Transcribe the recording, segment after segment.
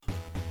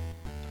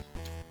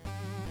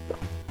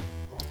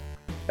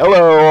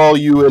Hello, all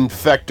you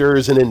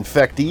infectors and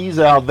infectees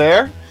out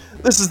there.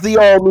 This is the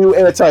all-new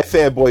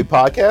Anti-Fanboy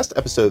Podcast,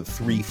 episode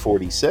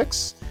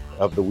 346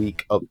 of the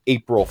week of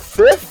April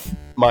 5th.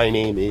 My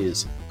name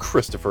is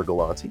Christopher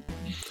Galanti.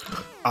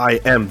 I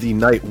am the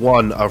night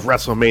one of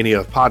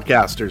WrestleMania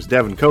podcasters,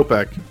 Devin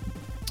Kopeck.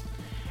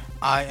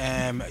 I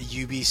am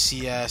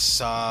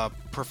UBCS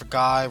perfect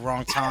guy,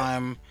 wrong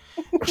time,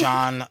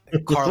 John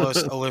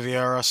Carlos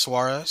Oliveira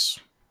Suarez.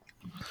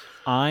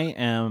 I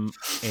am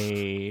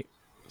a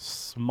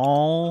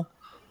small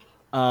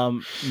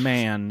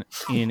man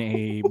in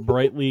a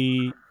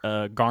brightly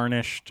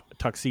garnished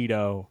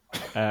tuxedo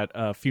at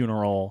a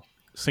funeral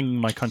singing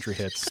my country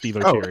hits, Steve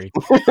O'Terry.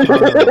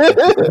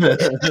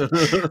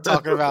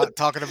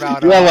 talking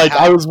about Yeah,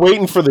 I was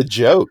waiting for the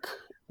joke.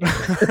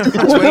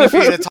 I was waiting for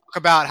you to talk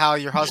about how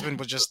your husband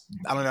would just,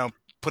 I don't know,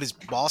 put his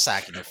ball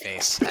sack in your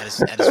face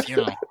at his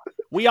funeral.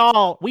 We've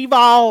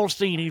all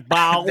seen his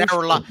balls. There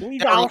were golden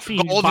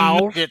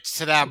nuggets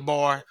to that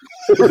boy.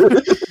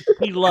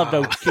 He loved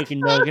those chicken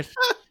nuggets.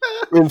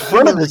 In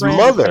front of his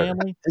mother.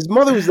 Family. His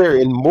mother was there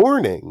in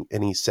mourning,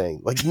 and he's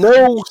saying,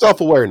 no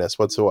self-awareness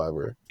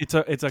whatsoever.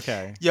 It's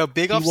okay. Yo,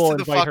 big ups he will to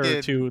the invite fucking...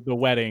 her to the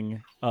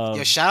wedding.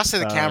 Yo, shout outs to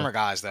the camera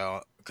guys,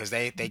 though, because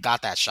they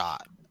got that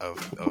shot of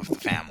the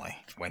family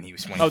when he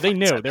was... When they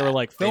knew. They were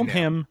like, film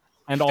him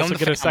and also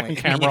get a second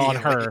camera on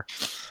her.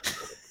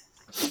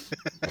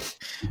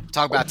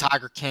 Talk about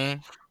Tiger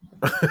King.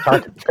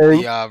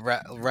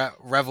 The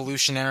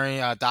revolutionary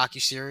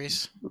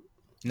docuseries.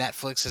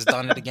 Netflix has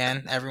done it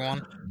again,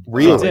 everyone.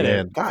 Really?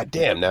 Man. God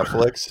damn,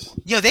 Netflix.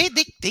 Yo, they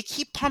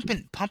keep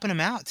pumping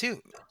them out,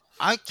 too.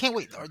 I can't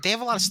wait. They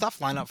have a lot of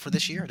stuff lined up for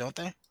this year, don't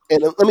they?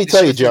 And let me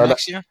tell you, John,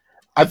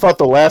 I thought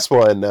the last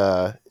one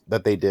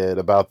that they did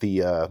about the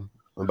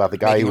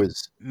guy who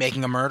was...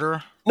 Making a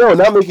murderer? No,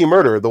 not Making a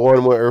Murderer. The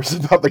one where it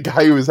was about the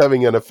guy who was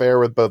having an affair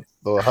with both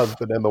the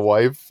husband and the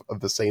wife of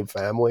the same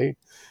family.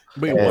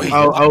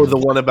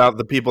 The one about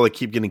the people that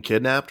keep getting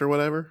kidnapped or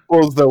whatever?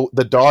 Well,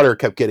 the daughter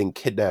kept getting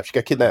kidnapped. She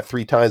got kidnapped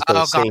 3 times by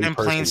the same person. In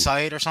plain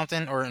sight or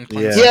something? Or in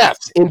plain sight? Yes,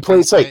 in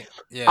plain sight.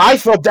 Yeah. I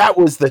thought that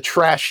was the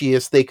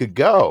trashiest they could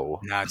go.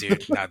 Nah,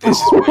 dude. Nah,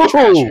 this is way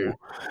trashier.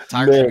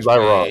 Man, was I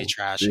wrong?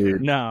 Trashier.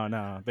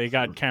 No. They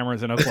got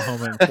cameras in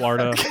Oklahoma and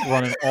Florida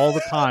running all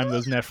the time,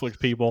 those Netflix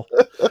people.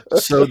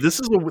 So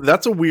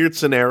that's a weird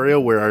scenario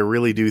where I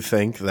really do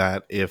think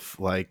that if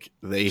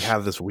they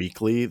have this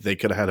weekly, they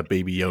could have had a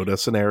Baby Yoda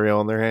scenario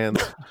on their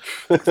hands.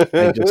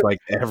 And just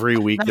every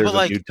week there's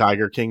a new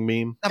Tiger King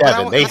meme. No,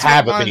 Kevin, they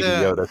have a Baby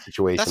Yoda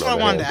situation. That's what I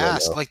wanted to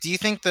ask. Do you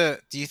think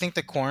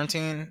the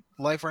quarantine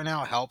life right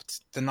now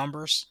helped the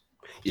numbers?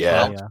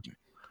 Yeah.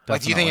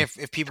 Do you think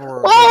if people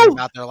were worrying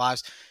about their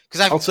lives?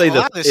 Because I'll say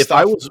that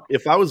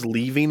if I was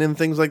leaving and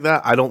things like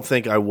that, I don't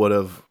think I would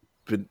have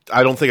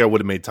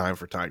made time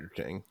for Tiger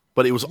King.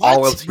 But it was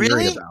all I was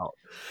hearing about.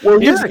 Well,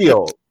 here's the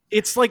deal.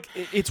 It's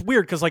it's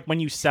weird because when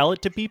you sell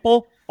it to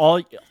people,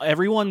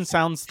 everyone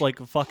sounds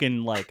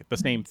fucking the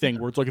same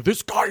thing. Where it's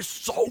this guy's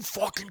so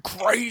fucking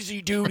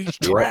crazy, dude. He's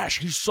trash.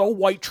 He's so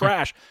white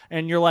trash.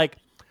 And you're like,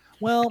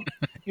 well,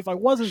 if I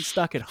wasn't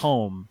stuck at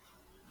home,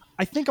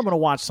 I think I'm gonna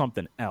watch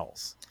something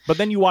else. But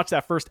then you watch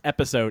that first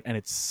episode, and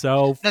it's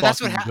so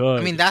fucking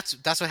good. I mean, that's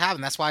what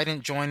happened. That's why I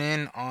didn't join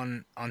in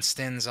on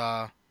Stin's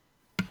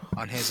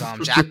on his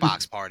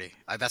Jackbox party.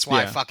 That's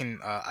why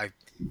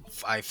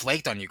I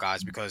flaked on you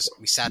guys, because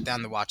we sat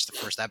down to watch the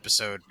first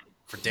episode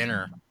for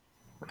dinner,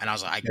 and I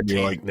was like,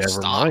 never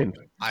stop. mind.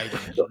 I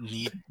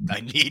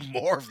need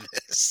more of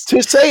this.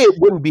 To say it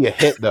wouldn't be a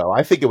hit, though,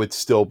 I think it would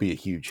still be a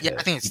huge hit. Yeah,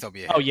 I think it'd still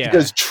be a hit. Oh yeah,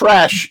 because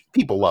trash,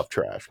 people love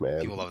trash,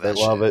 man. People love that.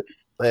 They love it.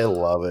 They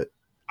love it.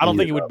 I don't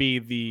think it would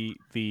be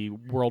the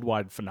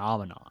worldwide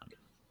phenomenon.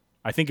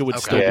 I think it would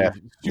still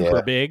be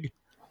super big,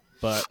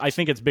 but I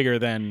think it's bigger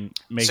than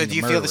Making So do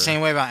you feel the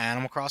same way about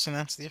Animal Crossing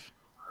then, Steve?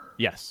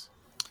 Yes.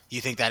 Do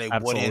you think that it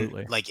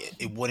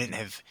wouldn't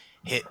have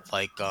hit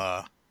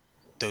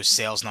those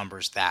sales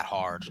numbers that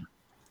hard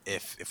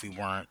if we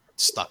weren't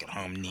stuck at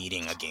home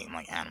needing a game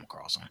like Animal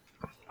Crossing?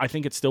 I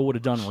think it still would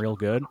have done real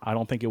good. I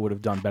don't think it would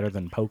have done better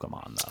than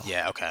Pokemon, though.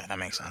 Yeah, okay. That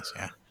makes sense,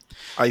 yeah.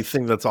 I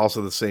think that's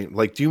also the same.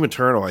 Doom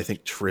Eternal, I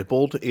think,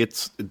 tripled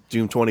its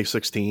Doom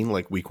 2016,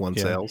 week 1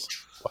 sales.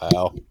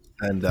 Wow.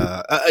 And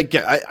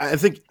again, I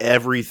think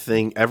every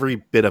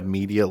bit of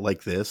media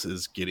like this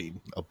is getting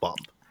a bump.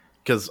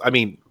 Because, I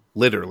mean,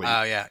 literally.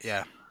 Oh, yeah.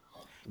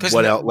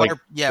 What else? What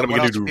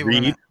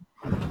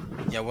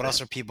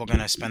else are people going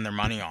to spend their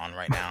money on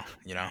right now?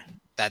 You know,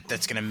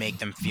 that's going to make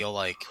them feel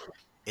like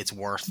it's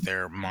worth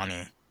their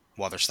money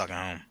while they're stuck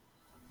at home.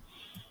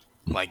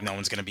 No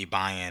one's going to be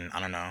buying,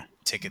 I don't know,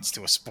 tickets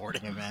to a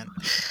sporting event.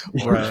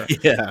 Or,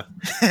 yeah.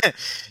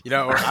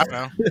 Or I don't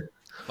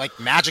know,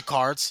 Magic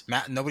cards.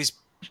 Nobody's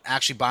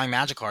actually buying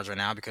Magic cards right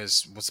now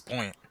because what's the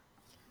point?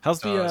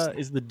 How's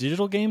is the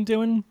digital game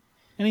doing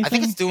anything? I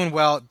think it's doing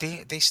well.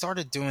 They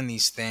started doing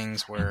these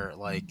things where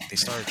they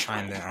started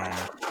trying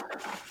to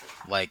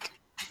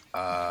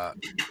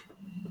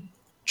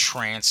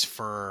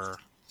transfer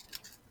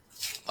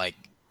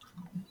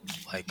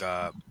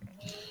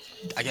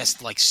I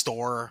guess like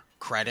store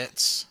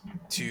credits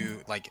to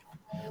like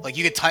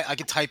you could type I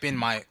could type in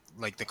my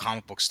like the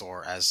comic book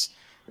store as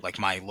like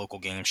my local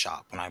game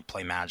shop when I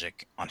play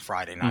Magic on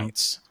Friday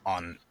nights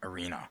on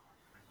Arena,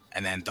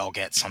 and then they'll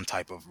get some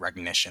type of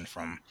recognition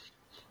from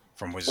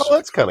Wizards. Well,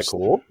 that's kind of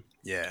cool.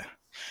 Yeah.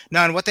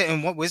 No,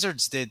 and what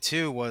Wizards did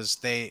too was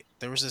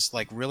there was this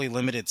like really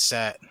limited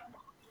set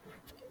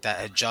that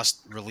had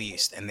just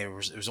released, and it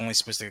was only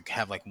supposed to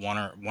have like one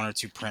or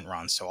two print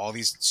runs. So all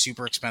these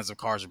super expensive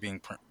cards are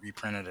being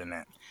reprinted in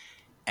it,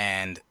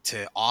 and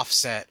to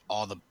offset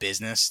all the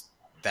business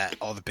that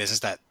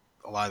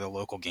a lot of the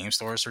local game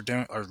stores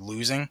are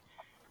losing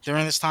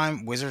during this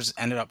time, Wizards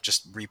ended up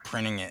just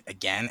reprinting it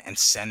again and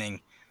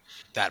sending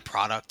that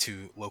product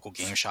to local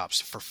game shops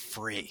for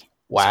free.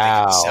 Wow. So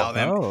they could sell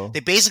them. Oh.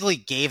 They basically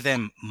gave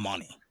them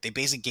money. They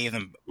basically gave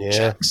them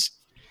checks.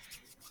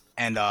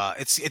 And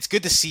it's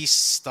good to see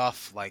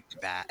stuff like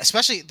that,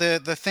 especially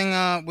the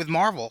thing with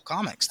Marvel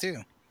Comics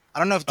too. I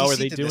don't know if DC are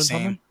they did doing the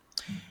same. something?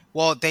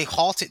 Well, they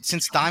halted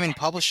since Diamond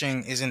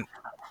Publishing isn't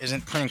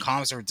printing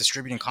comics or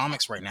distributing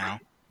comics right now.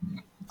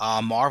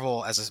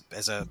 Marvel, as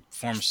a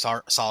form of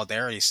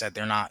solidarity, said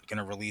they're not going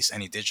to release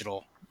any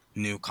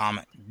new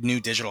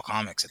digital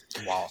comics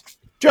while.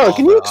 John,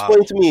 can you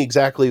explain to me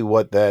exactly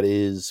what that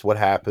is? What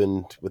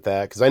happened with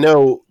that? Because I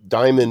know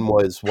Diamond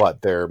was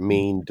their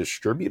main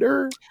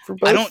distributor for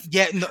both. I don't.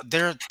 Yeah, no,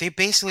 they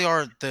basically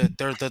are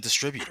they're the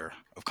distributor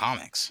of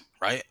comics,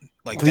 right?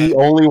 Like the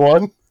only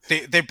one.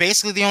 They're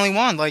basically the only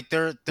one. Like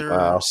they're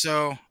Wow.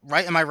 So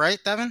right. Am I right,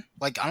 Devin?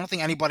 Like I don't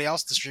think anybody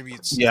else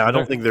distributes. Yeah, I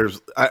don't think there's.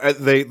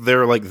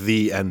 They're like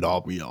the end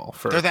all be all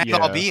for. They're the end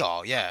all be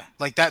all. Yeah,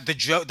 like that.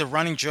 The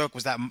running joke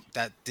was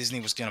that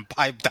Disney was gonna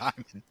buy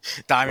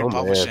Diamond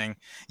Publishing.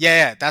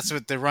 Yeah, that's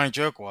what the running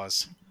joke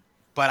was.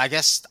 But I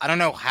guess I don't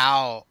know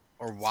how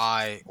or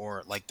why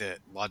or like the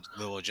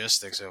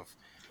logistics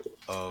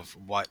of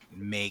what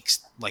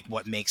makes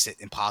it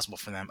impossible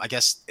for them. I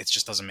guess it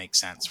just doesn't make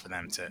sense for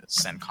them to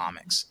send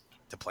comics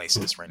to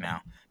places right now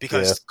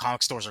because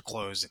comic stores are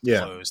closed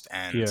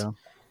and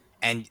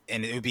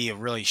it would be a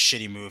really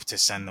shitty move to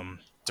send them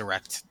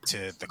direct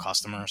to the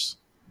customers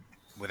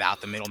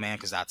without the middleman,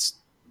 because that's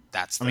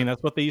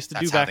what they used to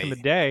do back in the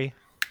day.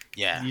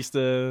 Yeah, they used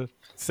to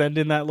send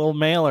in that little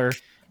mailer.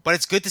 But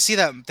it's good to see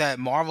that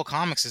Marvel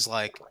Comics is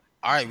like,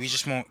 all right, we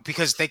just won't,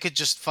 because they could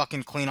just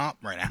fucking clean up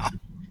right now.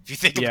 If you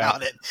think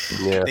about it,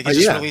 they could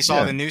just release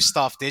all the new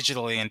stuff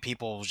digitally, and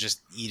people will just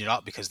eat it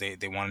up because they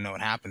want to know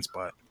what happens.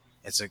 But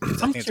I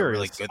think it's a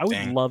really good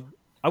thing.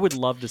 I would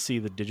love to see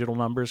the digital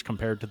numbers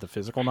compared to the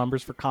physical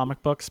numbers for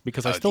comic books,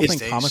 because I still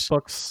think comic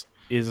books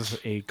is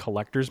a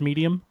collector's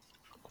medium.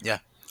 Yeah,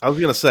 I was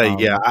gonna say,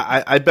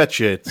 I bet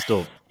you it's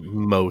still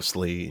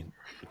mostly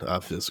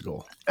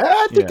physical.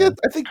 I think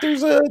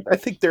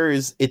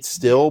it's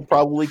still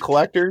probably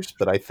collectors,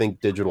 but I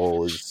think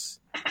digital is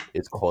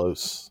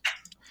close.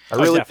 I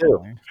really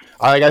definitely do.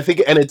 I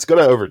think, and it's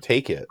going to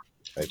overtake it.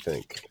 I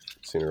think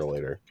sooner or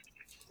later,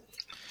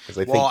 because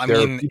I think there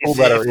are people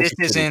that are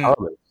interested in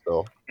comics.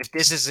 So if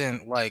this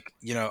isn't like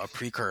a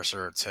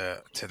precursor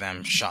to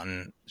them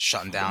shutting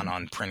down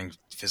on printing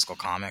physical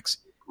comics,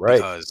 right?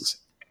 Because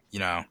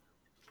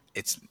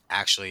it's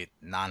actually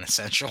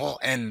non-essential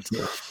and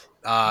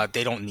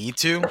they don't need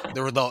to.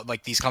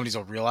 These companies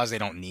will realize they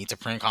don't need to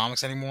print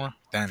comics anymore.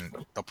 Then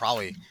they'll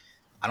probably.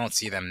 I don't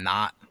see them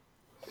not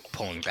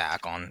pulling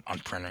back on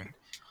printing.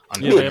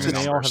 They all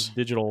have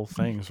digital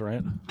things,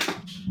 right?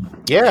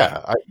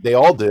 Yeah, they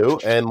all do,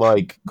 and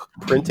like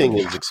printing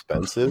is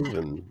expensive,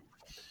 and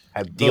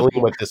dealing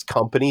with this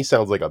company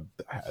sounds like a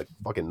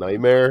fucking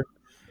nightmare.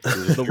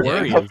 The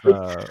worry is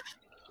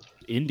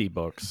indie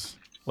books,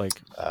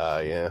 like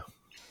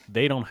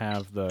they don't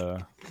have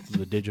the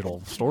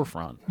digital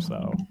storefront,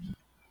 so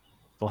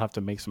they'll have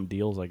to make some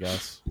deals, I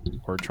guess,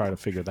 or try to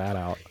figure that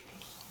out.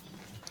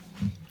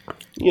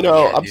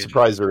 I'm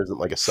surprised there isn't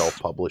like a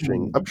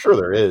self-publishing. I'm sure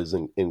there is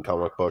in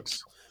comic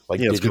books, like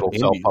digital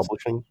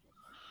self-publishing.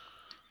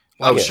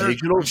 Well, I'm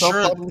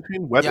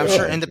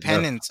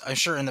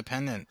sure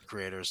independent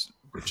creators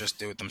just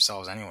do it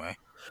themselves anyway.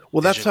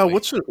 Well, that's how.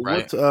 I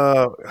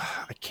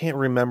can't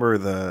remember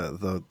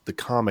the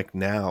comic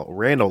now.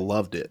 Randall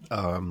loved it.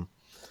 It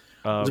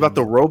was about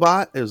the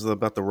robot. It was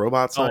about the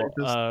robot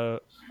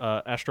scientist.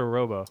 Astro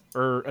Robo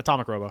or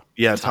Atomic Robo.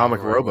 Yeah,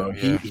 Atomic Robo.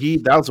 Yeah. He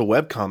that was a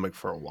webcomic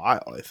for a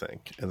while, I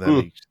think, and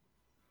then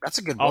that's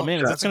a good book. Oh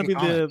man, is that going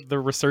to be the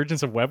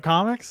resurgence of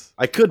webcomics?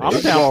 I could.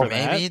 I'm down for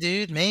maybe, that.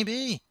 Dude.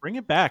 Maybe bring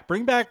it back.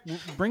 Bring back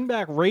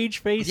Rage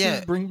Faces.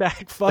 Yeah. Bring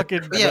back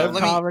fucking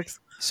webcomics.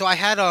 So I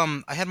had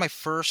my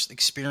first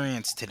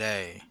experience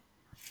today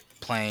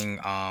playing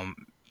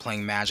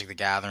Magic the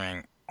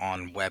Gathering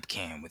on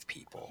webcam with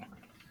people,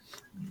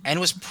 and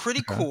it was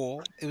pretty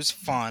cool. It was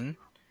fun.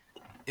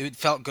 It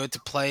felt good to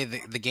play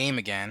the game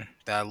again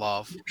that I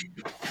love,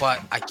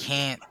 but I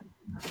can't.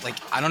 Like,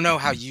 I don't know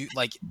how you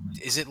like.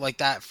 Is it like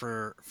that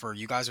for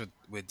you guys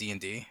with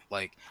D&D?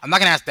 Like, I'm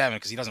not gonna ask Devin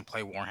because he doesn't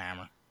play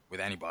Warhammer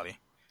with anybody.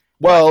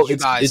 Well, You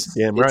guys-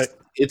 Damn right.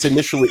 It's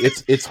initially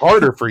it's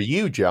harder for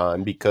you,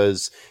 John,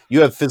 because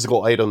you have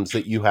physical items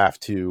that you have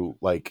to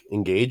like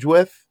engage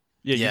with.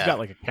 Yeah, Yeah. you've got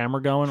like a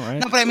camera going, right?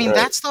 No, but I mean Right.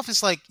 that stuff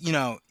is like,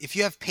 if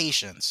you have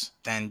patience,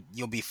 then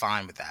you'll be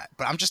fine with that.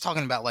 But I'm just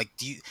talking about like,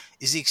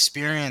 is the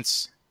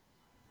experience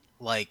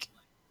like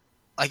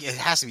it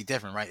has to be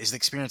different, right? Is the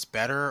experience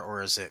better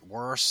or is it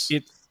worse?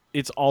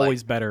 It's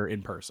always better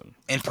in person.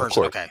 In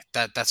person, course. okay.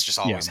 That's just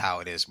always how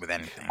it is with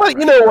anything. But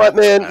you know what,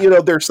 man?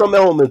 There's some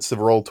elements of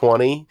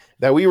Roll20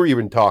 that we were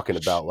even talking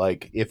about.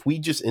 Like, if we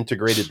just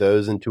integrated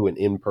those into an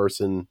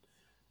in-person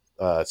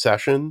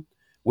session,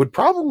 would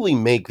probably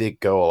make it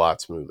go a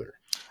lot smoother.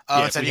 Oh,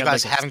 Yeah, instead if of we you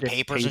guys had, like, a having stick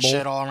papers and table.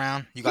 shit all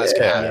around, you guys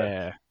Yeah.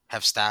 can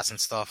have stats and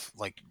stuff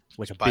like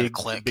Like a by the big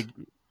click.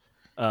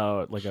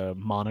 like a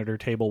monitor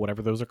table,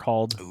 whatever those are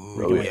called. Ooh,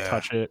 Where you like yeah.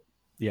 touch it.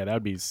 Yeah, that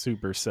would be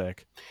super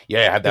sick.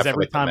 Yeah, I had that Because for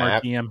every like, the time our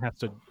map.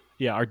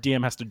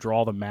 DM has to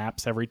draw the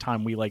maps every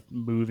time we like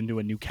move into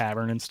a new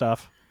cavern and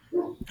stuff.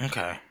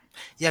 Okay.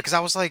 Yeah, because I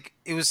was like,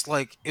 it was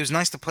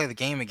nice to play the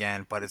game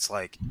again, but it's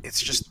like,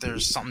 it's just,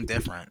 there's something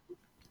different.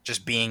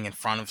 Just being in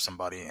front of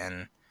somebody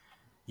and,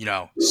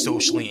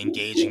 socially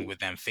engaging with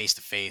them face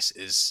to face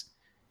is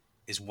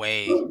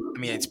way, I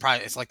mean,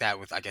 it's like that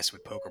with, I guess,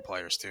 with poker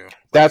players too. Like,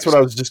 That's what I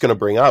was just going to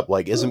bring up.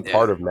 Like, isn't Yeah.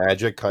 part of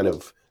Magic kind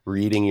of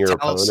reading your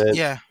opponent?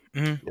 Yeah.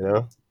 Mm-hmm.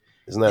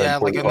 Isn't that Yeah,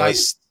 like important a part?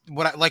 nice,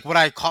 what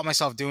I caught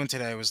myself doing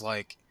today was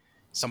like,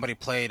 somebody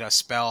played a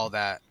spell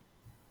that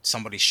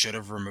somebody should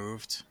have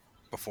removed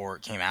before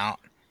it came out.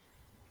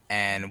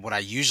 And what I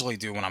usually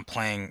do when I'm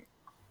playing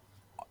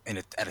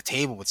at a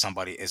table with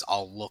somebody is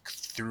I'll look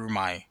through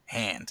my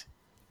hand,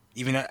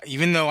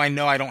 even though I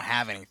know I don't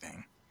have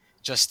anything,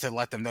 just to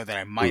let them know that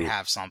I might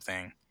have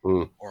something,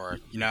 or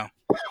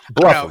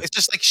Bluffing. it's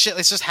just like shit.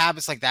 It's just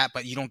habits like that,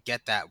 but you don't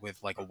get that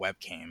with like a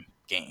webcam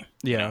game.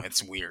 Yeah.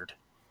 It's weird.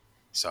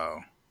 So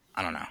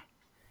I don't know.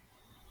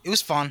 It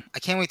was fun. I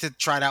can't wait to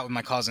try it out with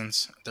my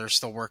cousins. They're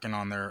still working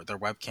on their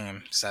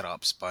webcam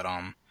setups, but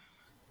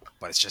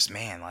it's just,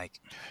 man, like,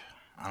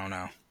 I don't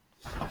know.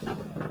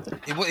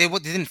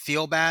 It didn't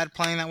feel bad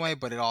playing that way,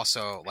 but it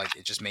also, like,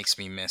 it just makes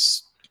me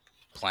miss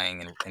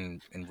playing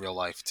in real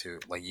life too,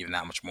 like, even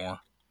that much more.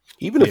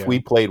 Even if we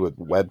played with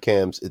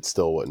webcams, it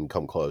still wouldn't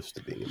come close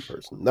to being in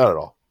person. Not at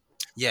all.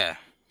 Yeah.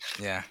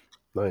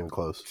 Not even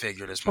close.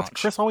 Figured as Plus, much.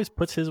 Chris always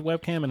puts his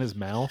webcam in his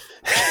mouth.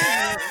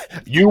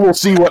 You will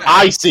see what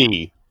I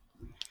see.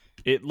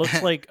 It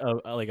looks like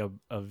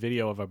a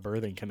video of a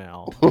birthing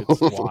canal.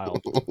 It's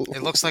wild.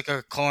 It looks like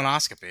a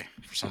colonoscopy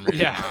for some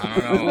reason. Yeah. I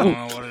don't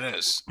know what it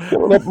is.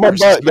 Well, up my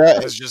butt,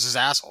 guys. It's just his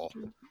asshole.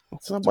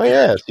 It's up my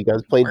ass. You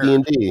guys playing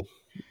Weird. D&D.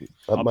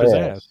 Up my his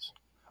ass.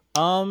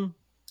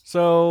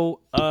 So,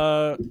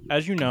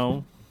 as you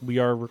know, we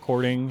are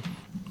recording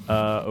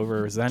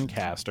over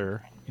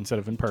Zencaster instead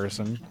of in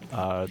person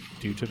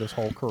due to this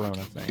whole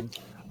Corona thing.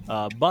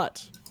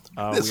 But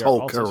This we are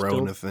whole also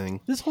Corona still- thing.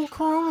 This whole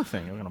Corona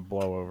thing is gonna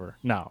blow over.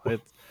 No,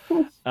 it's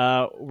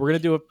we're gonna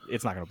do it.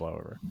 It's not gonna blow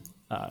over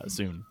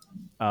soon.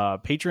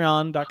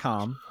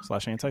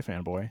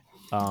 Patreon.com/antifanboy.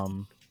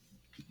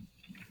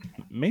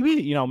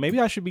 Maybe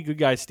I should be good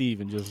guy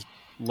Steve and just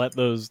let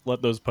those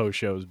post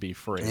shows be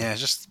free. Yeah,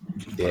 just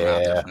put it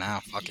out there Yeah. for now.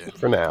 Fuck it.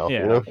 For now. Yeah.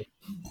 You know?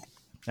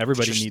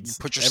 Everybody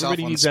Put yourself on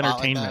the needs spot like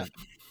entertainment.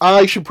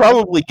 I should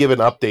probably give an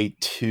update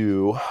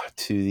to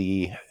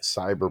the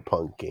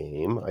Cyberpunk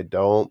game. I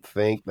don't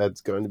think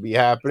that's going to be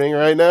happening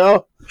right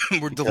now.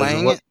 We're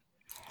delaying it.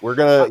 We're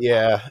gonna,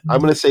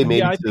 I'm gonna say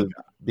maybe I to think-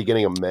 the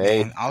beginning of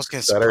May. Man, I was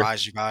gonna Better.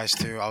 surprise you guys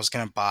too. I was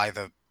gonna buy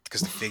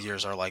because the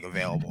figures are like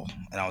available,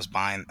 and I was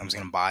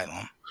gonna buy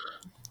them.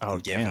 Oh,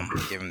 and give damn.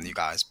 them to you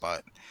guys,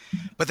 but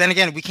then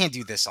again, we can't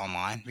do this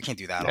online. We can't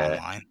do that Yeah.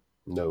 online.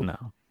 No,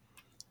 No.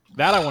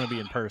 That I want to be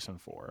in person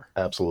for.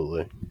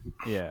 absolutely.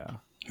 Yeah.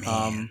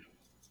 Man.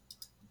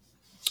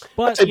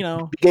 But I'd say you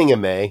know, beginning of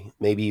May,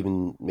 maybe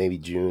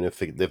June. If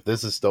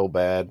this is still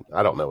bad,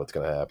 I don't know what's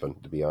going to happen.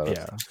 To be honest,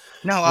 yeah.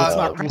 No, Let's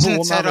our not- president we'll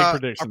not said make our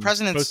predictions.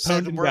 president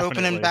Postponed said we're opening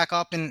indefinitely. back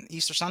up in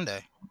Easter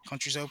Sunday.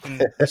 Country's open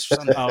Easter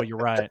Sunday. Oh, you're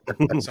right.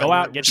 So Go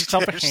out, we're get just-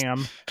 yourself a we're just-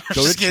 ham. We're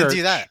Go to just gonna church.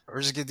 do that.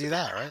 We're just gonna do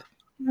that, right?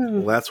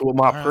 Well, that's what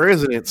my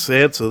president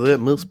said, so that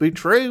must be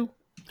true.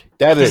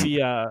 that is.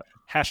 The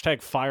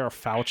hashtag Fire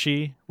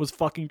Fauci was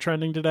fucking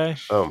trending today.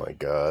 Oh my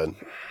god.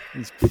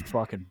 These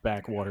fucking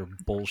backwater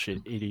bullshit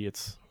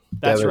idiots.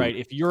 That's Devin. right.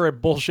 If you're a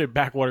bullshit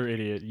backwater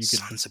idiot, you could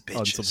Sons of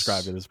bitches.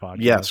 unsubscribe to this podcast.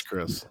 Yes,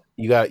 Chris.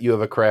 You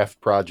have a craft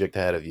project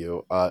ahead of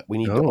you. We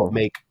need Oh. to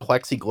make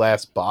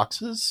plexiglass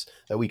boxes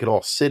that we can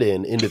all sit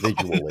in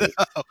individually.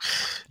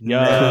 Yo.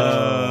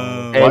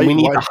 And Why- we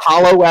need why- to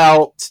hollow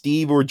out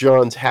Steve or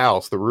John's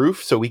house, the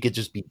roof, so we could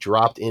just be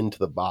dropped into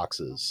the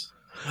boxes.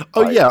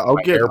 Oh By- yeah,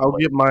 by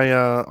airplane.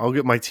 I'll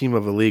get my team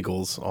of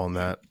illegals on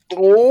that.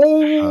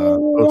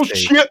 Oh okay.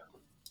 shit!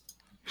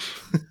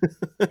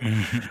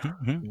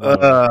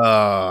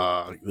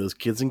 Those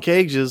kids in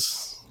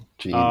cages.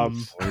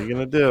 Jeez. What are you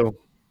gonna do?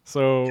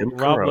 So Jim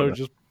Rob Lowe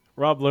Corona.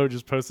 Rob Lowe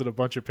just posted a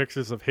bunch of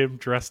pictures of him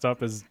dressed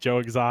up as Joe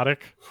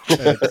Exotic.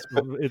 And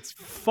it's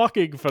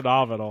fucking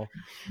phenomenal.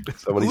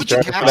 Somebody's Who'd you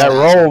trying for cast that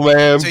as? role,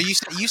 man. So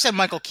you said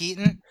Michael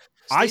Keaton?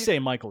 I Steve? say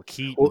Michael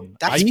Keaton. Well,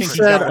 That's I he think pretty he's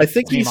got, said, like, I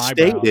think the he same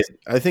stated, eyebrows.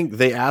 I think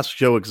they asked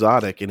Joe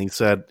Exotic, and he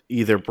said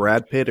either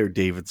Brad Pitt or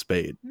David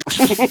Spade. Which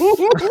is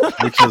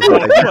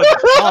like,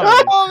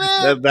 Oh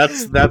man,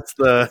 that's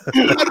the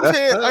Brad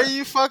Pitt, are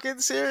you fucking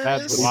serious?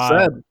 That's what he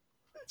wild. said.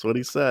 That's what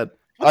he said.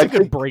 That's I a good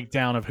think-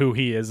 breakdown of who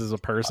he is as a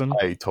person.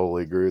 I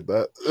totally agree with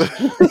that.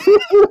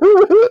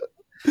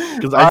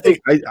 Because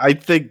I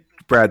think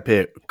Brad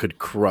Pitt could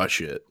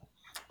crush it.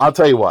 I'll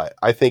tell you what.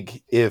 I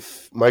think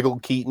if Michael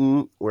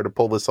Keaton were to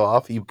pull this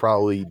off, he'd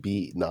probably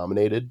be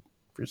nominated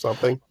for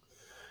something.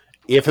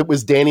 If it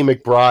was Danny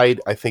McBride,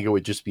 I think it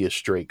would just be a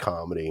straight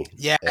comedy.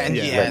 Yeah, and and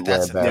yeah,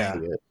 that's the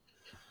lambasting thing. it.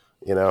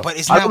 You know, But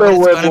isn't I that don't know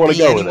what where it's they gonna want be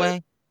to go with it.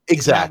 anyway?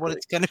 Exactly. What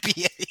it's gonna be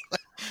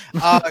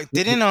anyway.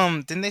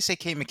 Didn't they say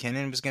Kate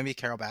McKinnon was gonna be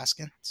Carol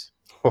Baskins?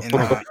 In,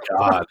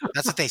 God.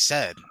 that's what they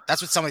said.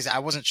 That's what somebody said. I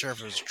wasn't sure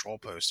if it was a troll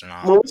post or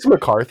not. Melissa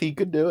McCarthy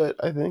could do it,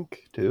 I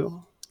think,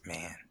 too.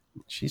 Man,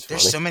 She's funny.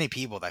 there's so many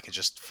people that could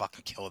just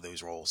fucking kill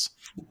those roles.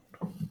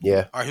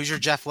 Yeah. All right, who's your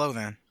Jeff Lowe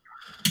then?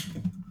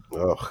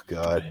 Oh,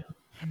 God.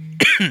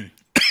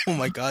 Oh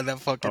my god, that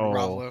fucking Oh.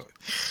 Rob Lowe.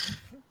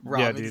 Rob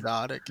Yeah, dude.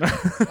 Exotic.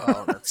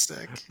 Oh, that's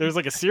sick. There's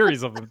like a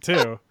series of them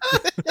too.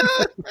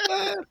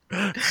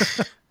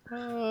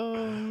 Oh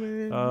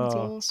man, that's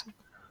Oh. awesome.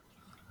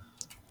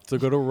 So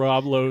go to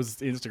Rob Lowe's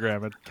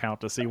Instagram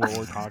account to see what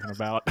we're talking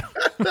about.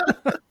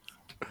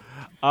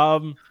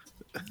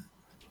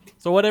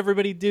 So what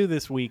everybody do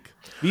this week?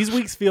 These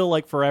weeks feel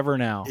like forever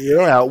now.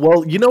 Yeah,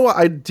 well, you know what?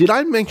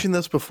 I mention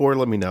this before?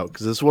 Let me know,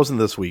 because this wasn't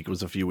this week; it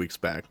was a few weeks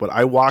back. But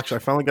I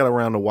finally got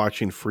around to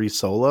watching Free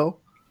Solo.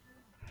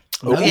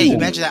 Oh yeah, you Ooh,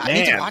 mentioned that. I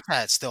need to man. watch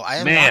that still. I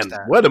haven't Man, watched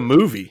that. what a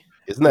movie!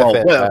 Isn't that Well,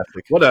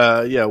 fantastic?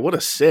 what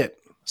a sit!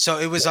 So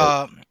it was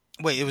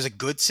wait, it was a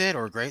good sit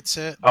or a great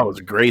sit? Oh, it was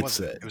a great Was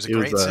it? sit. It was a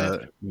great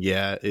sit?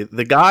 Yeah,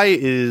 the guy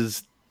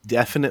is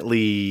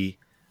definitely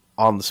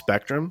on the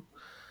spectrum,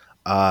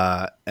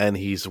 and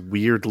he's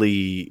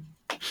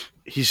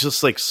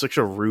just like such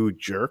a rude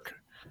jerk.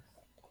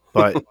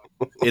 But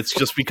it's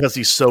just because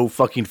he's so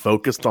fucking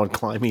focused on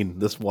climbing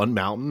this one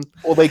mountain.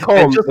 Well, they call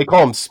And him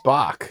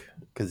Spock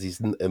because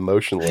he's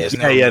emotionless. He has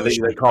no Yeah,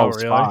 emotion. they call him Oh,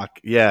 really? Spock.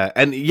 Yeah,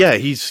 and yeah,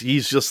 he's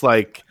just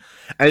like,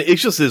 and it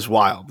just is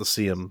wild to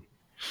see him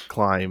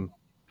climb.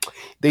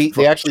 They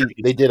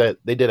did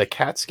a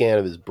CAT scan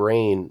of his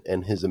brain,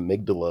 and his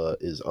amygdala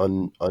is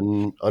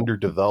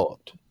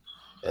underdeveloped,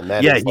 and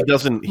that Yeah, is, like,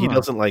 he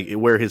doesn't like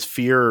where his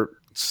fear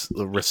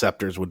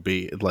receptors would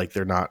be. Like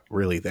they're not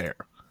really there.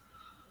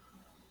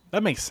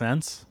 That makes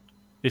sense.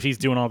 If he's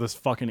doing all this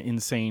fucking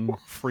insane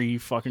free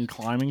fucking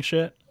climbing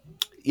shit.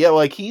 yeah,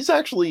 like he's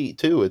actually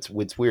too. It's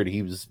weird.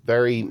 He was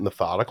very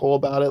methodical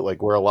about it,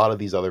 like where a lot of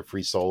these other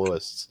free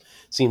soloists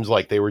seems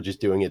like they were just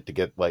doing it to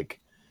get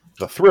like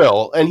the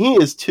thrill, and he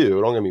is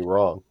too. Don't get me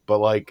wrong, but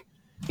like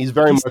he's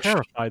very He's much.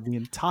 terrified the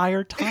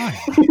entire time.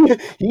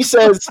 He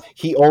says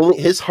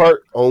his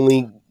heart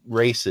only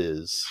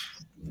races.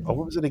 Oh,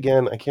 what was it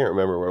again? I can't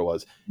remember what it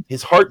was.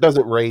 His heart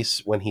doesn't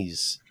race when he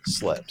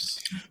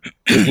slips.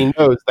 He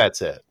knows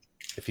that's it.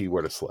 If he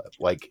were to slip,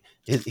 like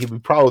he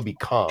would probably be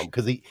calm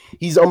because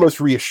he's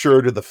almost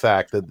reassured of the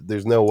fact that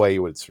there's no way he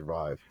would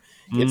survive.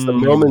 It's the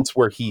moments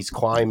where he's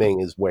climbing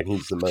is when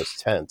he's the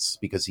most tense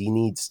because he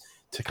needs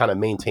to kind of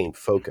maintain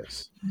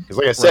focus. Because,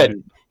 like I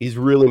said, he's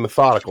really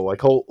methodical.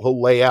 Like he'll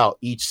lay out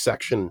each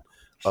section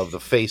of the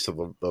face of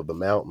the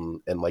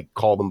mountain and like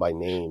call them by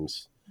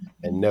names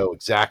and know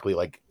exactly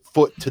like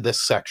foot to this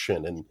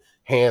section and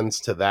hands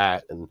to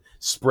that and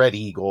spread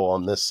eagle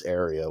on this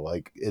area.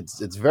 Like it's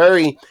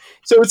very,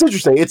 so it's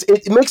interesting.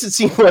 It makes it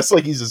seem less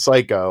like he's a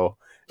psycho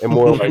and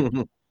more like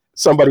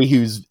somebody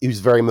who's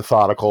very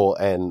methodical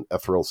and a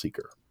thrill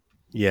seeker.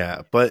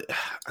 Yeah, but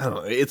I don't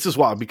know. It's just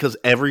wild because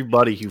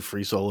everybody who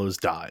free solos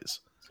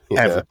dies.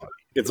 Yeah. Everybody.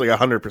 It's like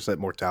 100%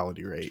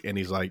 mortality rate, and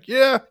he's like,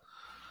 yeah.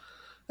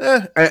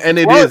 And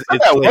it Well, is. it's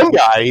It's that like, one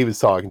guy he was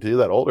talking to,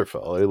 that older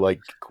fellow, who like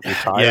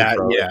retired.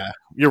 yeah.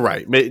 You're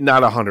right.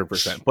 Not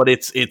 100%, but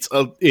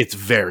it's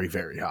very,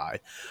 very high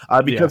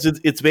because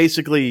it's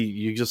basically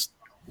you just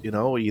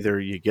either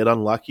you get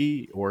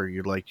unlucky or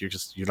you're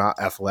not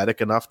athletic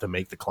enough to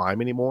make the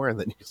climb anymore, and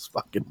then you just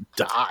fucking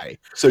die.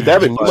 So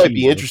Devin, you But- might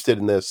be interested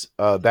in this.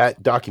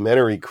 That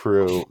documentary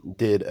crew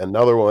did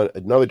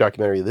another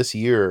documentary this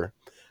year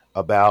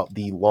about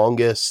the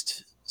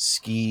longest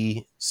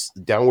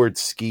downward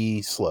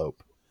ski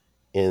slope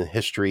in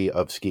history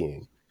of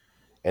skiing,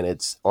 and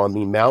it's on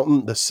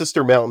the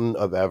sister mountain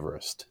of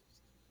Everest.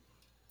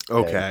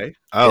 Okay.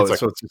 It's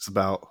So it's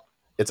about.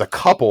 It's a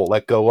couple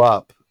that go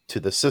up to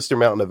the sister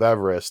mountain of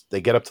Everest.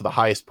 They get up to the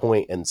highest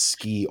point and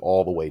ski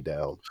all the way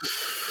down.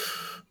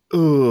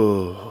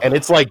 Ooh. And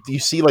it's like, do you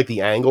see like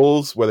the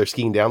angles where they're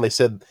skiing down? They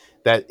said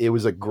that it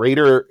was a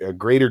greater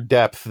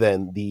depth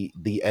than the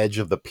edge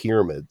of the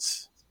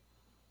pyramids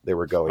they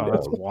were going Oh,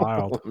 that's down.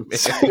 wild.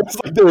 It's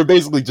like they were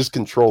basically just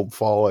controlled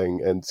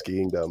falling and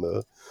skiing down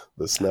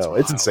the snow.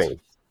 It's wild. insane.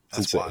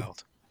 That's insane.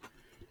 wild.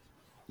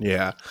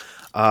 Yeah.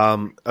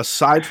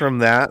 Aside from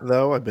that,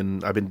 though, I've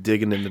been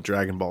digging into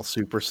Dragon Ball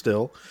Super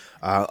still.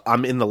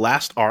 I'm in the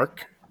last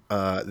arc.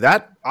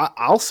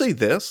 I'll say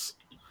this: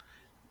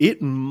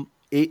 it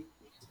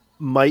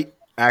might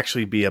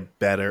actually be a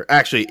better.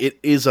 Actually, it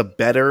is a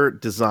better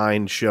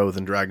designed show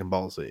than Dragon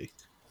Ball Z.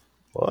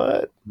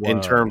 What?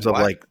 In terms of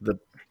What? the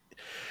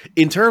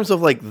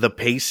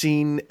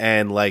pacing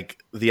and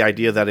like the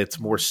idea that it's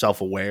more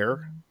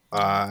self-aware.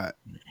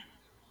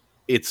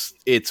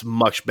 It's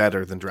much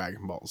better than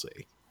Dragon Ball Z.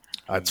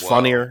 It's Whoa.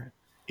 funnier.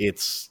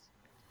 It's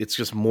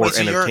just more Wait,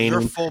 so entertaining.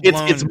 You're full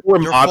blown. It's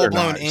more You're full blown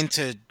modernized.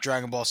 into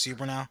Dragon Ball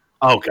Super now.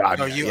 Oh god,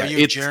 Are you yeah.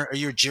 are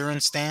you a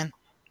Jiren stan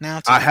now?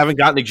 Too? I haven't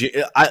gotten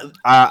to.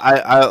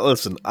 I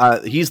listen.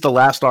 He's the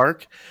last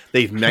arc.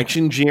 They've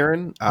mentioned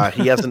Jiren.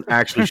 He hasn't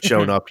actually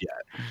shown up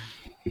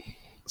yet,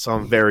 so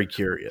I'm very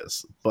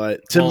curious.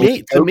 But to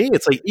me,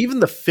 it's like even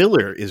the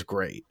filler is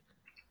great,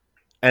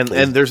 and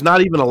there's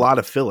not even a lot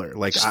of filler.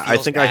 Like Just I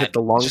feels think bad. I hit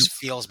the It longest. just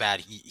feels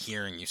bad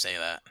hearing you say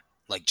that.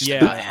 Like just Yeah,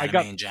 about I anime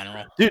got- in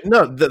general. Dude,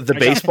 no, the I got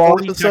baseball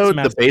 40 text episode. The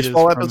messages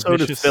baseball from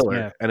episode is Vicious filler,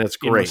 Smith and it's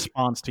in great.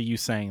 response to you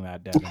saying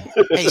that, Devin.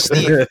 Hey,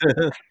 Steve.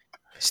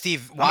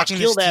 Steve, watching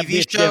this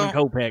TV show,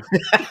 Kopech.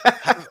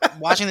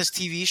 watching this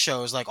TV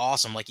show is like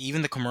awesome. Like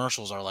even the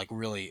commercials are like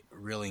really,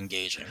 really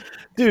engaging.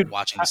 Dude,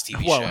 Watching this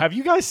TV Whoa, show. have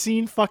you guys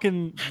seen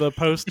fucking the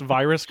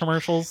post-virus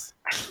commercials?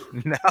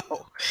 No,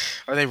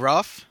 are they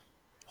rough?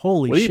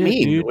 Holy what do you shit,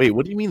 mean? dude. Wait,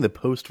 what do you mean the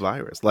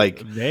post-virus? Like,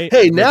 They-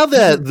 hey, now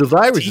that the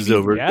virus is TV,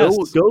 over, yes.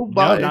 go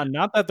buy. No,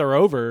 not that they're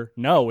over.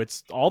 No,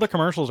 it's all the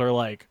commercials are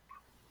like,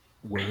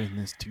 we're in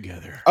this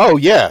together. Oh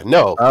yeah,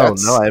 no. Oh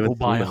that's- no, I Go haven't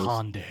buy a seen those.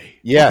 Hyundai.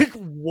 Yeah. Like,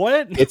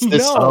 what? It's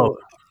this No.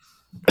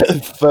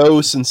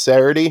 faux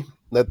sincerity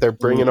that they're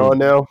bringing Mhm. on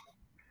now.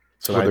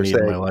 That's what what I they're need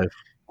in my saying. life.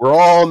 We're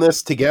all in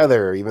this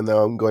together, even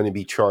though I'm going to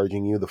be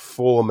charging you the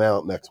full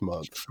amount next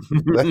month.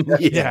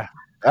 Yeah.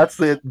 That's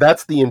the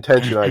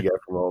intention I get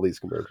from all these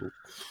commercials.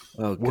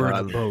 Oh We're in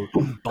a god. boat.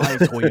 Buy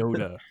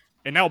Toyota.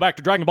 And now back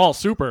to Dragon Ball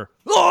Super.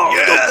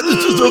 Yeah,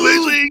 this is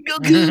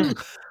amazing.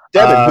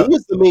 Devin, who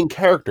is the main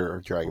character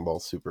of Dragon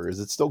Ball Super? Is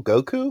it still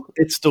Goku?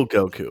 It's still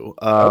Goku.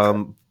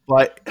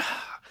 But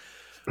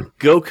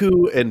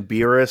Goku and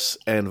Beerus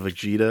and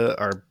Vegeta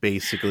are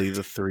basically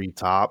the three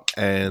top,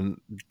 and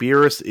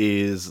Beerus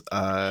is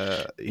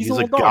he's a a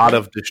little dog, god right?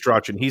 of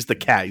destruction. He's the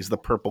cat. He's the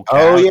purple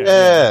cat. Oh okay,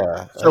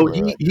 yeah. So I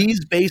remember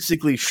he's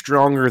basically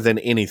stronger than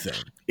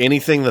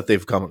anything that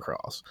they've come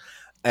across.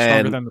 Stronger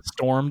And than the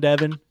storm,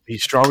 Devin.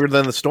 he's stronger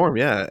than the storm,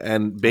 yeah.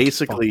 And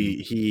basically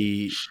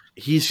he's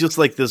just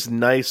like this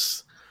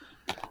nice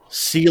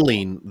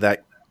ceiling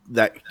that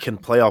can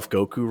play off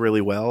Goku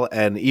really well.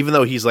 And even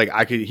though he's like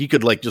he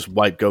could like just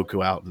wipe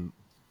Goku out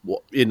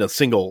in a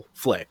single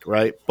flick,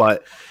 right?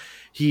 But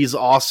he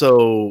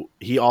also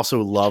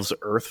loves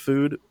Earth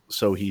food,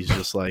 so he's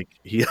just like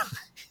he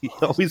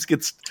always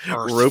gets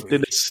Earth roped food.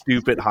 into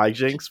stupid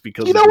hijinks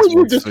because You of know his what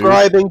you're food.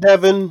 describing,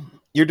 Devin?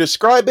 You're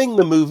describing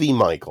the movie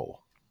Michael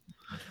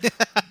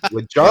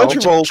with John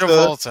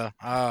Travolta.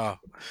 Travolta. Oh,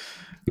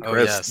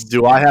 Chris, yes.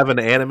 do I have an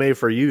anime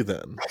for you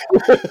then?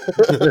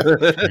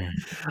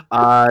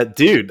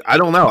 Dude, I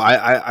don't know.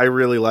 I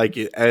really like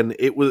it, and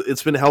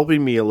it's been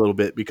helping me a little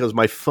bit because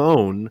my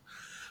phone.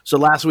 So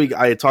last week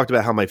I had talked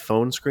about how my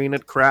phone screen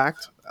had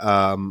cracked,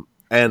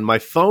 and my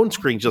phone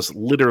screen just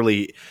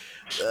literally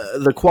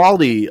the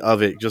quality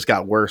of it just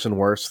got worse and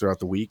worse throughout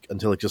the week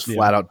until it just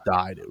flat out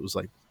died. It was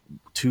like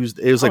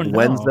Tuesday. It was like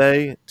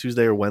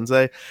Tuesday or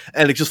Wednesday,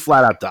 and it just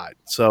flat out died.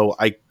 So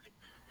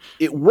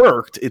it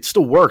worked. It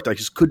still worked. I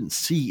just couldn't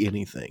see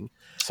anything.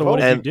 So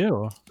what did you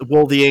do?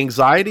 Well, the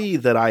anxiety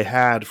that I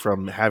had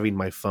from having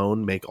my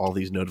phone make all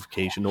these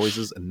notification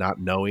noises and not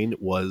knowing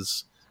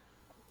was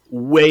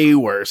way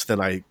worse than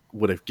I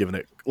would have given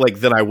it, like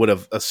than I would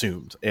have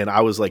assumed. And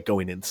I was like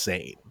going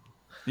insane.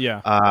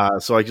 Yeah.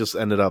 So I just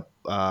ended up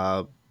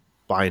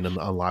buying an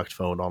unlocked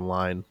phone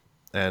online,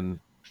 and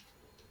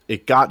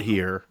it got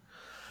here.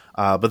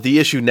 But the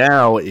issue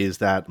now is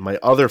that my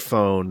other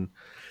phone,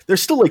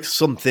 there's still like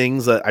some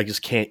things that I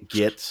just can't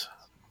get.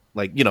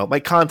 Like, you know, my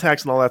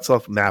contacts and all that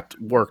stuff mapped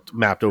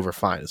over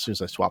fine as soon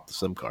as I swapped the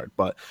SIM card.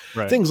 But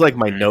Right. things like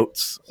my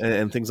notes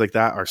and things like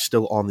that are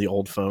still on the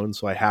old phone.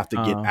 So I have to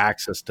get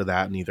access to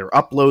that and either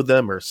upload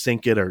them or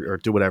sync it or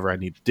do whatever I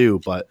need to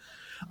do. But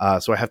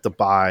so I have to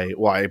buy,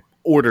 well, I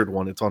ordered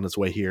one. It's on its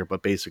way here,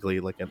 but basically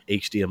like an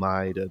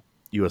HDMI to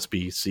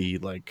USB-C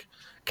like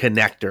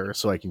connector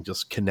so I can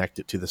just connect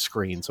it to the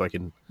screen so I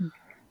can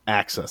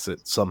access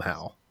it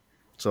somehow.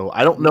 So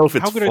I don't know if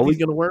it's How good are fully these-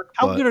 going to work.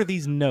 How but, good are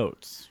these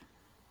notes?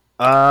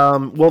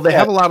 well, they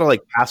have a lot of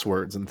like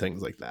passwords and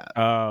things like that.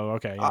 Oh,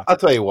 okay. Yeah. I'll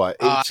tell you what.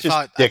 It's I just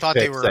thought dick they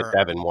pics were- that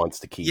Devin wants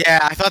to keep. Yeah,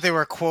 I thought they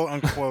were quote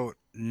unquote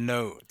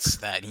notes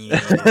that he.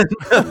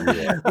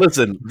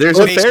 Listen, there's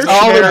Well, a fair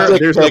all share. the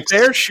dick There's a pics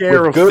fair share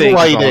with of good things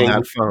lighting.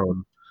 on that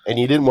phone. And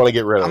you didn't want to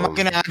get rid of How am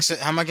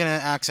them. I gonna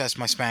access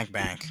my Spank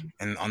Bank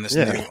on this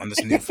Yeah.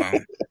 new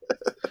phone?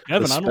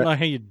 Evan, I don't know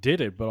how you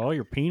did it, but all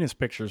your penis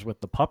pictures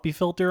with the puppy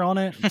filter on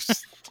it,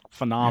 it's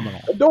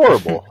phenomenal.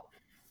 Adorable.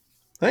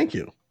 Thank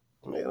you.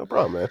 Yeah, no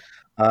problem,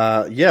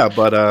 man. Yeah,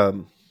 but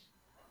and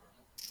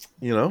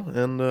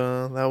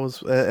that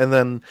was, and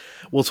then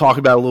we'll talk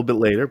about it a little bit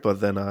later.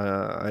 But then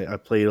I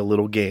played a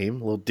little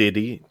game, a little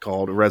ditty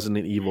called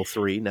Resident Evil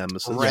 3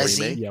 Nemesis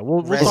remake. Yeah,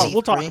 we'll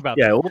talk about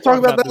Yeah, we'll talk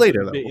about that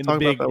later. Though. In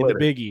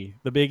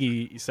the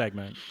biggie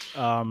segment.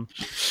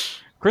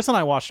 Chris and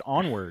I watched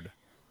Onward.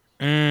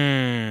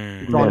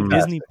 It's on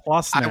Disney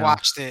Plus now. I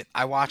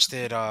watched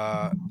it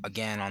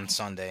again on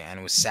Sunday, and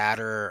it was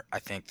sadder, I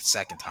think, the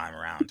second time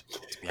around,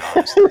 to be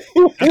honest.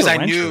 Because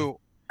I knew,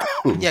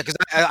 because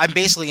I'm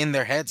basically in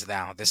their heads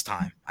now this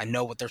time. I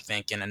know what they're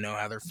thinking. I know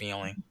how they're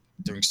feeling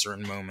during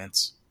certain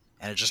moments,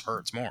 and it just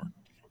hurts more.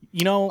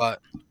 You know,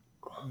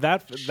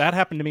 that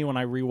happened to me when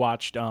I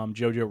rewatched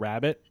Jojo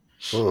Rabbit,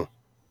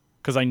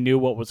 because I knew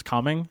what was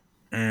coming.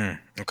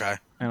 Okay.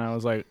 And I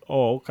was like,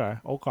 oh, okay.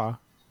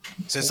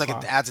 So it's like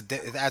it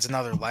adds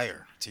another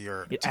layer to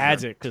your. It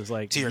adds it because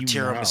like to your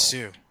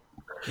tiramisu.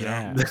 You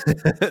know?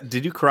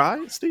 Did you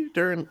cry, Steve,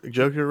 during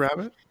Jojo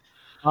Rabbit?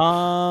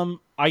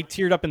 I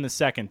teared up in the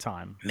second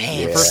time.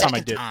 Man, the first time I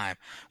did. did.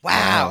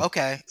 Wow.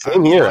 Okay.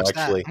 Same here,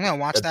 actually. I'm gonna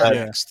watch that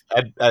next.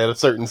 At a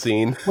certain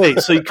scene.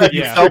 Wait, so you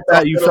felt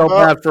that you felt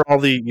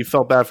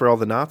bad for all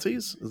the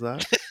Nazis? Is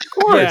that? Of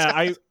course.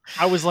 Yeah,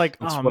 I was like,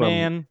 oh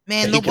man,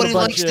 nobody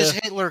likes this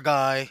Hitler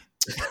guy.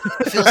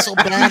 I feel so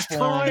bad for him.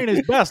 Trying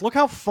his best. Look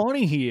how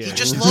funny he is. He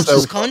just loves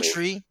his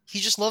country. He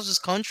just loves his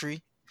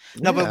country.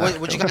 No, but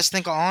what'd you guys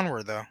think of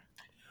Onward though?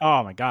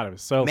 Oh my god, it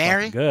was so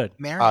fucking good.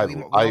 Mary, I would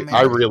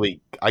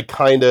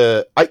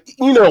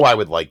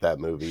like that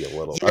movie a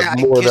little. Yeah,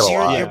 because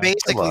you're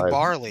basically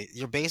Barley.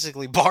 You're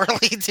basically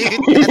Barley, dude.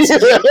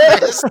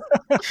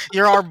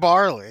 You're our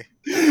Barley.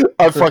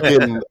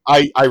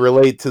 I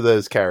relate to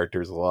those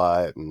characters a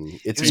lot,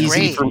 and it's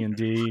easy for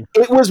me.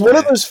 It was one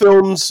of those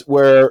films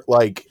where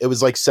like it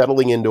was like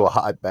settling into a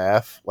hot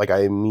bath. Like I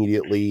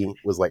immediately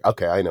was like,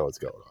 okay, I know what's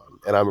going on,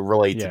 and I'm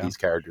relate to these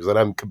characters, and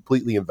I'm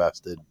completely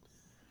invested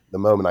the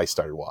moment I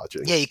started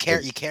watching. Yeah, you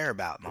care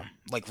about them,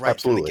 like right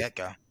from the get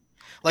go.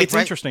 Like it's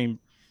interesting.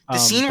 The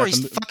scene where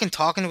he's fucking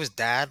talking to his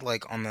dad,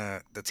 like on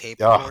the tape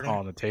recording.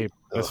 On the tape.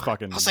 It's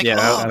fucking. I was like,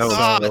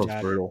 that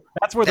was brutal.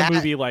 That's where the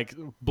movie like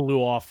blew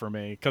off for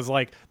me, because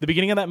like the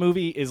beginning of that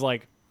movie is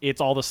like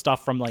it's all the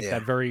stuff from like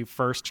that very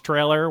first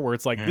trailer where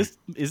it's like this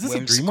is this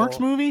Whimsical. a DreamWorks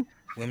movie?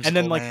 And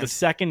then like the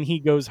second he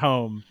goes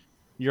home,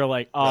 you're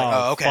like,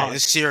 oh, okay, fuck.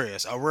 it's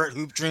serious. Oh, we're at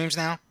Hoop Dreams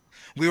now.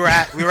 We were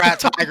at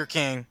Tiger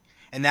King,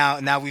 and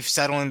now we've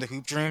settled into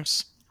Hoop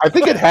Dreams. I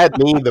think it had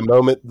me the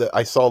moment that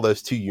I saw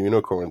those two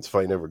unicorns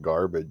fighting over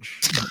garbage.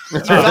 I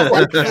was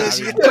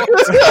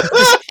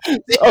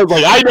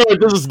like, I know what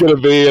this is going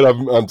to be, and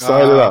I'm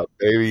signing up,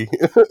 baby.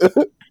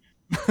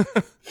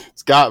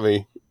 It's got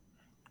me.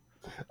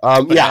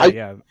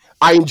 I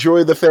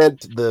enjoy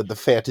the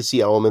fantasy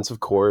elements, of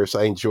course.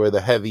 I enjoy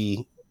the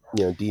heavy,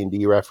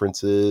 D&D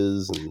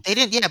references. And they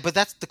didn't, but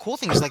that's the cool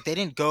thing is like they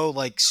didn't go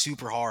like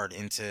super hard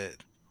into.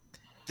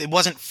 It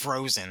wasn't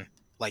Frozen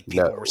like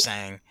people were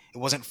saying. It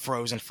wasn't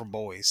Frozen for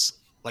boys.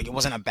 Like it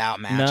wasn't about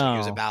magic. No. It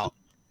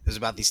was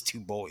about these two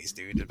boys,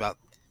 dude. It was about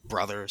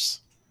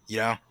brothers. It's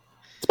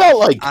about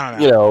like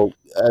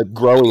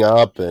growing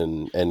up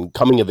and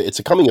coming of. It's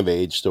a coming of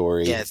age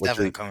story. Yeah, it's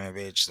definitely a coming of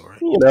age story.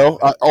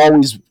 I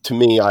always, to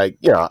me, I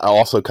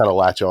also kind of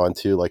latch on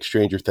to like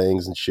Stranger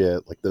Things and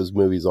shit. Like those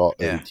movies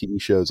and TV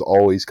shows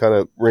always kind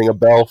of ring a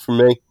bell for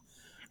me.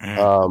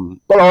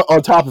 But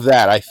on top of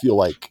that, I feel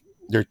like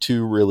they're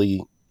two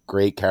really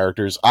great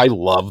characters. I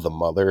love the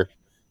mother.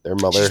 Their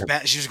mother.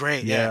 She was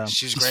great. Yeah,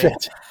 she was great.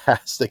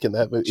 Fantastic in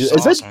that movie. She's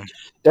awesome.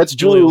 That's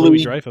Julia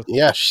Louis-Dreyfus.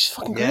 Yeah, she's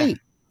fucking great.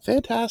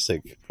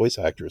 Fantastic voice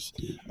actress.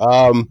 There's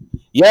a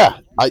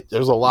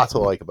lot to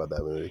like about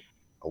that movie.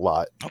 A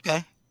lot.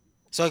 Okay,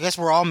 so I guess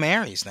we're all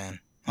Marys then.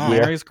 Oh,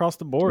 Marys across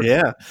the board.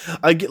 Yeah,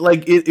 I get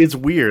like it's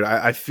weird.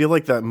 I feel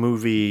like that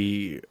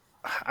movie.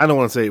 I don't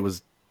want to say it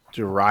was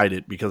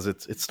derided because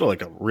it's still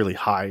like a really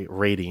high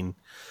rating.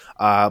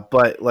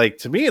 But like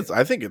to me,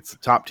 I think it's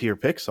top tier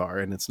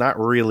Pixar, and it's not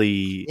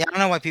really. Yeah, I don't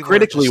know why people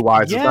critically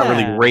wise. It's not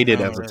really rated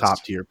as a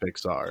top tier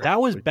Pixar.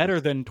 That was better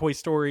than Toy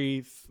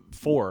Story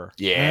 4.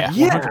 Yeah,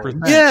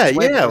 100%. Yeah.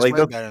 Like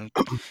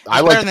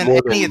I like better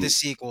than any of the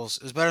sequels.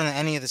 It was better than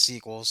any of the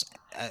sequels,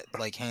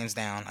 like hands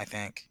down. I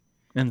think.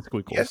 And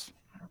Squeakles. Yes.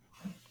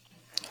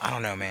 I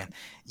don't know, man.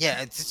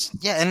 Yeah,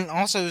 and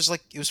also it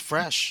was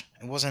fresh.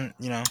 It wasn't,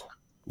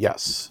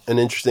 Yes, an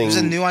interesting. It was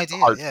a new idea.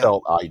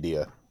 Heartfelt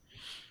idea.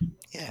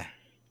 Yeah.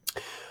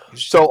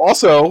 So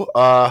also,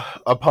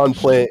 upon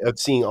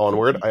seeing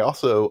Onward,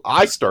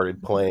 I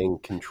started playing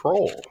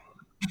Control.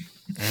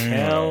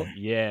 Hell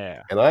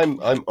yeah! And I'm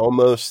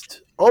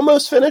almost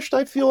finished.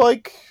 I feel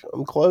like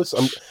I'm close.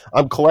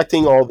 I'm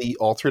collecting all the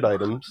altered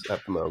items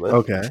at the moment.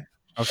 Okay.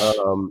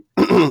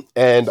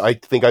 And I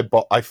think I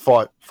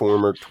fought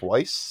Former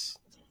twice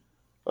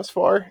thus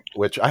far,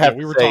 which I have.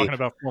 We were talking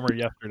about Former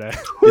yesterday.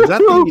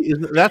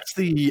 That's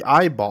the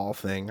eyeball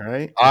thing,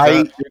 right?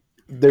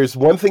 There's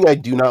one thing I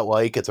do not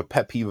like. It's a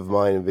pet peeve of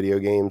mine in video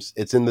games.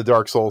 It's in the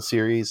Dark Souls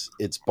series.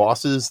 It's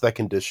bosses that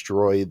can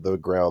destroy the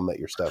ground that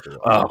you're stepping on.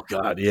 Oh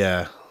God,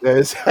 yeah.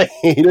 I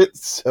hate it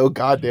so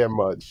goddamn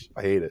much.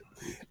 I hate it.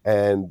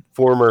 And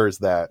Former is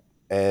that.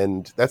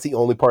 And that's the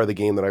only part of the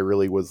game that I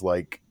really was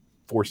like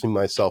forcing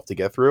myself to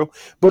get through.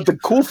 But the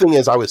cool thing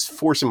is I was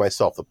forcing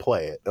myself to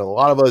play it. In a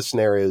lot of other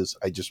scenarios,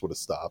 I just would have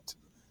stopped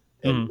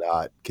and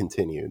not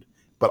continued.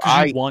 But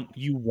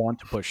you want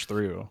to push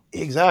through.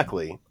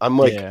 Exactly. I'm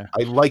like,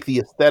 I like the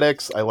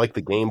aesthetics, I like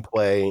the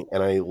gameplay,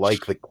 and I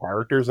like the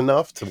characters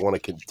enough to want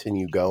to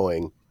continue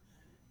going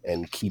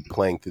and keep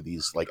playing through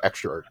these like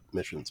extra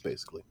missions,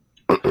 basically.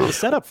 The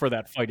setup for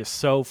that fight is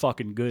so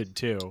fucking good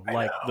too.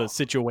 Like the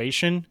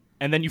situation,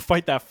 and then you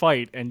fight that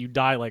fight and you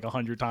die like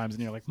 100 times,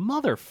 and you're like,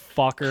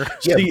 motherfucker.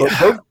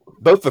 Yeah,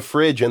 both the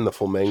fridge and the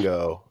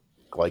flamingo,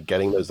 like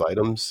getting those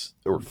items,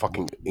 were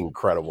fucking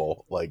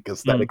incredible. Like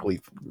aesthetically,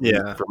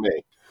 for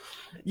me.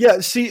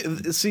 Yeah,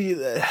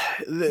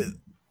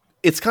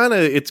 it's kind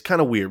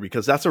of weird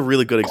because that's a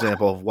really good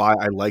example of why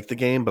I like the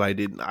game, but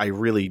I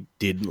really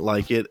didn't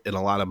like it in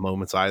a lot of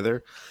moments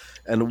either.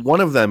 And one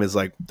of them is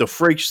like the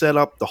fridge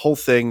setup, the whole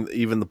thing,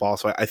 even the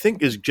boss fight, I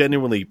think is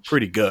genuinely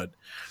pretty good,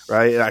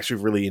 right? It's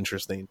actually really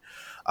interesting.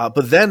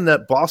 But then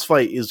that boss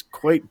fight is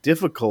quite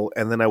difficult,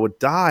 and then I would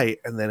die,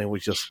 and then it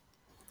was just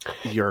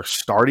your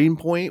starting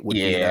point would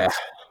be this.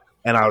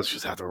 And I was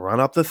just have to run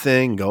up the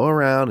thing, go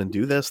around and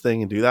do this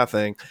thing and do that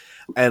thing.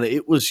 And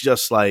it was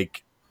just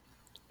like,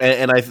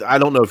 and I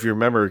don't know if you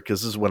remember,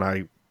 because this is when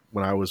I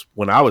was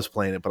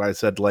playing it, but I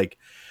said like,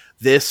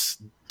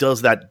 this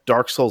does that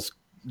Dark Souls,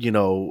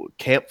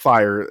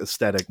 campfire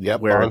aesthetic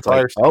where it's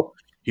like, oh,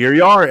 here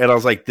you are. And I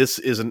was like, this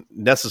isn't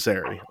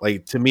necessary.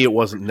 Like, to me, it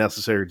wasn't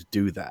necessary to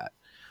do that.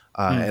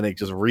 And it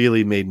just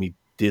really made me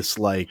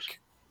dislike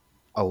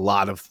a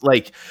lot of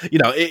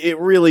it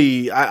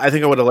really, I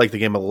think I would have liked the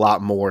game a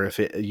lot more if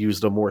it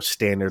used a more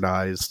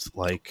standardized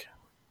like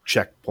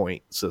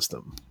checkpoint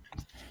system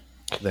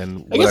than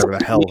whatever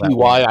the hell that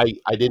why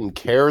I didn't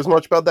care as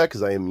much about that,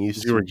 because I am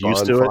used to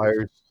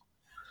bonfires,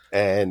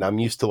 and I'm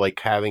used to like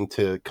having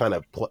to kind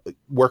of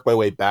work my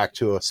way back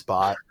to a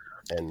spot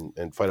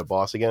and fight a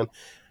boss again.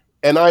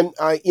 And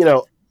I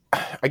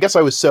guess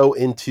I was so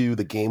into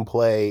the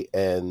gameplay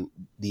and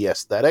the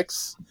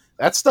aesthetics,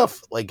 that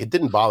stuff, like, it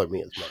didn't bother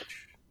me as much.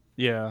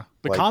 Yeah,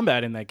 the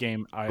combat in that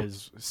game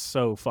is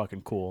so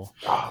fucking cool.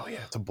 Oh yeah,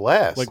 it's a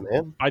blast,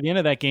 man. By the end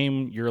of that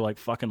game, you're like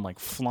fucking like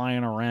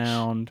flying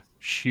around,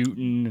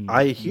 shooting, and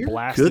I hear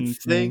blasting good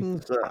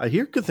things. I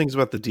hear good things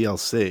about the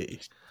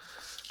DLC.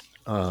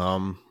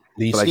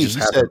 You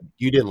said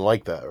you didn't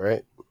like that,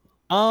 right?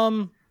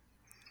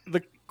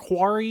 The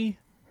quarry,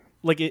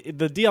 like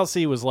the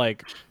DLC was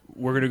like,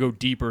 we're gonna go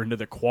deeper into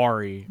the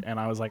quarry, and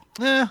I was like,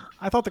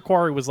 I thought the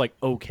quarry was like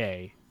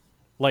okay.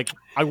 Like,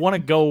 I want to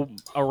go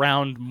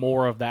around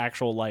more of the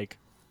actual, like,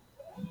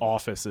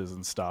 offices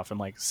and stuff and,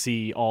 like,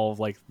 see all of,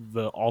 like,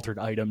 the altered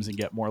items and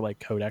get more, like,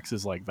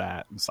 codexes like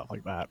that and stuff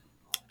like that.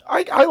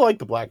 I like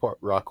the Black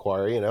Rock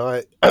Quarry,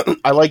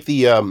 I like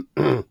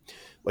the,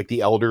 like, the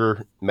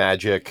Elder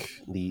magic,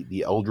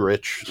 the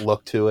Eldritch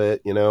look to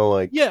it,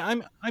 like...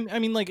 Yeah, I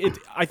mean, like,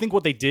 I think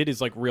what they did is,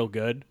 like, real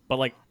good, but,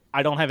 like,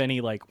 I don't have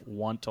any, like,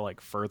 want to,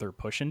 like, further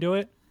push into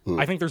it.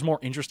 I think there's more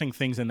interesting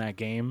things in that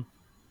game,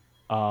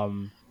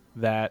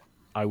 that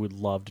I would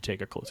love to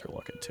take a closer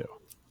look into.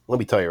 Let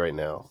me tell you right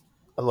now,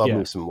 I love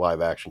me some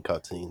live action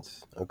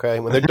cutscenes. Okay,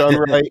 when they're done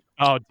right,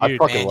 oh dude, I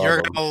fucking love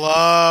you're them. gonna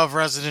love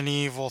Resident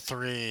Evil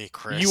 3,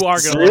 Chris. You are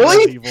gonna love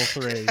Resident Evil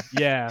 3.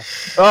 Yeah.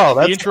 Oh,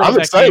 the intro I'm of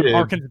that excited. game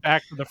harkens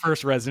back to the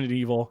first Resident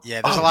Evil.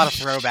 Yeah, there's a lot of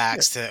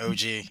throwbacks to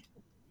OG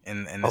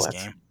in this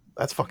game.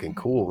 That's fucking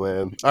cool,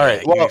 man. All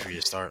right, well, for you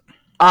to start.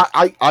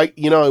 I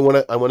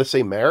want to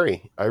say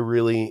Mary.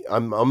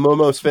 I'm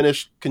almost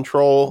finished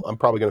Control. I'm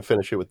probably going to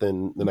finish it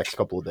within the next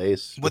couple of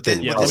days. Would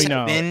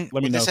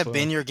this have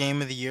been your game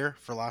of the year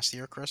for last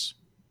year, Chris?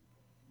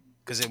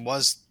 Because it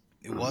was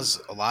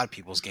a lot of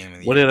people's game of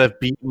the year. Would it have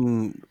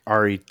beaten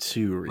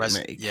RE2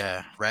 remake?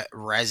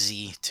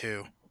 Resi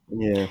 2.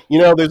 Yeah.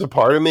 There's a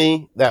part of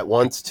me that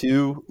wants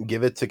to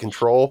give it to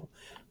Control,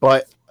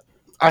 but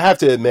I have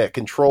to admit,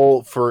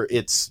 Control, for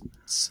its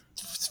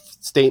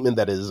statement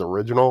that it is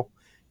original,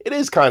 it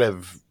is kind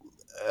of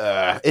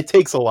it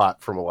takes a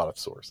lot from a lot of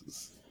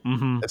sources,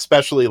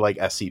 especially like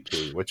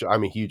SCP, which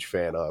I'm a huge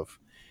fan of,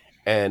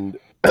 and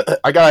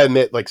I gotta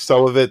admit, like,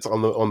 some of it's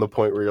on the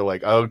point where you're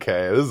like,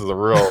 okay, this is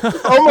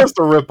almost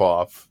a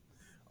ripoff,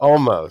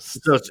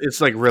 almost. So it's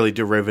like really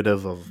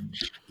derivative of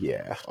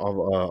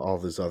all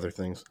these other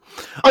things.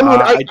 I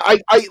mean,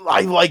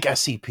 I like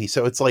SCP,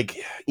 so it's like,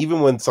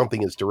 even when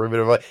something is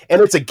derivative,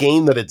 and it's a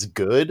game that it's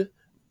good.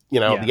 The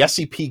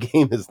SCP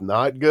game is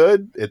not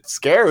good. It's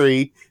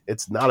scary.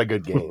 It's not a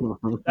good game.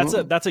 That's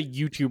a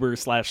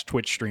YouTuber /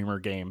 Twitch streamer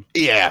game.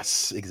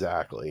 Yes,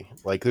 exactly.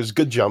 Like, there's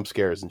good jump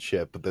scares and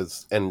shit, but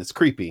it's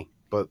creepy,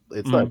 but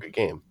it's not a good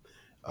game.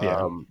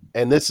 Yeah.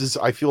 And this is,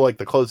 I feel like,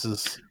 the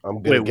closest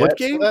I'm gonna get. What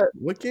game?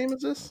 What game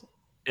is this?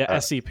 Yeah,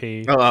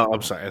 SCP. Oh,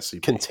 I'm sorry,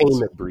 SCP.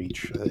 Containment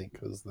Breach, I think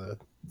was the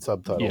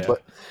subtitle. Yeah.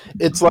 But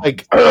it's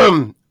like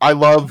I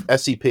love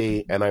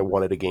SCP, and I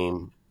wanted a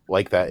game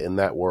like that in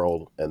that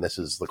world, and this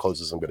is the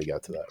closest I'm going to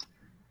get to that.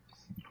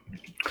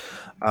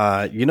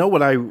 You know what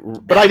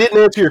But I didn't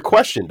answer your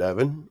question,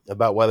 Devin,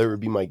 about whether it would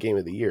be my game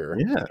of the year.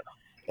 Yeah.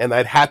 And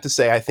I'd have to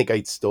say, I think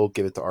I'd still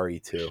give it to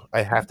RE2.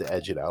 I have to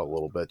edge it out a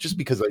little bit, just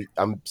because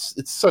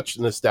it's such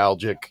a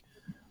nostalgic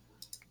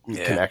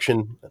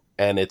connection,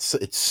 and it's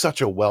such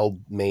a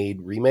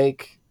well-made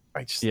remake.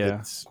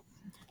 It's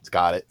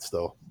got it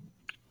still.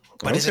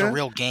 But is it a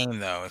real game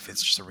though? If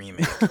it's just a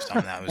remake or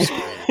something that was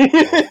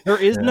great.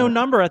 There is no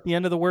number at the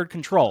end of the word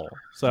control.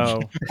 So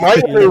My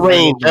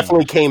Rain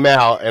definitely came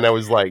out, and I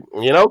was like,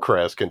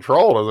 Chris,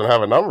 Control doesn't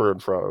have a number in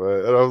front of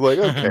it. And I was like,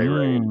 okay,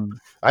 Rain.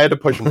 I had to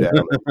push him down.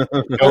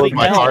 Go with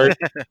my heart.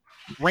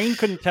 Rain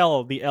couldn't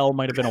tell the L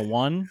might have been a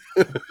 1.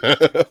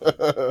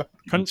 It's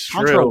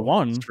Contro true.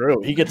 1. It's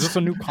true. He gets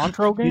a new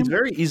Contro game? He's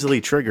very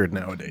easily triggered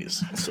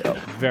nowadays. So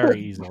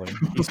Very easily.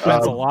 He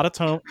spends a lot of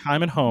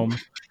time at home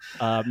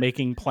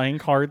playing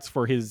cards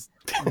for his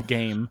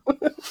game.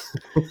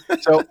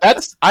 So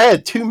I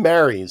had 2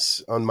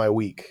 Marys on my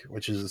week,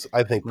 which is,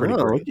 I think, pretty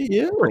great.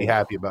 Yeah. Pretty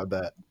happy about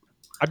that.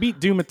 I beat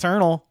Doom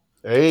Eternal.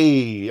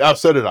 Hey,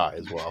 so did I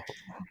as well.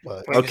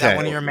 But, Wait, was that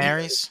one of your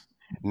Marys?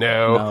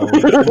 No.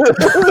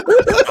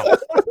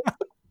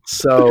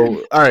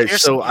 So, all right.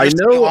 So I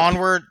know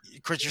Onward,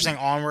 Chris. You're saying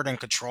Onward and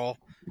Control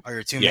are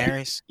your 2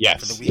 Marys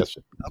for the week. Yes.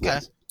 Okay.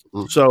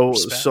 Yes. So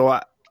Respect.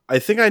 so I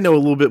think I know a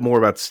little bit more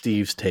about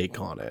Steve's take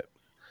on it.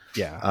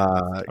 Yeah.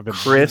 I've been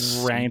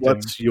Chris, ranting.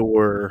 what's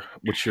your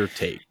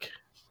take?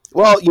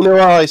 Well, you know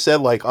how I said,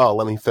 like,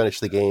 let me finish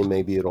the game.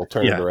 Maybe it'll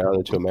turn it around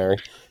into a Mary.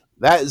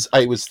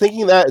 I was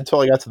thinking that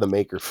until I got to the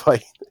Maker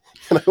fight.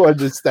 And I wanted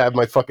to stab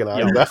my fucking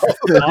eyes out. Fuck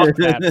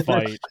that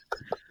fight.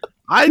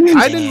 I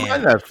didn't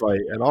mind that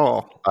fight at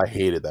all. I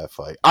hated that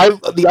fight.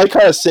 The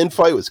Icon of Sin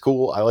fight was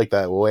cool. I like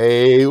that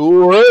way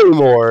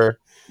more.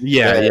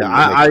 Yeah.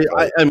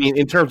 I mean,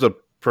 in terms of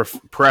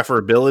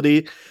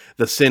preferability,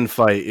 the Sin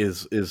fight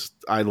is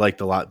I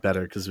liked a lot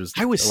better because it was.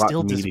 I was a lot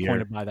still meatier.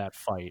 disappointed by that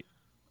fight.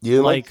 You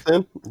didn't like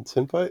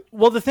Sin fight?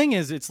 Well, the thing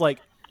is, it's like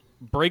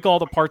break all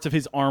the parts of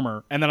his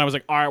armor, and then I was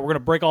like, all right, we're gonna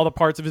break all the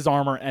parts of his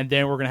armor, and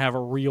then we're gonna have a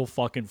real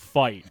fucking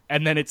fight,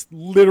 and then it's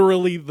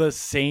literally the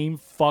same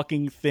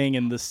fucking thing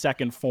in the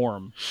second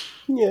form.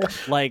 Yeah,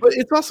 but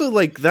it's also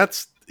like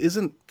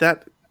isn't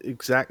that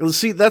exactly?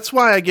 See, that's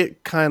why I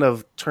get kind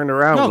of turned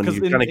around when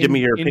you kind of give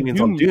me your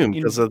opinions on Doom,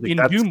 because in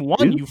Doom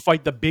 1 you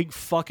fight the big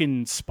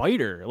fucking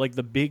spider, like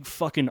the big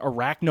fucking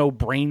arachno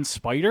brain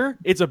spider.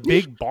 It's a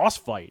big boss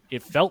fight.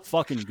 It felt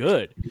fucking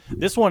good.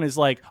 This one is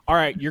like, all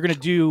right, you're gonna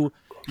do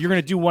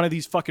one of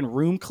these fucking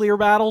room clear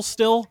battles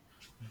still,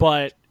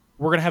 but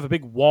we're gonna have a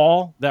big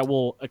wall that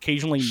will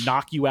occasionally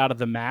knock you out of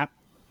the map,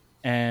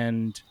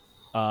 and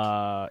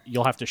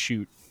you'll have to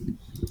shoot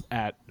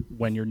at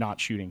when you're not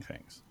shooting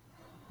things.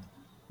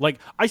 Like,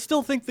 I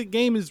still think the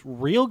game is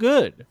real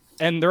good,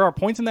 and there are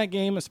points in that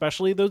game,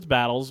 especially those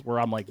battles, where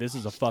I'm like, this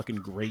is a fucking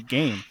great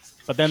game.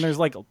 But then there's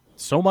like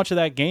so much of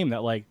that game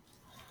that like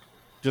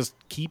just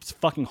keeps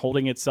fucking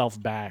holding itself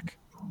back,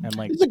 and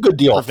like it's a good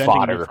deal of preventing me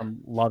fodder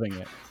from loving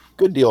it.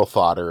 Good deal of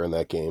fodder in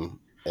that game,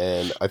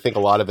 and I think a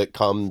lot of it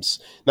comes,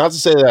 not to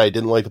say that I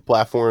didn't like the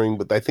platforming,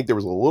 but I think there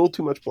was a little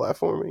too much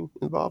platforming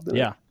involved in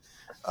it.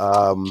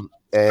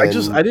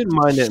 And I didn't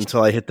mind it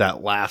until I hit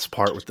that last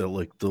part with the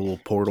little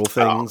portal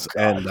things,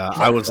 and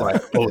I was like,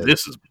 "Oh,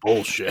 this is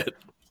bullshit."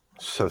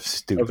 So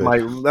stupid.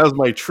 That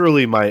was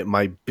truly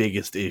my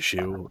biggest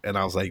issue, and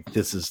I was like,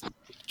 "This is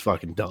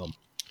fucking dumb."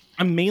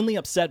 I'm mainly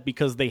upset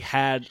because they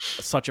had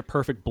such a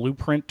perfect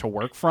blueprint to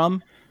work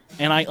from,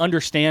 and I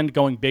understand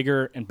going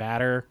bigger and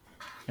badder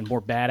and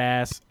more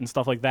badass and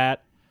stuff like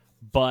that,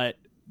 but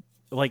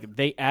like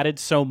they added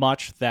so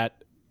much that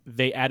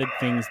they added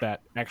things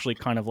that actually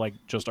kind of like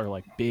just are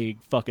like big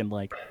fucking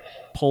like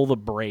pull the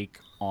brake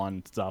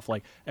on stuff.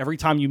 Like every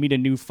time you meet a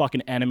new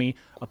fucking enemy,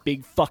 a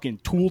big fucking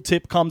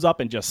tooltip comes up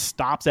and just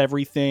stops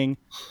everything,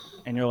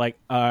 and you're like,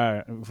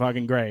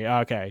 fucking great.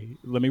 Okay,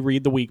 let me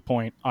read the weak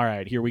point. All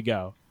right, here we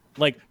go.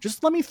 Like,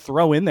 just let me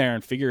throw in there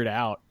and figure it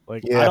out.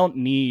 Like, I don't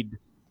need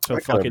to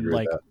fucking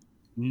like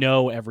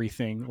know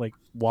everything like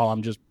while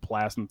I'm just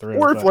blasting through.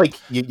 Or if like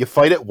you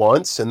fight it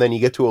once and then you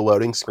get to a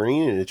loading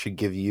screen and it should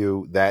give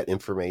you that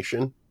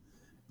information.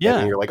 Yeah,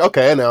 and you're like,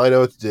 okay, now I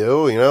know what to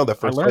do. You know, the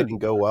first fight didn't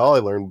go well. I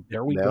learned.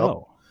 There we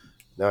go.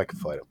 Now I can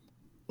fight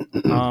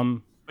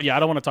him. But yeah, I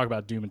don't want to talk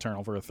about Doom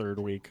Eternal for a third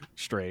week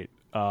straight.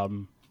 I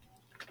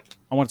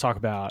want to talk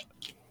about.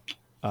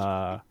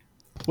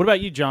 What about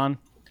you, John?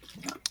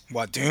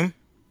 What, Doom?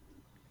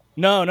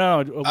 No.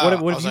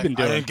 What have you been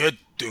doing? I didn't get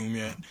Doom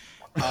yet.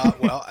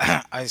 Well,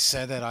 I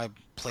said that I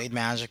played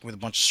Magic with a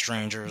bunch of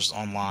strangers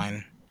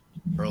online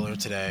earlier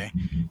today.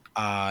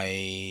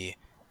 I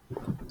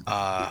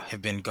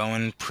have been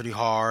going pretty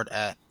hard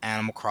at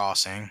Animal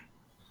Crossing.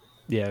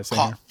 Yeah,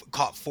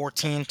 caught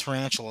 14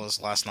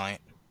 tarantulas last night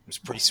was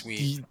pretty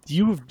sweet.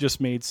 You've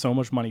just made so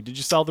much money. Did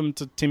you sell them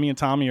to Timmy and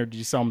Tommy, or did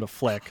you sell them to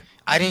Flick?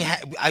 I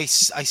didn't. I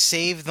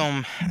saved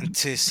them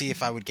to see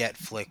if I would get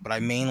Flick, but I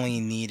mainly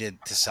needed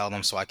to sell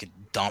them so I could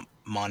dump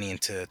money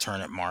into the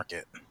turnip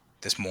market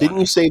this morning. Didn't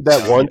you save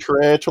that one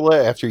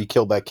tarantula after you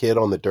killed that kid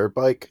on the dirt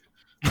bike?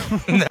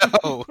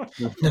 No.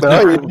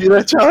 No, you didn't do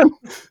that, John?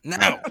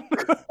 No.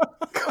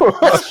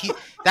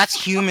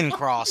 That's human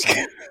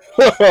crossing.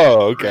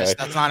 Oh, okay. Chris.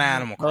 That's not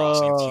Animal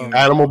Crossing. It's human.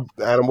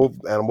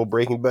 Animal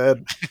Breaking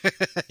Bad.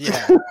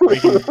 Yeah.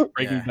 Breaking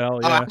Yeah. Bell.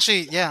 Oh, Yeah.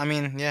 actually, yeah. I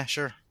mean, yeah,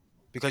 sure.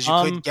 Because you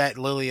could get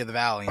Lily of the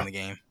Valley in the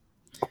game,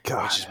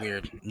 God. which is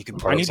weird. You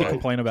could. I need to Sorry.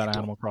 complain about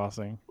Animal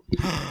Crossing.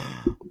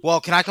 Well,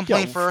 can I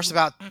complain Yeah. first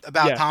about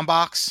Yeah.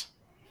 Tombox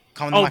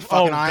coming to my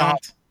fucking God.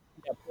 island?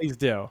 Yeah, please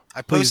do.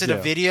 I Please posted do.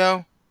 a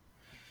video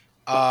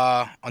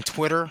on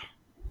Twitter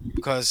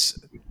because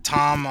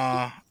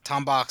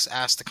Tombox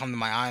asked to come to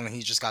my island.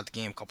 He just got the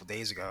game a couple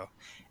days ago,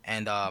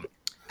 and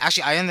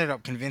actually, I ended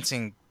up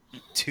convincing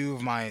 2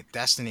 of my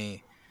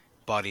Destiny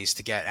buddies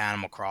to get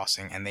Animal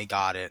Crossing, and they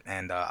got it.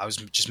 And I was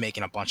just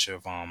making a bunch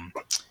of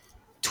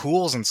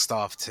tools and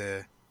stuff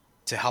to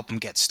help them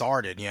get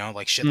started. You know,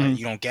 like shit that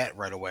you don't get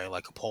right away,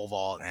 like a pole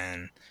vault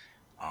and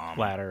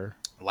ladder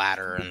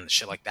and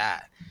shit like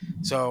that.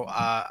 So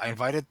I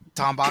invited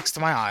Tombox to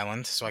my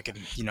island so I could,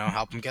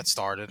 help him get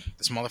started.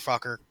 This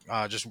motherfucker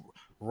just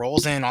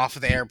rolls in off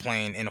of the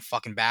airplane in a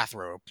fucking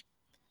bathrobe.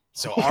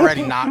 So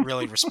already not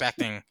really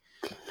respecting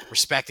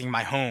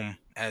my home,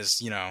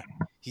 as,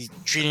 he's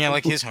treating it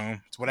like his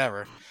home. It's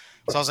whatever.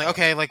 So I was like,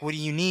 okay, like, what do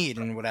you need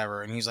and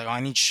whatever? And he's like, oh, I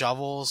need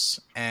shovels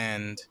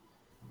and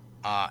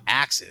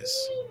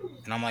axes.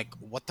 And I'm like,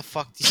 what the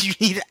fuck do you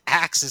need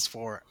axes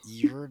for?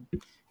 You're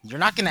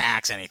not gonna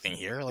axe anything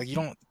here. Like,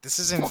 this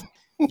isn't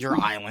your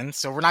island,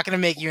 so we're not gonna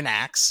make you an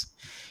axe.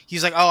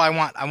 He's like, oh, I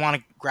want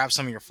to grab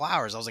some of your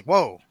flowers. I was like,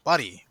 whoa,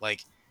 buddy.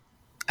 Like,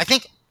 I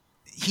think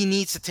he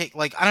needs to take,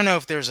 like, I don't know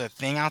if there's a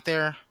thing out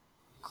there,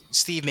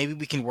 Steve, maybe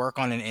we can work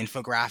on an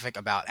infographic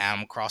about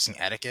Animal Crossing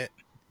etiquette.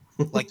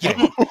 Like, you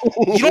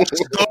don't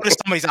just go to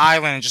somebody's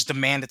island and just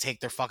demand to take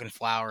their fucking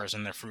flowers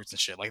and their fruits and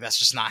shit. Like, that's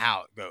just not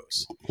how it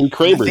goes. He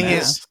The thing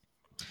is,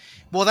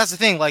 well, that's the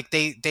thing. Like,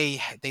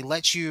 they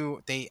let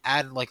you, they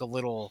add like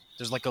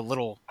there's like a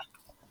little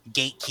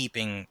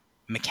gatekeeping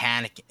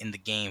mechanic in the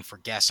game for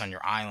guests on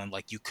your island.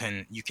 Like, you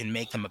can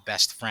make them a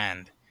best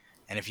friend,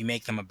 and if you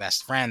make them a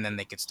best friend, then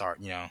they could start,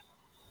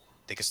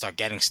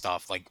 getting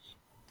stuff like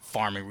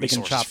farming They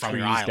can resources chop from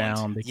trees your island.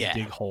 down. They can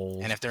dig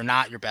holes. And if they're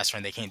not your best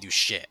friend, they can't do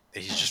shit.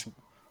 They just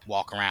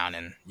walk around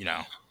and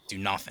do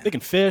nothing. They can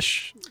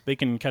fish. They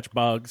can catch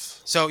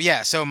bugs. So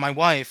my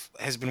wife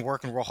has been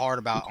working real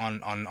hard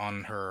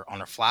on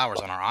her flowers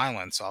on our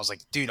island. So I was like,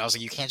 dude,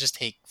 you can't just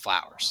take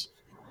flowers.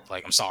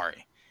 Like, I'm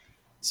sorry.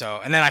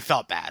 So, and then I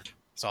felt bad.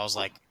 So I was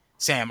like,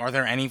 Sam, are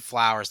there any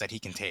flowers that he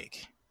can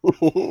take?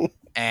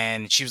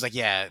 And she was like,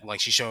 yeah. Like,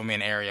 she showed me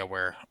an area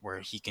where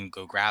he can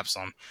go grab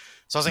some.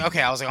 So I was like,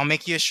 okay. I'll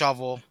make you a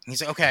shovel. And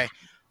he's like, okay,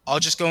 I'll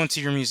just go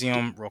into your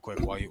museum real quick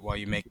while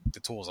you make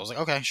the tools. I was like,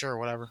 okay, sure,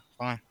 whatever,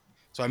 fine.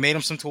 So I made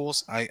him some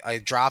tools. I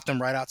dropped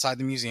them right outside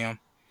the museum.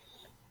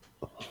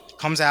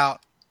 Comes out.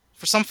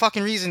 For some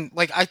fucking reason,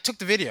 like, I took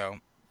the video,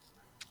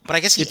 but I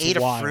guess he ate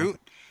a fruit.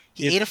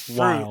 He ate a fruit.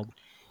 Wild.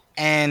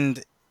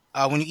 And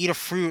when you eat a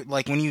fruit,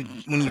 like, when you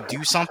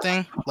do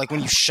something, like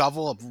when you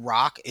shovel a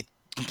rock, it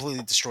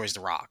completely destroys the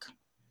rock.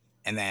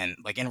 And then,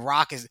 like, a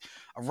rock is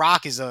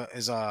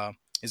a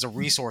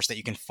resource that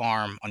you can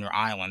farm on your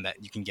island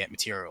that you can get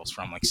materials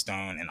from, like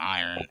stone and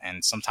iron,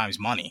 and sometimes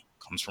money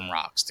comes from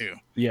rocks too.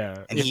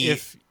 Yeah. And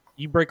if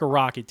you break a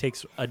rock, it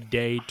takes a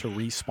day to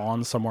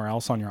respawn somewhere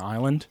else on your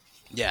island.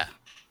 Yeah.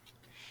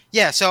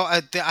 Yeah, so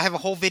I have a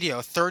whole video,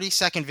 a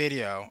 30-second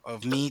video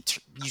of me.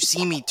 You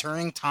see me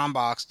turning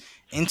Tombox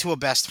into a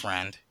best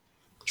friend,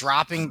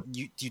 dropping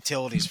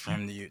utilities for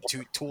him to use,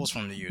 tools for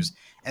him to use,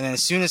 and then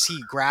as soon as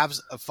he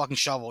grabs a fucking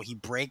shovel, he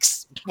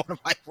breaks one of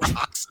my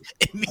rocks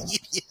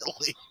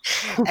immediately.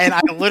 And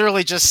I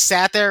literally just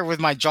sat there with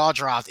my jaw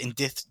dropped in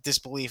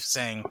disbelief,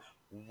 saying,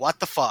 "What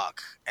the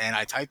fuck?" And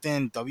I typed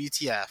in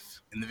WTF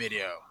in the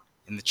video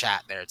in the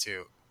chat there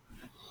too,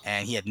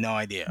 and he had no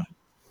idea.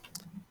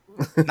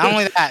 Not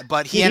only that,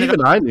 but he ended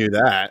up. I knew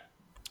that.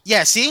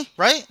 Yeah, see,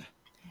 right?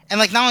 And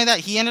like, not only that,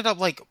 he ended up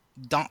like,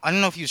 I don't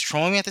know if he was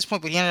trolling me at this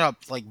point, but he ended up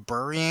like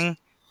burying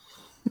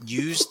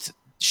used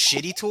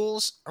shitty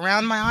tools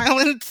around my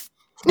island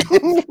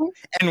and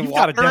You've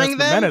got a Dennis watering the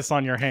them. Menace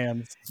on your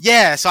hands.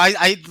 Yeah, so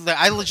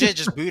I legit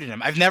just booted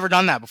him. I've never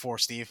done that before,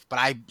 Steve, but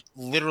I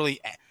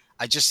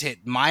just hit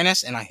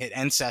minus and I hit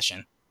end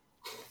session.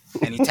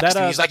 And he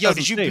texted me. He's like, "Yo,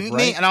 did you boot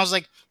me?" And I was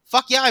like,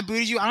 "Fuck yeah, I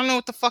booted you. I don't know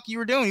what the fuck you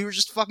were doing. You were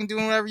just fucking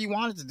doing whatever you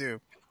wanted to do.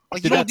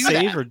 Like, Did you don't that do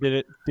save that." or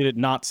did it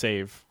not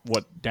save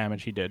what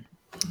damage he did?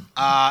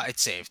 It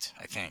saved,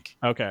 I think.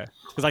 Okay,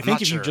 because I I'm think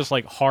not if sure. you just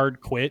like hard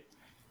quit,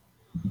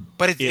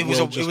 But It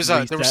will just there was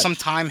reset. some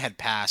time had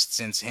passed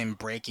since him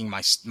breaking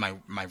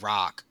my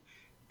rock,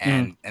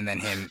 and then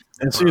him.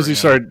 As soon as you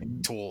burying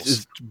start tools,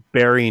 just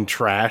burying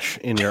trash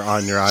on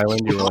your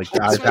island, you were like,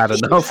 I've had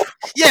enough.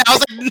 yeah, I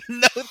was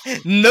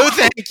like, no,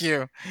 thank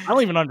you. I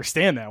don't even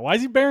understand that. Why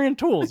is he burying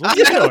tools? What's I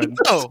he don't doing?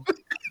 know.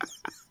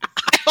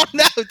 I don't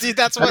know, dude.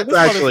 That's what.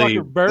 That's actually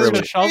Motherfucker buried really-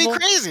 a shovel.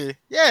 crazy.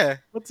 Yeah.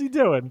 What's he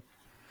doing?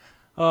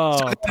 Oh,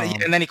 Tom.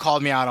 And then he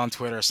called me out on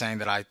Twitter saying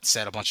that I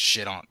set a bunch of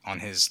shit on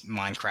his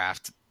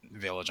Minecraft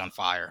village on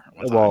fire.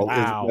 one time. Well,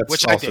 Wow. that's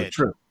Which I also did.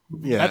 true.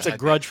 Yeah. That's a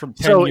grudge from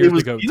 10 so years it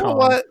was. ago, You know Tom.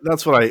 what?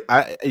 That's what I now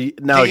I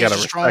Think gotta he's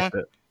just respect trolling?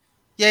 it.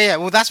 Yeah.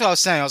 Well, that's what I was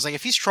saying. I was like,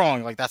 if he's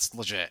trolling, like that's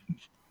legit.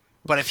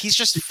 But if he's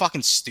just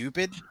fucking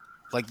stupid,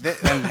 like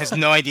and has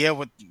no idea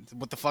what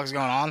the fuck's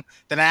going on,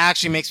 then it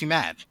actually makes me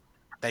mad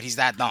that he's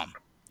that dumb.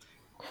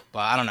 But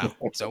I don't know.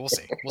 So we'll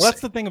see. Well,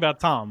 that's the thing about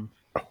Tom.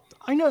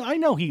 I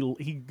know he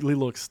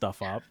looks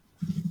stuff up.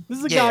 This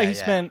is a Yeah, guy who yeah.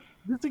 spent.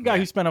 This is a guy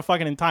who spent a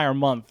fucking entire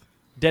month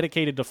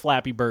dedicated to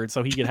Flappy Bird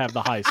so he could have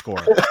the high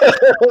score.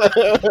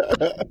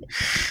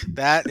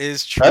 That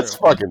is true. That's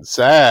fucking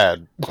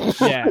sad.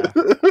 Yeah.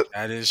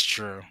 That is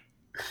true.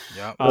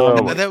 Yep.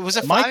 Um, And there was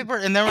a Mike- Flappy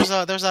Bird, and there was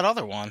that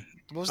other one.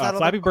 What was that?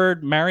 Flappy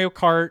Bird, Mario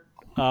Kart.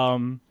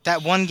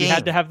 That one You game.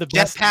 had to have the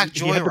best. Jetpack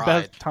You had the Joyride.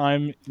 best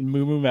time in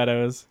Moo Moo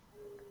Meadows.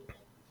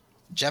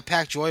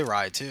 Jetpack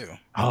Joyride too.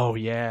 Oh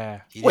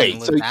yeah. He didn't Wait,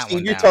 live so that Steve,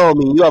 one you're down. telling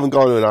me you haven't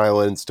gone to an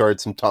island and started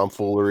some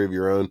tomfoolery of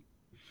your own?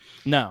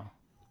 No.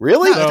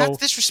 Really? No, So- that's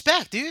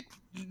disrespect, dude.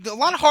 A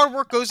lot of hard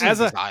work goes into As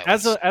these a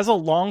islands. as a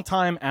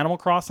longtime Animal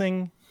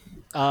Crossing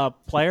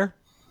player,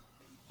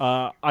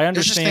 I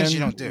There's just things understand you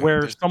don't do.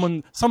 where There's-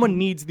 someone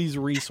needs these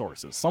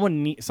resources.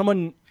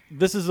 Someone.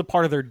 This is a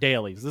part of their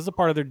dailies. This is a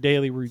part of their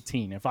daily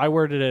routine. If I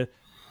were to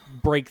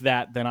break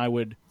that, then I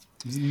would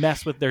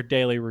mess with their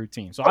daily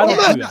routine. So I don't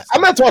I'm do not, that. I'm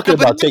not talking No,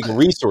 but about taking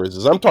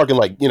resources. I'm talking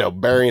like,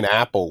 burying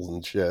apples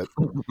and shit.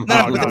 No, Oh, but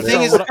no. the thing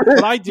So is,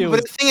 what I do but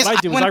is the thing is, what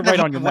I do is went I out write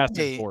of on your my message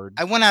way- board.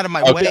 I went out of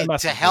my Okay. way to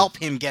Message help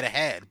him get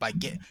ahead by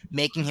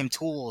making him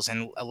tools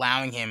and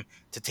allowing him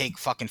to take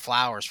fucking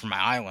flowers from my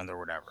island or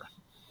whatever.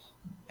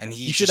 And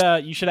he You should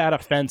add a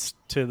fence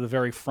to the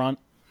very front,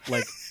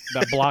 like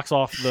that blocks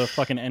off the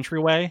fucking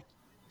entryway.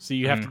 So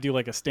you have to do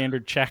like a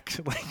standard check,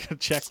 like a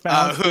check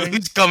balance thing.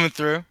 who's coming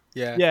through?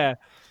 Yeah. Yeah.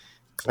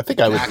 I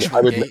think I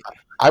Actual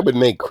would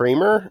make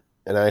Kramer,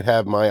 and I'd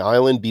have my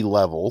island be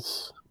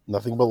levels,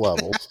 nothing but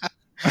levels.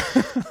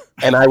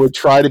 And I would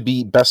try to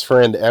be best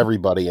friend to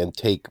everybody and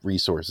take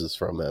resources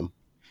from them.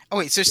 Oh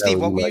wait, so That Steve,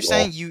 would what be were my you goal.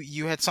 saying?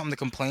 You had something to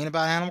complain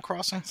about Animal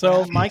Crossing?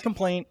 So my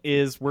complaint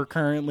is we're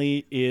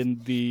currently in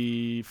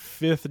the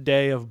 5th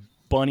day of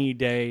Bunny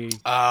Day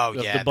Oh of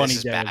yeah, the Bunny this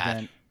is Day bad.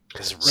 event.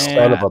 This is real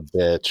Yeah. Son of a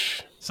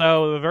bitch.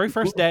 So the very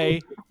first day,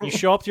 you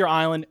show up to your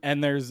island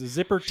and there's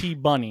Zipper T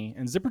Bunny,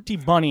 and Zipper T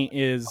Bunny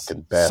is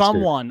Fucking bastard.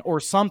 someone or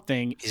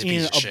something He's a in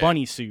piece of a shit.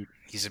 bunny suit.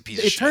 He's a piece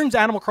of It shit. turns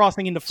Animal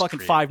Crossing into fucking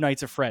creep. Five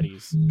Nights at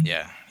Freddy's.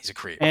 Yeah, he's a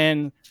creep.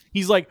 And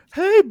he's like,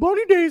 "Hey,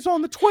 Bunny Day's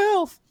on the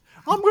 12th.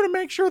 I'm gonna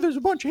make sure there's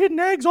a bunch of hidden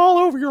eggs all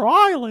over your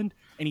island."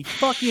 And he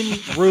fucking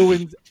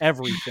ruins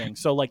everything.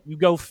 So like, you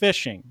go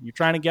fishing. You're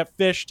trying to get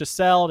fish to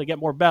sell to get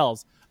more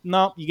bells.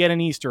 Nope, you get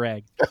an Easter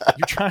egg.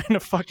 You're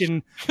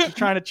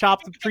trying to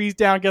chop some trees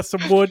down, get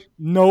some wood.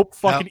 Nope,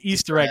 fucking Nope,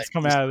 Easter eggs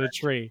come out of the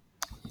tree.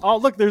 Oh,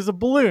 look, there's a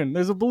balloon.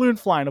 There's a balloon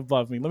flying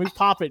above me. Let me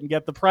pop it and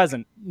get the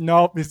present.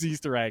 Nope, it's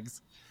Easter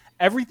eggs.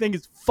 Everything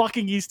is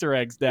fucking Easter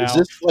eggs now. Is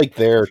this like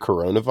their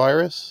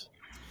coronavirus?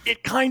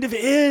 It kind of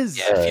is.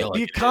 Yeah, I feel like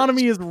The it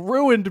economy is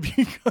ruined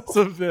because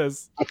of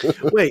this.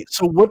 Wait,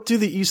 so what do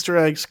the Easter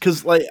eggs?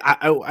 Because like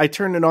I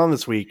turned it on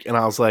this week and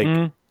I was like,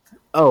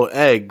 oh,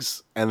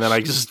 eggs, and then I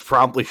just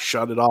promptly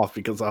shut it off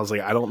because I was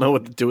like, I don't know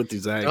what to do with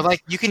these eggs. They're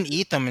like you can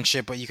eat them and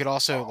shit, but you could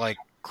also like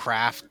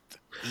craft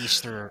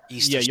Easter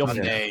you'll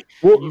Sunday.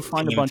 Well, You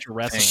find a themed bunch of thing.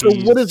 recipes. so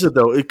what is it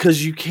though?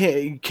 Because you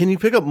can't. Can you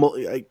pick up?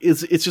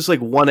 It's just like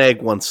one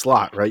egg, one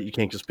slot, right? You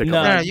can't just pick No,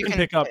 up. No, you can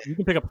pick up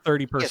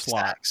 30 per Get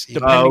slot, stacks. You-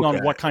 depending okay.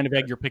 on what kind of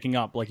egg you're picking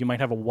up. Like you might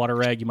have a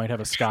water egg, you might have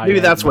a sky. Maybe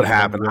egg, that's you what might have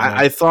a happened. wood egg.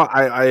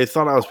 I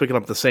thought I was picking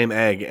up the same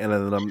egg, and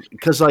then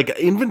because like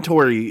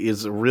inventory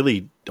is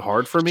really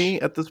hard for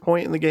me at this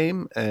point in the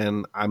game,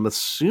 and I'm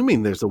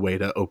assuming there's a way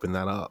to open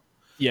that up.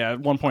 Yeah,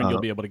 at one point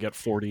you'll be able to get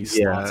 40 yeah,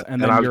 slots, and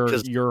and then I- your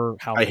 'cause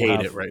house. I will hate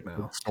have it right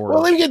now. storage.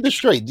 Well, let me get this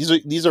straight.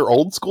 These are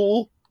old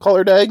school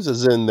colored eggs,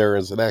 as in there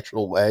is an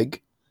actual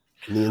egg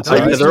in the Oh,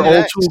 inside. yeah, they're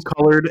Eggs. old school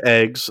colored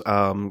eggs,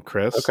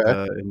 Chris. Okay.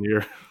 And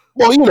you're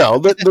Well,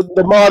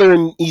 the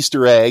modern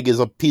Easter egg is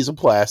a piece of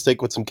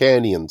plastic with some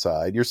candy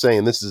inside. You're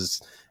saying this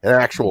is an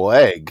actual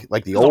egg,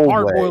 like the It's a old egg.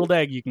 hard-boiled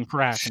egg you can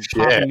crack and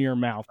pop Shit. into your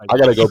mouth. I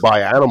gotta go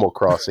buy Animal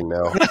Crossing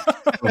now.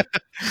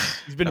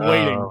 He's been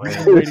waiting. Oh, He's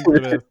man. been waiting for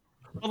this.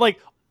 But like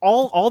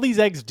all these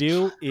eggs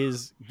do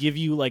is give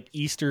you like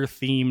Easter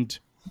themed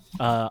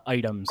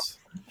items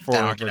for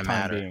That aren't the gonna time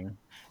matter. being. So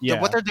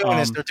Yeah, what they're doing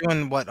is they're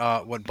doing what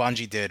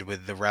Bungie did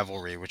with the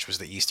Revelry, which was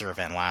the Easter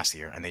event last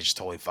year, and they just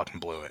totally fucking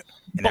blew it.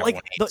 And but like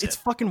everyone hates it's it.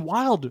 fucking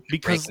wild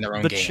because breaking their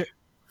own the game.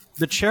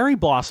 the Cherry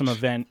Blossom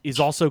event is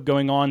also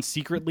going on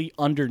secretly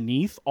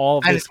underneath all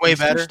of And this it's way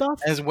Easter better. stuff.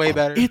 And it's way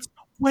better. It's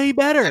way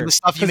better. And the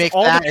stuff you 'Cause make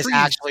all that the is trees-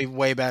 actually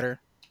way better.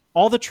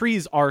 all the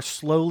trees are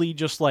slowly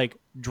just like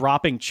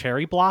dropping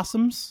cherry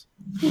blossoms,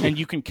 and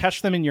you can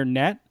catch them in your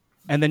net,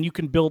 and then you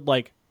can build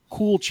like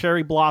cool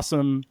cherry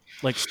blossom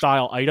like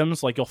style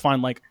items. Like you'll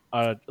find like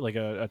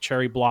a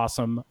cherry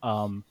blossom,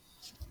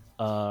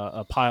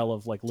 a pile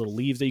of like little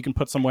leaves that you can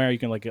put somewhere. You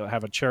can like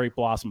have a cherry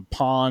blossom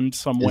pond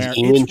somewhere. Is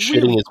Ian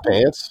shitting his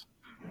pants?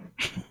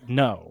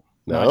 No,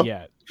 No? not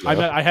yet. No?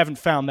 I haven't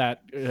found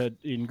that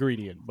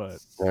ingredient, but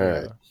All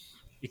right.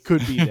 it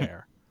could be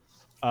there.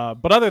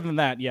 But other than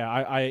that, yeah,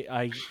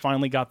 I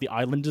finally got the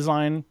island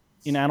design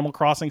in Animal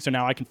Crossing, so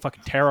now I can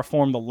fucking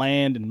terraform the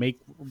land and make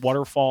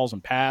waterfalls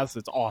and paths.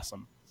 It's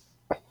awesome.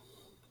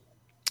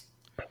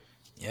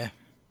 Yeah.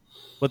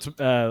 Let's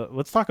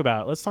talk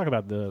about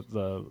the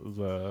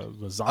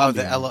zombie.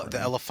 Oh, the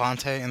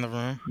Elefante in the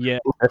room. Yeah.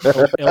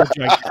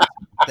 The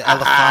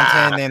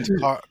Elefante named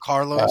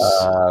Carlos.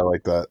 I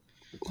like that.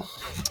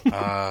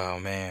 Oh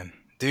man,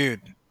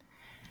 dude.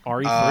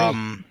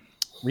 RE3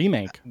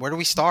 remake. Where do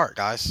we start,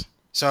 guys?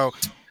 So,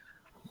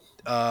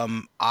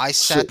 I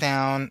sat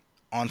down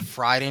on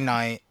Friday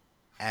night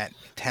at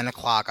 10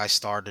 o'clock. I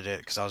started it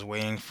because I was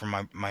waiting for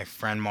my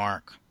friend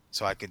Mark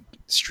so I could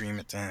stream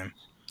it to him.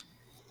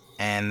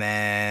 And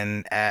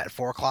then at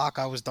 4 o'clock,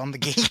 I was done the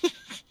game.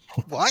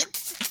 What?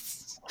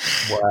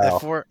 Wow.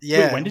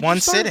 Wait, when did one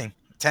you start? sitting.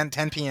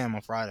 10 p.m.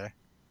 on Friday.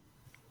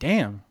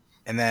 Damn.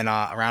 And then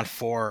around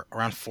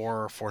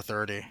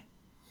 4:30,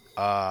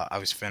 I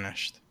was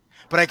finished.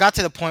 But I got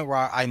to the point where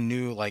I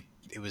knew like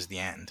it was the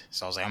end,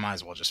 so I was like, I might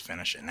as well just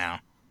finish it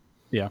now.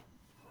 Yeah.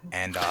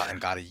 And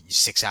got a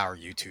 6-hour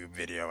YouTube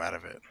video out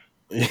of it.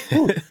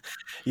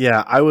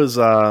 Yeah, I was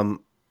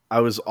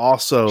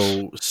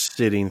also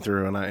sitting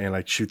through and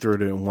I chewed through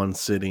it in one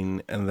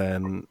sitting, and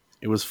then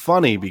it was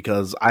funny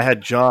because I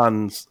had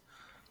John's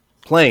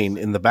playing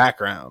in the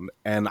background,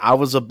 and I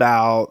was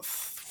about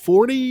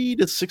 40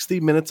 to 60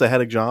 minutes ahead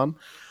of John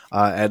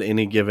at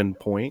any given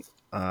point.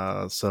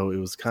 So it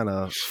was kind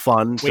of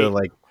fun to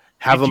like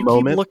have a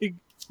moment.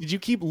 Did you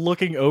keep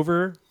looking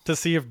over to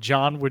see if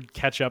John would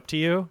catch up to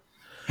you?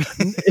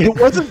 It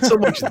wasn't so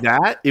much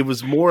that. It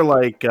was more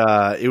like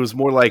I was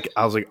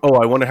like, oh,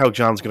 I wonder how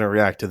John's going to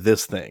react to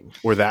this thing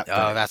or that thing.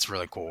 Oh, that's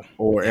really cool.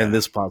 And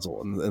this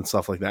puzzle and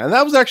stuff like that. And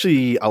that was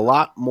actually a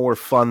lot more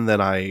fun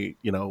than I,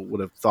 would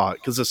have thought.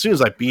 Because as soon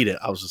as I beat it,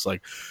 I was just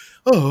like,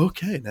 oh,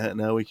 okay,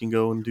 now we can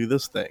go and do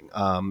this thing.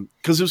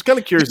 Because it was kind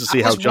of curious to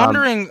see how John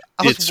I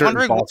was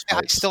wondering why I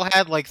fights. still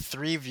had like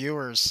 3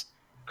 viewers.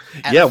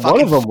 Yeah,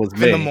 one of them was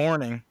me. In the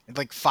morning,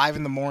 like 5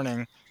 in the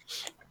morning.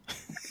 I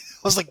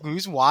was like,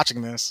 who's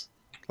watching this?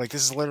 Like,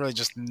 this is literally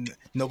just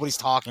nobody's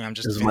talking. I'm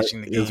just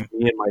finishing the game. It was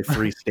me and my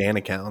 3 Stan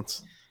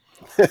accounts.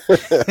 Yeah,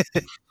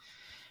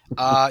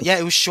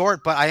 it was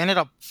short, but I ended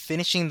up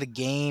finishing the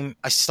game.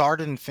 I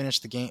started and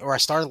finished the game, or I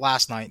started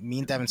last night. Me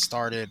and Devin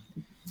started.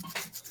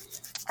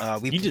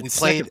 We played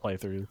second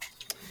playthrough.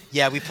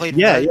 Yeah, we played.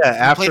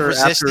 After played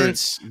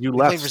Resistance. You we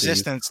left, played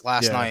Resistance Steve.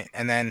 last night,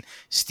 and then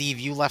Steve,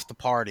 you left the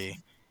party.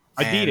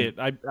 I beat it.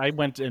 I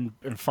went and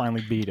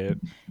finally beat it.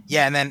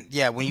 Yeah, and then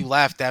when you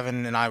left,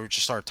 Devin and I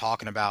just started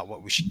talking about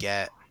what we should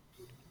get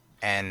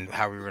and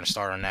how we were going to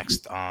start our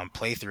next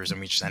playthroughs,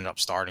 and we just ended up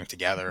starting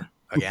together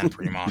again,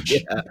 pretty much.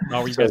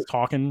 Were you guys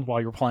talking while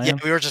you were playing? Yeah,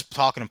 we were just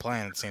talking and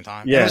playing at the same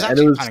time. Yeah, and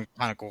it was actually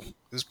kind of cool. It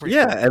was pretty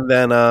cool. and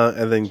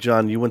then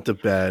John, you went to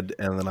bed,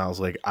 and then I was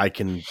like, I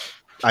can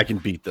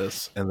beat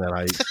this, and then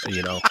I just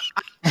beat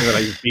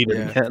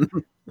it again.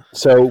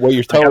 So what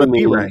you're telling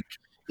me rank.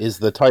 is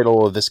the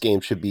title of this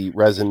game should be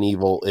Resident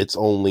Evil. It's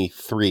only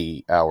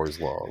 3 hours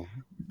long.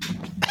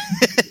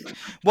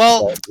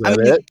 Well, I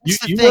mean, you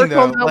worked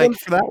on that one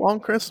for that long,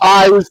 Chris?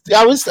 I was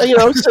sitting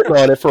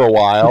on it for a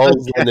while,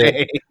 and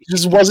it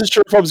just wasn't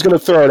sure if I was going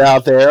to throw it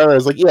out there. And I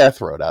was like, yeah,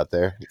 throw it out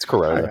there. It's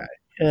Corona. Right.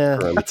 Yeah,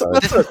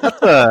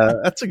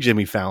 that's a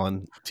Jimmy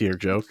Fallon tier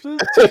joke.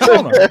 That's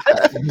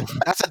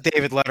a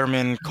David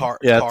Letterman card.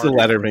 Yeah, it's a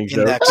Letterman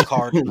joke. Index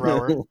card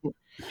thrower.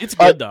 It's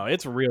good though.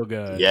 It's real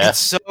good. Yeah. It's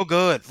so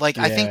good. Like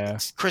I think,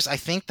 Chris,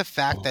 the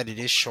fact that it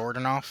is short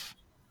enough,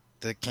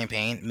 the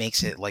campaign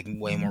makes it like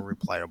way more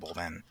replayable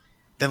than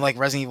like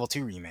Resident Evil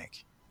 2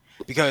 remake.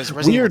 Because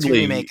Resident Evil 2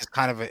 remake is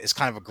kind of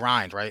a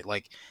grind, right?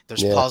 Like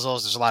there's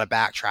puzzles, there's a lot of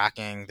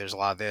backtracking, there's a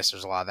lot of this,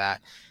 there's a lot of that.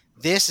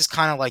 This is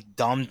kind of like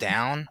dumbed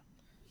down,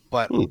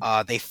 but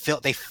they fill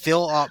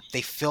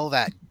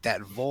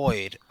that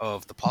void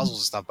of the puzzles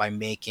and stuff by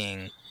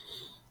making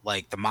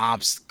like the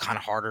mobs kind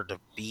of harder to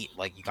beat.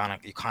 Like you kind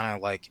of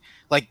like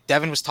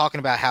Devin was talking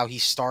about how he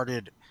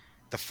started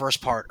the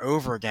first part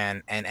over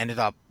again and ended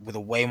up with a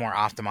way more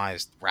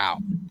optimized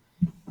route.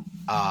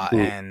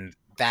 And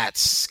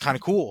that's kind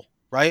of cool,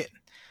 right?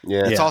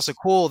 Yeah. It's also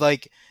cool.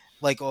 Like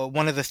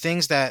one of the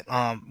things that,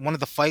 one of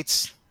the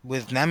fights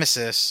with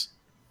Nemesis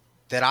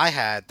that I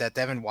had that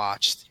Devin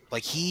watched,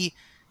 like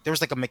there was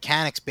like a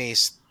mechanics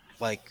based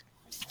like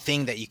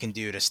thing that you can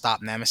do to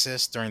stop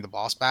Nemesis during the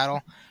boss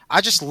battle. I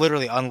just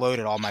literally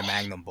unloaded all my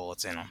Magnum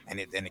bullets in him, and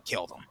it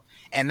killed him.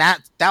 And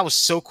that was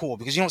so cool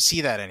because you don't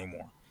see that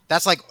anymore.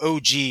 That's like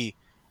OG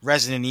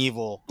Resident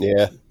Evil.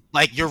 Yeah.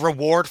 Like your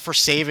reward for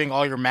saving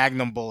all your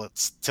magnum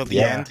bullets till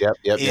the end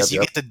is you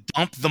get to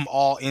dump them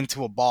all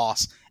into a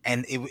boss,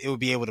 and it would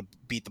be able to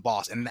beat the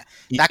boss. And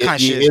that kind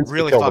of shit is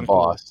really fucking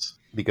cool.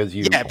 Because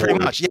you pretty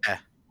much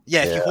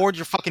if you hoard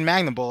your fucking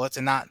magnum bullets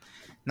and not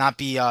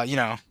be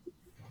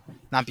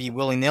not be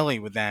willy-nilly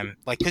with them,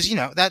 like, because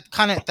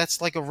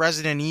that's like a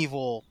Resident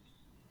Evil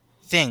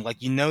thing. Like,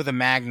 the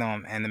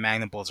magnum and the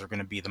magnum bullets are going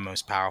to be the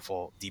most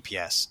powerful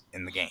DPS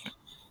in the game.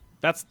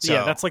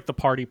 That's like the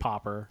party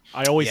popper.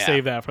 I always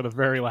save that for the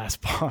very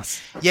last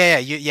boss.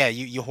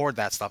 You hoard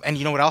that stuff. And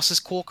you know what else is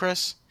cool,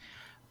 Chris?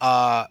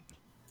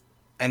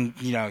 And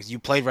you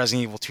played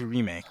Resident Evil 2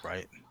 Remake,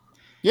 right?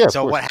 Yeah.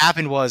 So what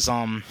happened was,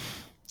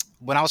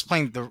 when I was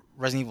playing the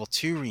Resident Evil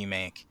 2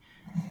 Remake,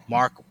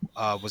 Mark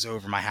was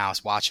over my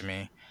house watching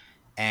me,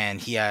 and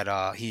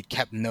he'd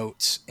kept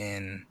notes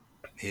in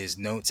his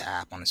notes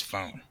app on his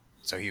phone.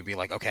 So he'd be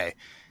like, okay,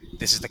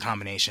 this is the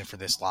combination for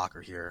this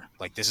locker here.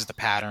 Like, this is the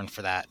pattern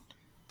for that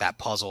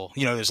puzzle.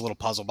 There's little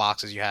puzzle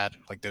boxes you had,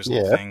 like those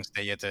little things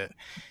that you had to.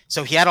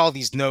 So he had all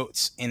these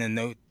notes in a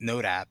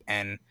note app,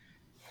 and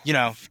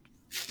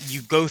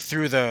you go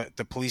through the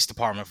police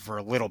department for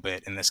a little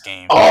bit in this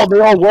game. Oh, they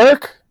all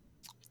work?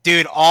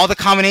 Dude, all the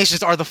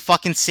combinations are the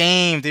fucking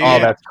same, dude. Oh,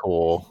 that's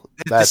cool.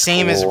 The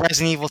same as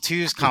Resident Evil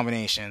 2's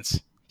combinations.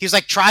 He was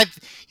like,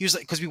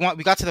 because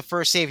we got to the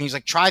first save, and he was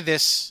like, try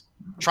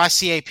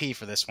CAP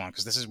for this one,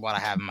 because this is what I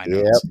have in my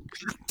notes.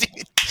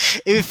 Dude,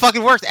 it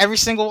fucking worked every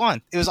single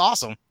one. It was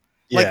awesome.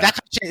 Like, that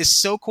kind of shit is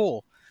so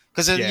cool,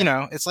 because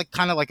it's like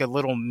kind of like a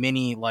little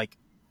mini, like,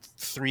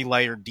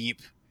 3-layer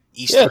deep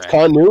Easter egg. It's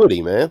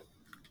continuity, man.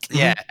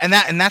 Yeah, and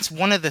that's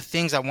one of the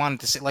things I wanted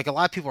to say. Like, a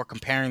lot of people are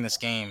comparing this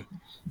game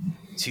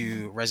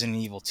to Resident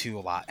Evil 2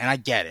 a lot, and I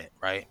get it,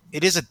 right?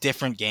 It is a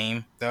different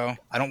game, though.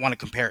 I don't want to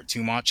compare it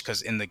too much,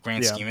 because in the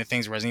grand scheme of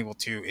things, Resident Evil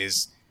 2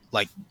 is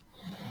like,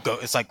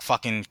 it's like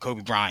fucking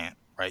Kobe Bryant,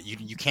 right?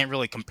 You can't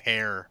really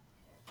compare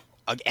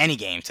any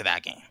game to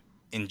that game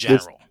in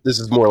general. This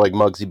is more like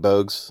Muggsy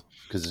Bogues,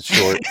 because it's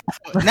short.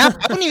 No,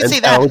 I wouldn't even say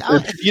that.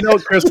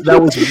 Chris,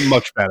 that was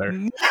much better.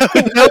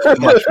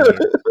 Much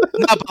better.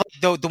 No,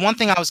 but the one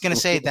thing I was going to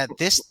say that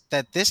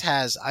this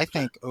has, I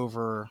think,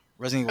 over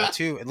Resident Evil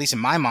 2, at least in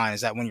my mind,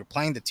 is that when you're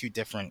playing the two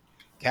different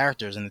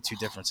characters in the two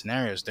different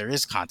scenarios, there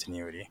is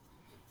continuity.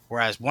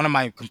 Whereas one of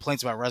my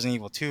complaints about Resident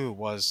Evil 2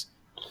 was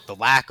the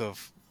lack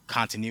of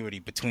continuity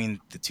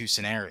between the two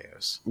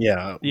scenarios.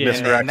 Yeah.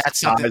 Mr.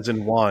 X dies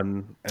in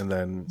one, and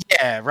then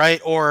right.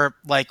 Or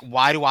like,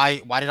 why did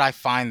I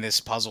find this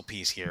puzzle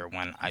piece here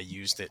when I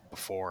used it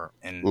before,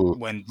 and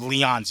when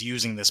Leon's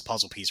using this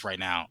puzzle piece right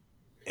now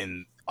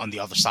on the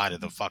other side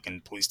of the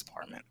fucking police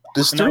department?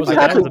 Does 3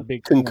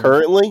 happen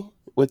concurrently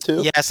with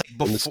 2? Yeah,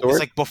 it's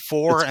like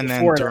before and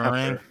then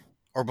during,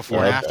 or before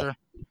and after.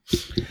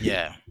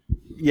 Yeah.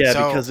 Yeah,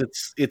 so, because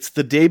it's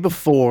the day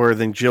before,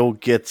 then Jill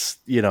gets,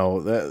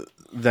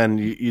 then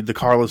the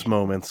Carlos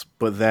moments,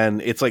 but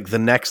then it's like the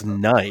next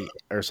night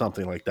or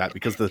something like that,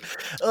 because the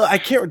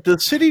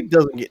city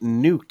doesn't get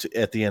nuked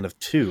at the end of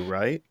 2,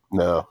 right?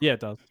 No. Yeah,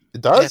 it does.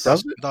 It does?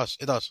 Yeah,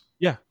 it does.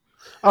 Yeah.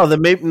 Oh,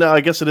 then maybe no.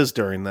 I guess it is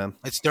during then.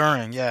 It's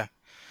during, yeah.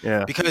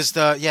 Yeah. Because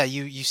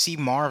you see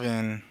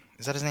Marvin.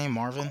 Is that his name,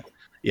 Marvin?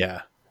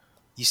 Yeah.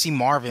 You see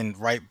Marvin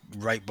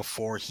right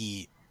before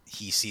he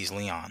sees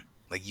Leon.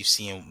 Like, you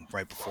see him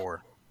right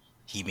before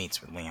he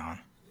meets with Leon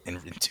in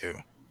 2.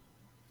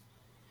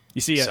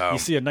 You see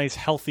a nice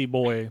healthy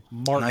boy,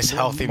 Marvin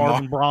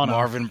Branagh.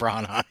 Marvin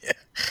Branagh. Yeah.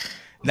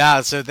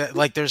 Nah, so that,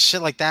 like, there's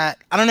shit like that.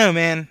 I don't know,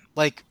 man.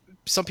 Like,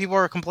 some people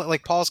are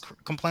like Paul's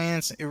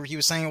complaints. He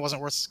was saying it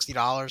wasn't worth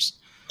 $60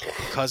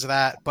 because of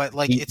that. But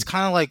like, it's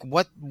kind of like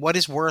what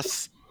is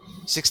worth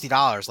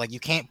 $60? Like, you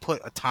can't put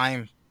a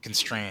time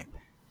constraint,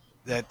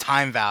 the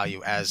time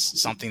value, as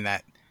something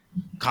that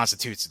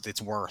constitutes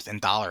its worth in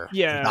dollar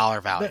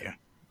value.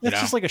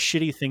 That's just like a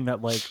shitty thing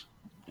that like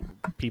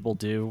people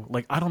do.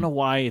 Like, I don't know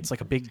why it's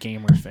like a big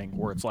gamer thing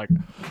where it's like,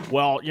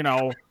 well,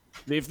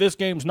 if this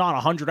game's not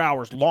 100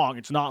 hours long,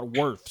 it's not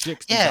worth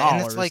 $60.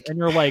 Yeah, and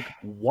you're like,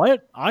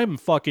 what? I'm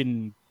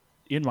fucking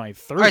in my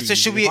 30s. All right, so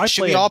should we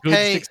all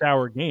pay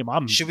 6-hour game?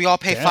 Should we all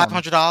pay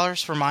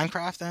 $500 for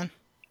Minecraft then?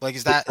 Like,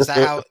 is that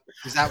how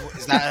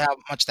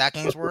much that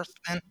game's worth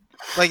then?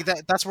 Like,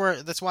 that's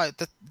why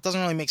that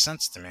doesn't really make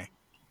sense to me.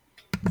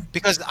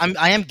 Because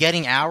I am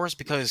getting hours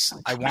because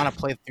I want to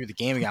play through the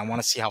game again. I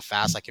want to see how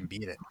fast I can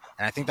beat it,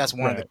 and I think that's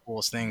one of the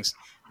coolest things.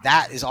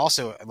 That is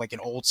also like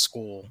an old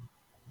school,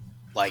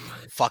 like,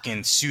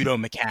 fucking pseudo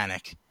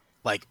mechanic,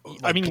 like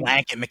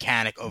blanket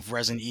mechanic of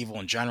Resident Evil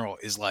in general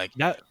is like,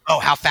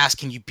 how fast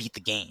can you beat the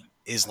game?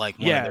 Is like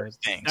one of those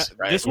things,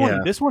 right?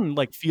 This one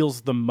like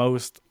feels the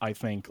most, I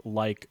think,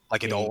 like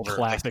an older,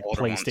 classic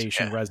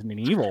PlayStation ones, Resident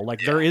Evil.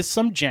 Like, there is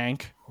some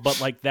jank, but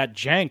like that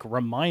jank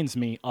reminds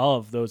me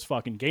of those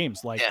fucking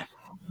games. Like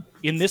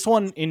in this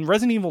one, in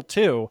Resident Evil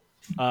 2,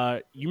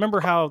 you remember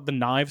how the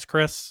knives,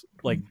 Chris,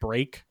 like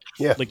break?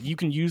 Yeah. Like, you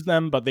can use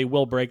them, but they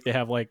will break. They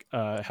have like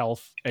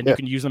health, and you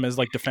can use them as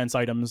like defense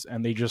items,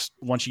 and they just,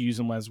 once you use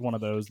them as one of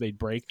those, they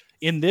break.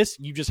 In this,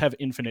 you just have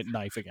infinite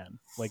knife again,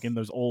 like in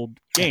those old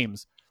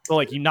games. So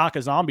like you knock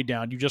a zombie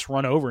down, you just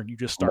run over and you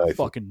just start Knife.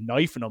 fucking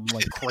knifing them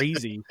like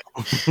crazy.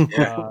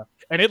 Yeah.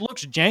 And it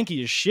looks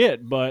janky as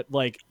shit, but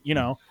like, you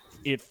know,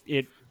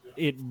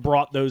 it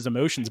brought those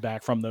emotions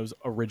back from those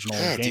original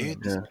Yeah, games.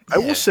 dude. I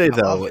will say I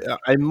love though, it.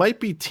 I might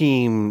be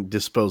team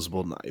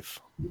disposable knife.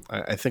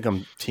 I think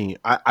I'm team.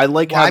 I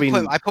like Well, having.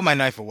 I put my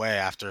knife away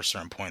after a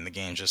certain point in the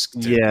game, just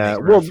to Yeah, make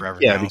room well, for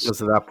everything yeah, else.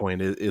 because at that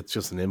point it's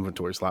just an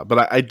inventory slot.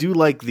 But I do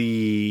like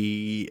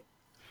the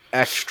The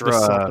extra.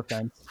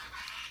 self-defense.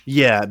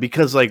 Yeah,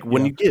 because like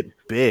when Yeah. you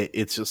get bit,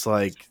 it's just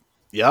like,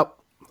 yep.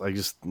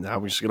 Now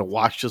we're just gonna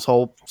watch this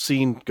whole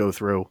scene go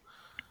through.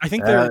 I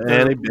think and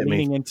they're it bit me.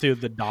 leaning into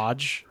the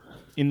dodge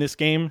in this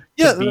game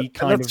Yeah, to be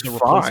kind of that's the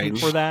replacement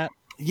fine. for that.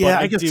 Yeah,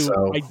 But I guess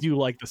so. I do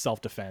like the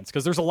self-defense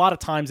because there's a lot of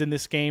times in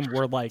this game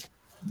where like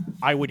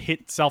I would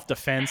hit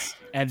self-defense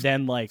and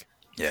then like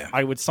Yeah.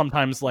 I would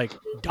sometimes like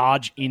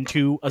dodge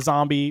into a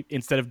zombie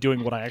instead of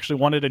doing what I actually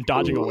wanted and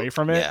dodging away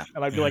from it. Yeah.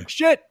 And I'd be like,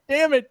 shit,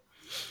 damn it.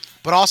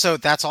 But also,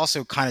 that's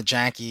also kind of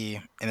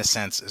janky in a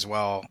sense as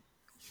well,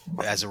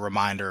 as a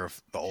reminder of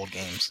the old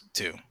games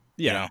too.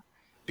 Yeah. You know,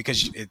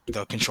 because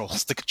the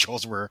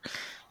controls were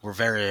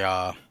very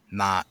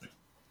not.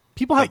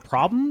 People have Like-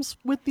 problems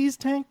with these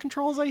tank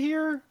controls, I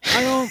hear.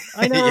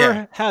 I never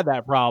Yeah. had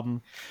that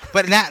problem.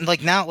 But now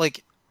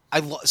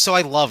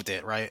I loved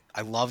it, right?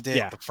 I loved it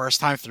Yeah. the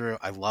first time through.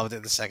 I loved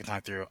it the second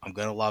time through. I'm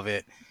gonna love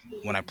it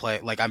when I play.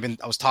 Like I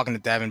was talking to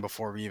Devin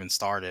before we even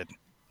started,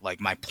 like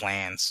my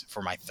plans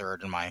for my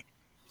third and my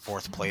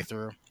fourth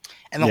playthrough.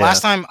 And the Yeah.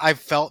 last time I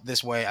felt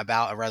this way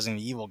about a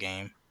Resident Evil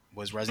game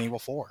was Resident Evil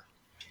 4.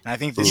 And I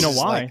think this You know is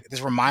why? like,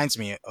 this reminds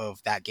me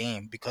of that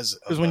game because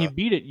Because when you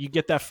beat it, you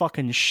get that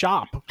fucking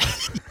shop.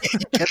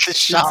 get the It's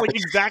shop. like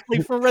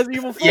exactly from Resident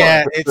Evil 4.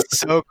 Yeah, it's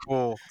so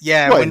cool.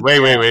 Yeah, Wait. What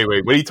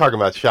are you talking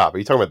about? Shop? Are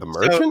you talking about the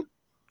merchant?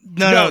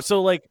 no.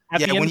 So like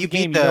at Yeah, the end when of you the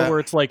game, beat you know the- where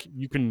it's like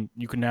you can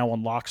now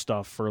unlock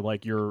stuff for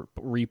like your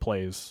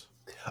replays.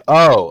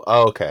 Oh,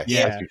 okay.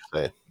 Yeah. That's what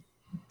you're saying.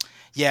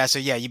 Yeah, so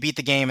yeah, you beat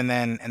the game and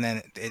then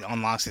it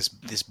unlocks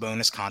this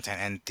bonus content,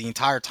 and the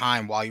entire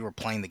time while you were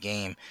playing the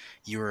game,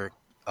 you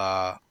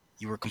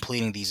were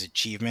completing these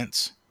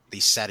achievements,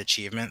 these set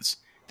achievements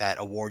that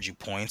award you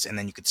points, and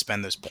then you could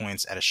spend those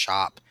points at a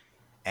shop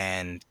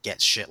and get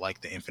shit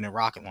like the infinite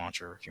rocket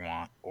launcher if you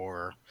want,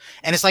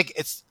 and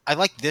I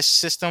like this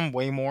system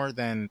way more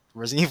than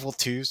Resident Evil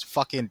 2's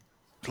fucking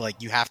like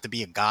you have to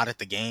be a god at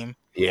the game.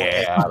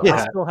 Yeah. Yeah.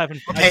 I still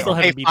haven't. I Pay still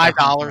haven't beat that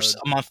 $5 mode.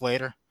 a month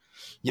later,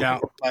 you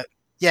know. But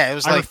yeah, it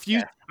was I like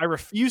refuse. I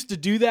refuse to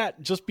do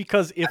that just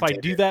because if I I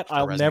did do it that, for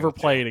I'll Resident never Evil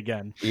play 2. it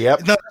again. Yep.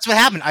 No, that's what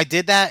happened. I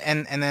did that,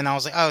 and then I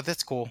was like, "Oh,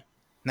 that's cool."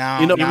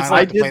 Now, You know, now I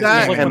have to did play this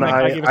that, game. It's like and when the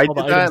guy gave us I all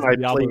the did that, items and in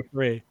I Diablo played-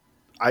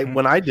 3.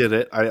 When I did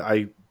it,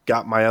 I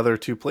got my other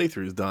 2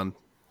 playthroughs done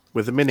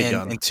with a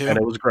minigun, And 2? and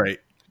it was great.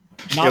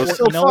 Not It was what-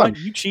 still you know fun. what?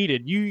 You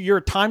cheated. You're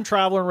a time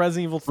traveler in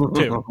Resident Evil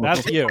 2.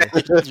 That's you.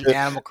 You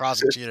Animal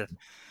Crossing cheater.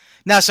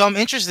 Now, so I'm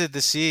interested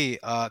to see,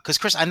 because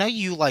Chris, I know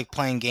you like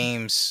playing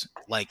games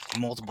like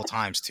multiple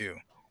times too.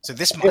 So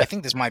I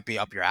think this might be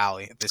up your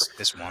alley.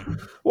 This one.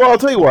 Well, I'll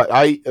tell you what.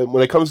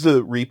 When it comes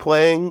to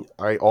replaying,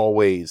 I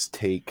always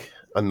take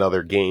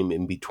another game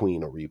in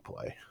between a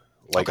replay.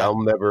 Like Okay.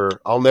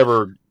 I'll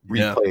never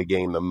Yeah. replay a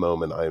game the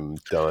moment I'm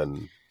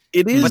done.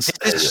 It is.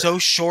 But this is so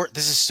short.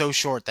 This is so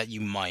short that you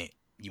might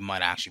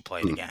actually play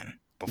it again.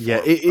 Before, Yeah,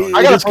 I It's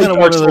gotta play kinda Dark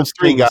one of Souls those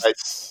 3, things.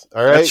 guys.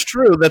 All right.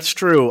 That's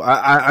true.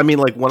 I mean,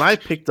 like when I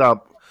picked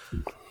up,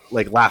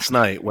 like last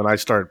night when I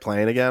started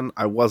playing again,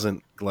 I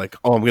wasn't like,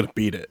 oh, I'm gonna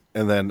beat it,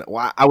 and then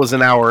I was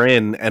an hour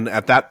in, and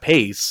at that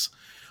pace,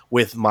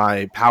 with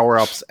my power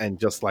ups and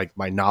just like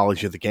my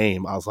knowledge of the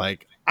game, I was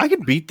like, I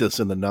can beat this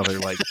in another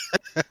like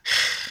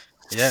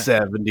Yeah.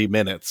 70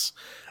 minutes,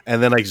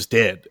 and then I just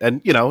did,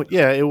 and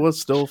it was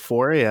still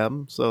 4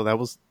 a.m., so that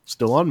was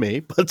still on me,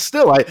 but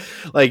still,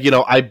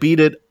 I beat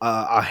it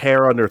a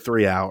hair under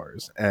 3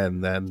 hours,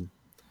 and then.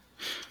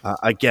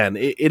 Again,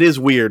 it is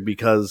weird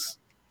because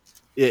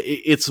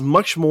it's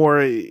much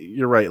more.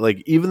 You're right.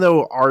 Like even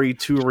though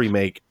RE2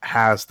 remake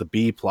has the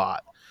B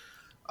plot,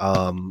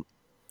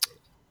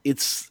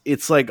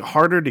 it's like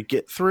harder to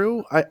get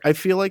through. I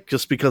feel like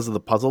just because of the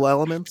puzzle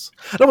elements.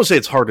 I don't want to say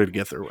it's harder to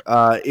get through.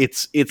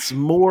 It's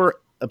more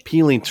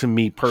appealing to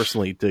me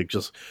personally to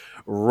just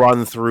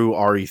run through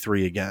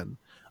RE3 again.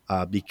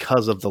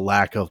 Because of the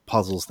lack of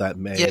puzzles that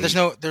may. Yeah, there's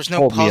no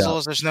hold me up.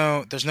 puzzles. There's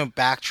no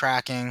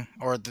backtracking,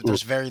 or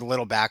there's very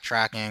little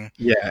backtracking.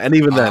 Yeah, and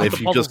even then, The if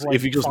you puzzles, just like,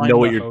 if you just find know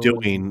what the you're hose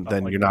doing, and stuff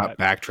then like you're not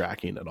that.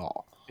 backtracking at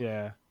all.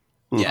 Yeah.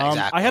 Yeah,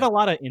 exactly. I had a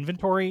lot of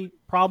inventory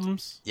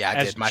problems. Yeah, I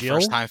as did my Jill,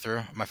 first time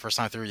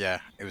through. Yeah,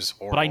 it was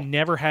horrible. but I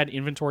never had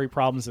inventory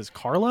problems as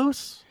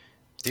Carlos.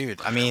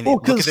 Dude, I mean, Well,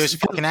 look at 'cause- those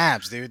fucking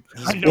abs, dude.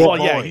 He's I a know. big Well,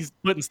 yeah, boy. he's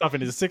putting stuff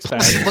in his six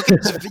pack.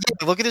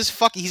 look at his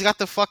fucking. He's got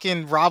the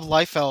fucking Rob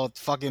Liefeld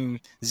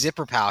fucking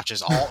zipper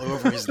pouches all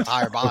over his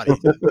entire body,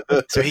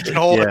 so he can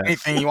hold Yeah.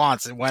 anything he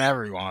wants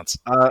whenever he wants.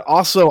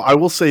 Also, I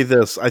will say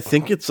this: I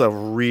think it's a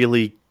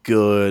really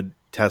good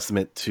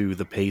testament to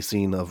the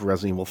pacing of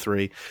Resident Evil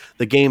 3.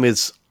 The game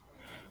is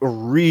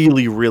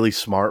really, really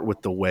smart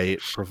with the way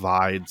it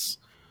provides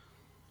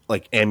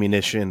like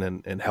ammunition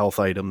and health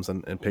items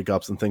and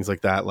pickups and things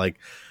like that. Like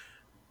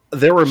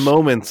there were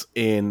moments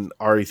in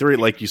RE3,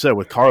 like you said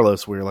with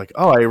Carlos, where you're like,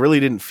 oh, I really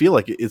didn't feel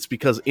like it. It's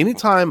because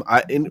anytime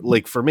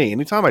for me,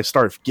 anytime I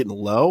start getting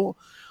low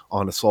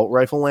on assault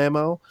rifle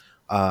ammo,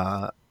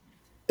 I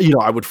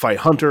would fight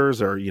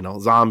hunters or,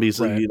 zombies,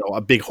 Right.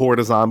 a big horde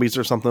of zombies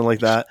or something like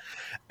that.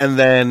 And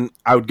then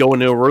I would go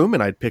into a room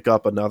and I'd pick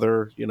up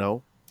another,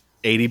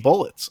 80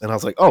 bullets. And I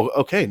was like, oh,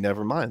 okay,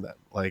 never mind then.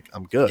 Like,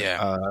 I'm good.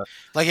 Yeah.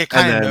 Like it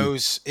kind and of then-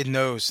 knows. It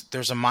knows.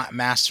 There's a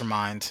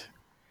mastermind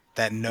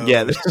that knows.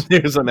 Yeah,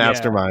 there's a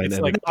mastermind. it's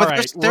and like, But all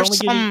right, we're there's only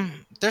some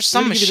we're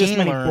gonna give you this machine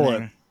many learning.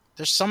 bullets.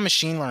 There's some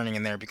machine learning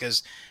in there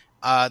because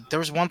there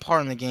was one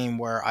part in the game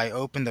where I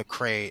opened a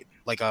crate,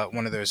 like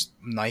one of those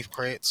knife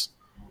crates,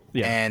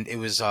 Yeah. and it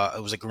was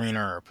a green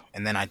herb,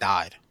 and then I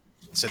died.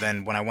 So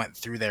then when I went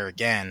through there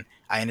again,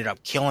 I ended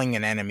up killing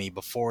an enemy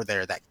before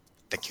there that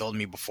killed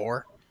me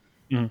before,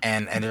 Mhm.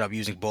 and ended up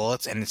using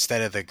bullets. And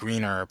instead of the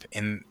green herb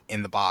in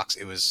the box,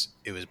 it was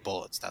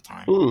bullets that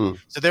time. Hmm.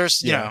 So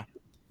there's Yeah.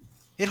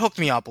 it hooked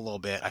me up a little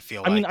bit. I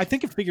feel. I mean, like. I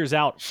think it figures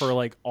out for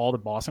like all the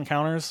boss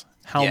encounters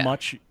how Yeah.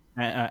 much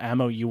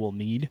ammo you will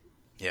need.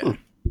 Yeah. So-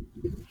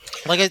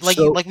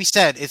 Like we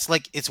said,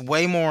 it's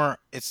way more.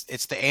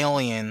 It's the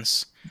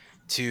aliens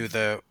to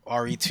the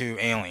RE2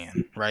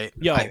 alien, right?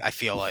 Yo, I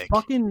feel like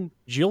Fucking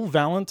Jill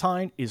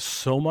Valentine is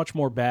so much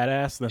more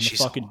badass than the She's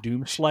fucking so-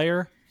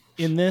 Doomslayer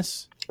in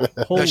this.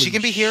 Holy she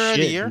can be hero of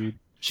the shit, year? dude.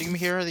 she can be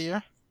hero of the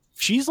year.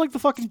 She's like the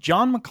fucking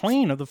John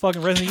McClane of the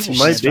fucking Resident Evil She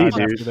might be,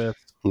 franchise dude. after this.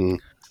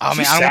 Oh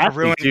man, She's I don't want sassy to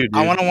ruin. too, I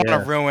dude. want Yeah.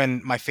 to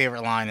ruin my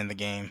favorite line in the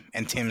game,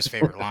 and Tim's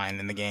favorite line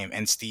in the game,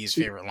 and Steve's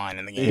favorite line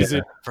in the game. Is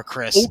it for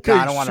Chris? okay, No,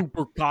 I don't want to.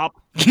 super cop?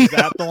 Is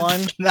that the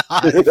line?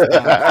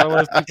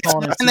 Carlos keeps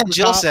calling her And then super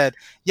Jill cop? said,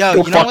 "Yo, Go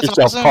you know fuck what's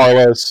yourself, awesome?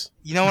 Carlos.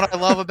 You know what I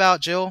love about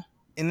Jill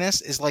in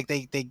this is like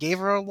they gave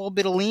her a little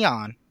bit of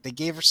Leon. They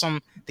gave her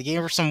some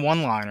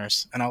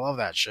one-liners, and I love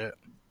that shit.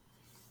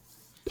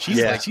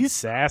 She's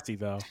sassy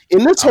though.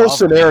 In this I whole love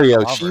her, scenario,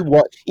 man. I love she her.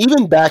 was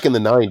even back in the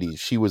 '90s.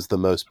 She was the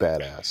most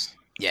badass.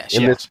 Yeah,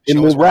 In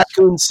the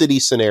Raccoon City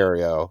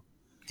scenario,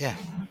 yeah.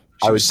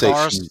 I would say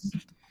Stars, she's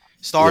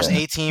Stars yeah.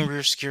 18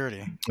 rear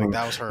security. Like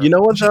that was her. You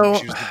know what, She- though?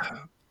 she was the-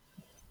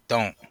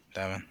 don't,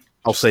 Devin.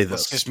 I'll say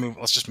Let's this.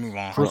 just move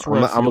on. Chris I'm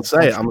gonna Redfield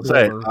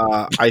say.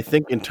 punch I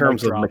think in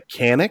terms of drop.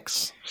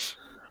 mechanics,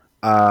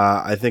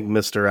 I think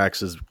Mr.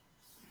 X is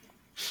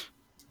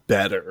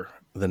better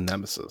than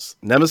Nemesis.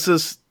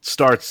 Nemesis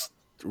starts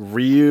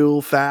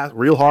real fast,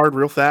 real hard,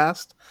 real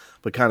fast,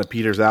 but kind of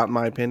peters out in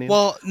my opinion.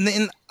 Well,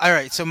 all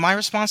right. So my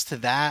response to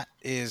that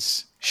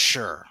is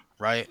sure,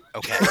 right?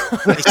 Okay,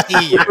 I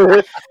see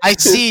you. I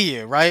see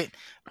you, right?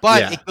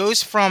 But Yeah.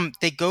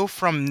 they go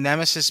from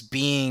Nemesis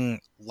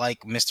being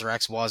like Mr.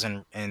 X was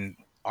in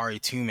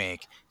RE2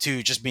 make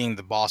to just being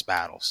the boss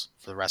battles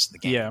for the rest of the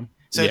game. Yeah.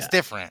 So it's Yeah.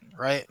 different,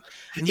 right?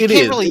 And It can't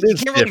is. really It you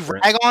is can't really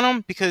different. rag on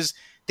them because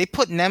they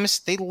put Nemesis.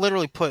 They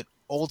literally put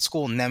old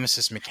school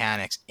Nemesis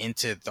mechanics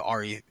into the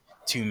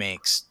RE2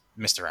 makes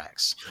Mr.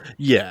 X.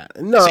 yeah,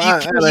 no, So you I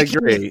can- you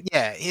agree. can-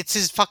 yeah, it's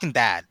his fucking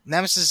dad.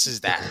 Nemesis is his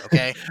dad.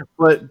 Okay.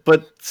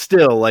 But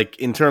still, like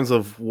in terms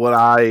of what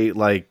I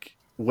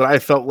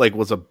felt like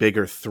was a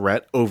bigger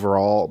threat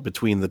overall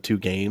between the two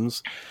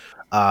games,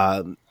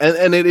 and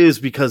it is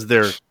because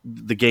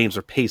the games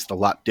are paced a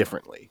lot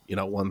differently.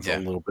 One's Yeah. a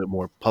little bit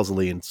more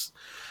puzzly and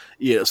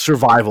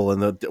survival, and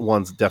the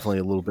one's definitely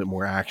a little bit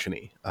more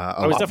actiony.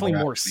 I was definitely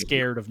more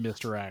scared of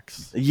Mr.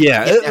 X.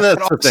 Yeah, Yeah, and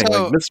that's but the thing.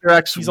 also- Like Mr.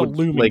 X, He's a would,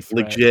 looming like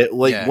threat. legit.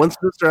 Like Yeah. once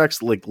Mr.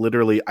 X, like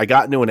literally, I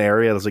got into an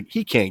area. I was like,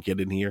 he can't get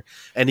in here,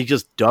 and he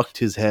just ducked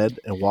his head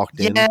and walked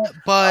in. Yeah,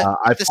 but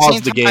I at the paused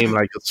same the game time, and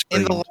I just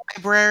in screamed. the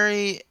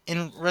library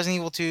in Resident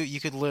Evil 2, you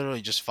could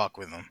literally just fuck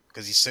with him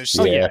because he's so Oh,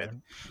 stupid. yeah.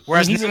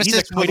 Whereas I mean, he's a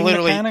Nemesis would coding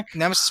literally mechanic.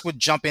 Nemesis would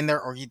jump in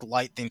there or he'd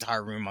light the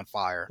entire room on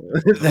fire.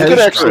 You That can is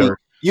actually true.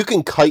 you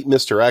can kite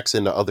Mr. X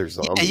into other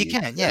zombies. Yeah, you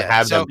can. and Yeah.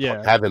 have So them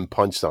Yeah. have him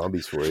punch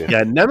zombies for you.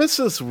 Yeah,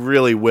 Nemesis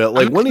really will.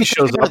 Like I'm when he not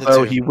shows gonna up, compare the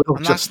though, two. he will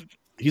I'm just. not,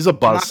 He's a I'm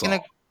not buzzsaw. gonna.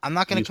 I'm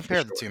not gonna He's for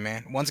compare the sure. two,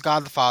 man. One's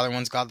God the Father,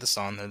 one's God the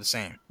Son. They're the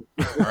same.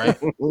 All right.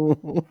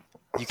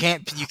 You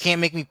can't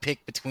make me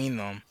pick between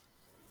them.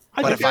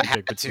 But think if I I'd had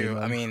pick between to,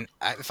 them. I mean,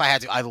 if I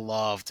had to, I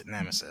loved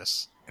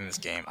Nemesis in this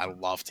game. I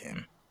loved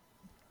him.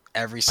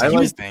 Every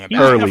single like thing He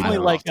about was Early him. definitely I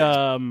like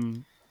loved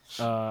him.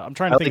 I'm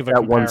trying I to think think of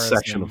a that one comparison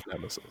section of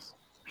Nemesis.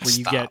 where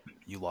you Stop. get.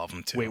 You love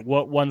him too. Wait,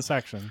 what one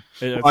section?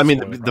 It's I a mean,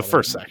 spoiler, the probably.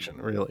 first section,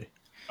 really.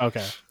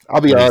 Okay.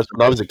 I'll be honest.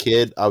 When I was a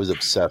kid, I was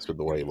obsessed with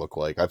the way he looked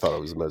like. I thought it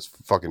was the most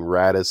fucking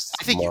raddest.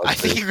 I think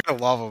monster. you're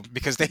gonna love him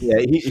because they Yeah,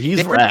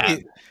 he's they rad.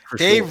 really, for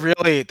they sure.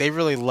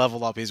 really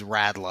level up his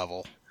rad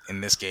level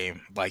in this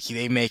game. Like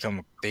they make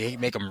him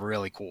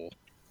really cool,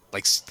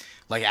 like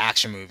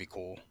action movie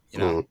cool. You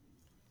know.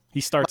 He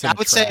starts Like, in I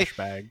would a say- trash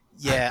bag.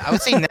 Yeah, I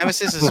would say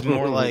Nemesis is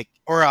more like,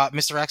 or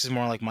Mr. X is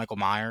more like Michael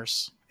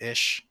Myers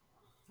ish,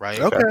 right?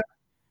 Okay.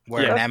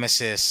 Where Yeah.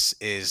 Nemesis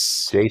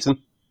is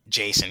Jason.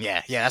 Jason.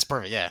 Yeah, that's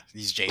perfect. Yeah,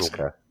 he's Jason.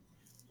 Okay.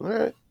 All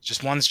right.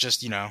 Just one's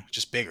just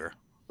just bigger.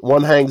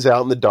 One hangs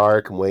out in the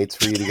dark and waits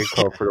for you to get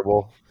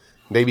comfortable.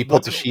 Maybe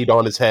puts a sheet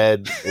on his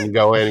head, and you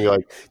go in and you're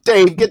like,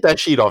 Dave, get that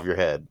sheet off your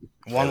head.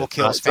 One will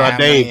kill his It's not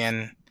family, Dave.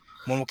 and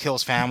one will kill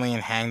his family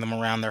and hang them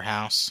around their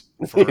house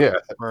for, Yeah.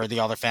 for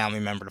the other family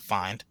member to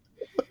find.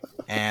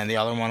 And the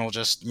other one will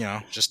just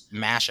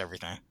mash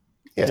everything.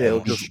 Yeah,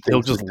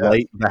 He'll just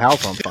light the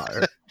house on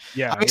fire.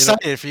 Yeah, I'm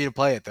excited for you to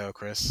play it though,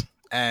 Chris.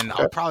 And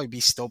I'll probably be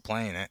still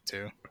playing it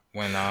too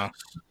when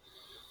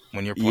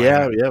you're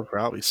playing. Yeah,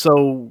 probably.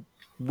 So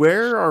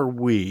where are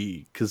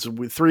we? Because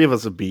three of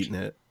us have beaten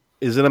it.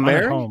 Is it a I'm at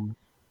Mary? home.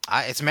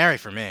 It's Mary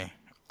for me.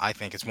 I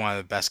think it's one of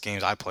the best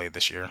games I played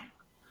this year.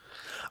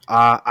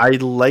 I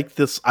like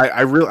this.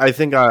 I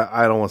think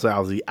I don't want to say I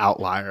was the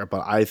outlier,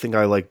 but I think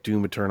I like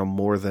Doom Eternal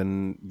more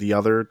than the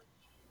other,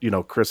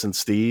 Chris and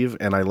Steve,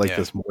 and I like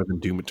this more than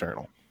Doom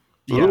Eternal.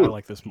 Yeah, Ooh. I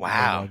like this more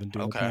Wow. than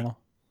Doom Okay. Eternal.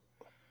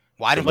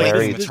 Well, I didn't play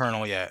Mary- Doom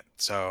Eternal yet,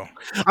 so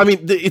I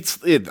mean,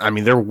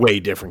 they're way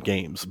different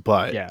games,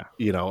 but Yeah.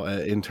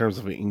 in terms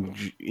of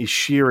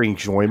sheer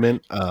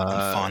enjoyment,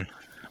 fun.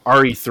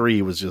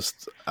 RE3 was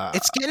just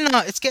It's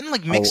getting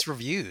like mixed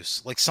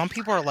reviews. Like some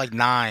people are like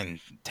 9,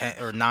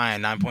 10, or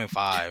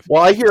 9.5.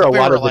 Well, I hear a Some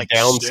people lot are of the like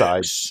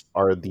downsides 6.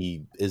 are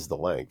the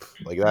length.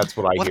 Like that's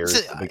what I Well, hear that's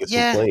is the biggest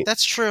yeah, complaint.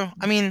 that's true.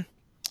 I mean,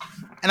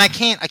 and I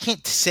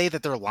can't say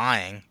that they're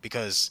lying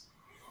because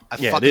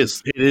it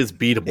is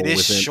beatable. It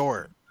is within,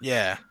 short.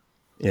 Yeah.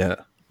 Yeah.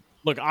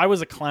 Look, I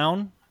was a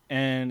clown,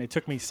 and it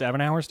took me 7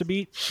 hours to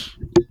beat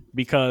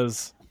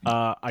because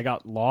I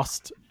got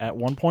lost at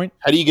one point.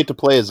 How do you get to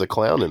play as a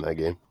clown in that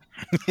game?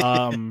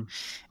 Um,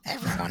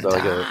 Everyone Is that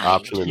like an died.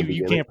 option in the you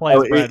beginning? can't play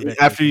as Brad Pitt.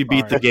 After you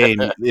beat the Sorry.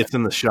 game, it's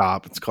in the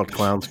shop. It's called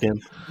Clown Skin.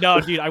 No,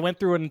 dude, I went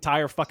through an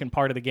entire fucking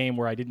part of the game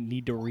where I didn't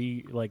need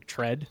to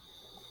tread.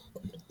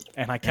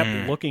 And I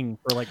kept looking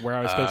for like where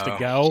I was supposed to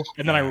go,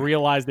 and then I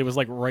realized it was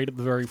like right at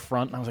the very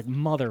front, and I was like,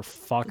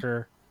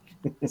 "Motherfucker!"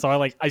 So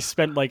I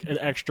spent like an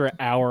extra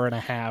hour and a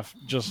half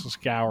just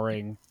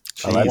scouring.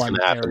 Oh, that's one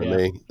gonna happen area.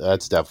 to me.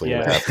 That's definitely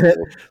Yeah. gonna happen. To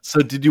me. So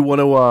did you want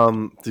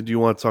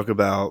to talk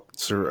about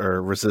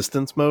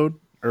resistance mode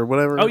or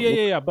whatever? Oh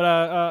yeah. But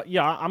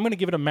I'm gonna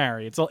give it a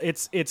marry. It's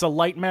a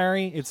light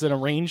marry. It's an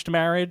arranged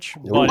marriage,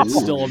 but it's Ooh.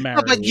 still a marry.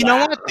 No, but you know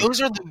what?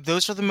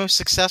 Those are the most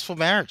successful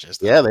marriages.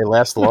 Yeah, they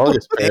last the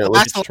longest. They Apparently.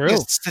 last the true.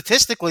 longest.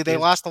 Statistically, they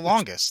last the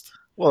longest.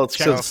 Well, it's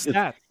Check out because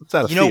stats. it's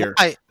out of You know fear.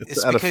 why?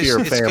 It's out of because fear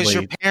of it's because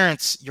family.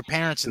 your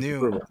parents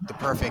knew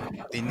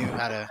they knew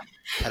how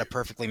to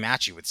perfectly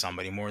match you with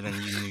somebody more than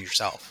you knew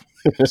yourself.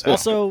 So,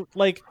 Also,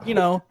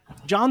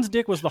 John's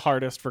dick was the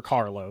hardest for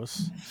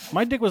Carlos.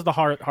 My dick was the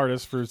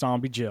hardest for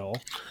Zombie Jill.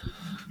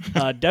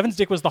 Devin's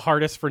dick was the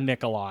hardest for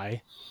Nikolai.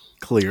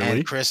 Clearly,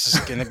 and Chris is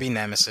gonna be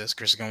Nemesis.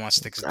 Chris is gonna want to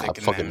stick his dick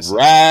in Fucking Nemesis.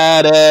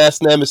 rad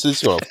ass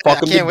nemesis. You want to I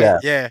fuck him to can't wait.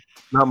 death. Yeah,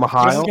 not Chris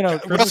is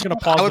Mahile. gonna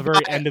pause the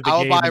very end of the I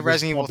would game. buy and a just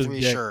Resident Evil bump his 3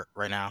 dick. shirt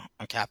right now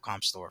on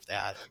Capcom store if they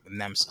had a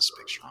Nemesis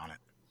picture on it.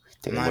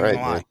 Damn I'm not right, even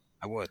gonna lie. man.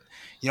 I would.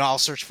 I'll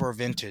search for a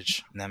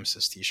vintage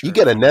Nemesis t-shirt. You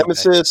get a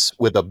nemesis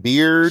with a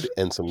beard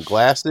and some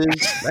glasses.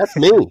 That's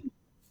me.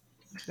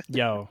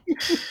 Yo,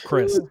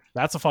 Chris,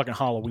 that's a fucking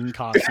Halloween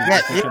costume. Yeah,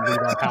 If we can leave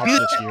our house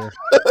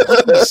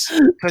this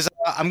year. Because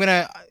I'm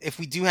gonna, if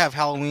we do have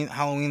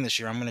Halloween this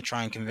year, I'm gonna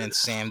try and convince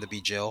Sam to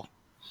be Jill,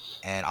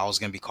 and I was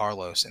gonna be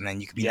Carlos, and then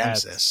you could be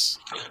Yes. Nemesis.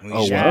 We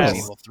Oh, should wow.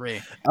 Resident Evil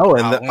 3. Oh,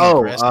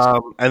 Halloween, Chris.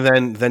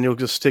 and then you'll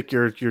just stick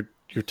your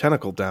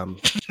tentacle down.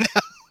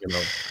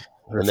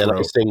 Her And then I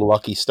throat. sing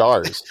Lucky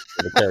Stars,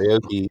 the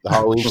karaoke, the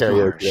Halloween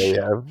karaoke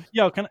that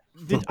we have.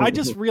 Yo, I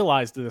just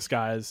realized this,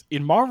 guys.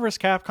 In Marvel vs.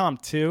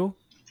 Capcom 2,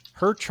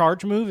 her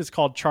charge move is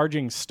called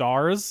Charging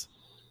Stars.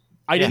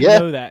 I didn't Yeah.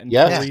 know that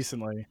until Yeah.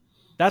 recently.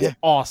 That's Yeah.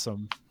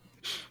 awesome.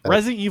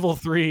 Resident Evil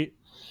 3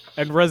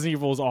 and Resident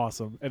Evil is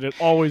awesome, and it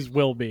always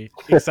will be,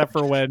 except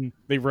for when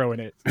they ruin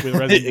it. With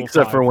Resident Evil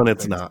Except 5 for when and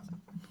it's things. not.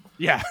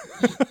 Yeah,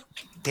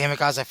 Damn it,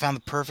 guys! I found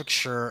the perfect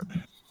shirt,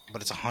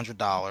 but it's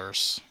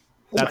 $100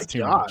 that's too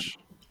God. much.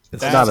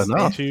 It's That's not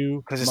enough.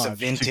 Too because it's a much.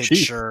 vintage cheap.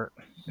 shirt.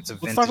 It's a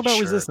vintage Let's talk about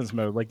shirt. resistance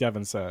mode, like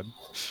Devin said.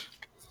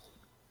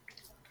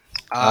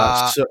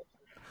 So,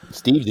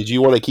 Steve, did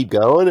you want to keep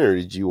going, or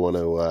did you want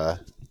to?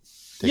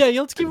 Yeah,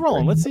 let's keep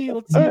rolling. Let's see All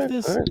if right,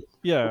 this. all right.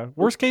 Yeah,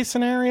 worst case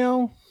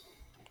scenario.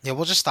 Yeah,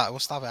 we'll just stop. We'll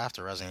stop it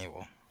after Resident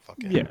Evil. Fuck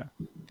it. Yeah,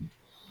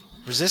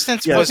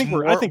 Resistance I was think more,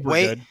 we're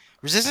way. good.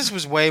 Resistance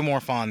was way more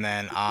fun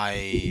than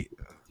I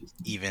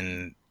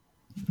even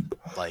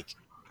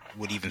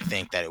would even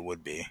think that it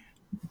would be.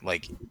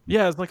 Like,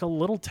 Yeah, it's like a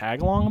little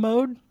tag along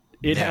mode.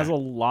 It Yeah. has a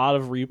lot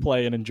of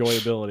replay and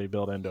enjoyability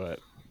built into it.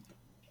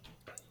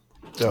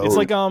 So, It's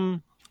like I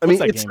mean, what's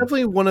that it's game?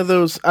 definitely one of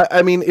those.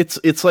 I mean, it's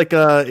kind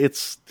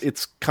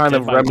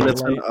Dead of by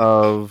reminiscent Daylight.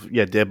 of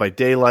Dead by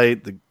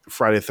Daylight, the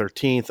Friday the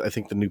 13th. I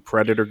think the new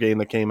Predator game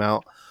that came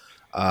out.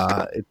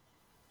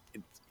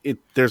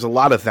 There's a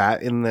lot of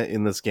that in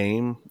this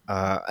game.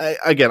 I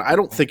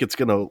don't think it's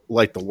gonna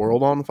light the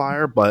world on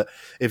fire, but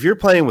if you're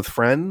playing with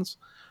friends,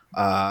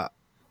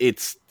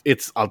 it's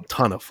a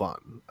ton of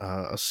fun.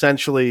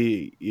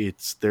 Essentially,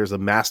 it's a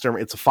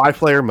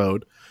 5-player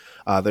mode.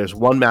 There's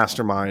one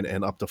mastermind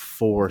and up to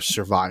 4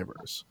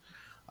 survivors.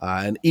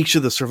 And each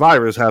of the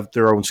survivors have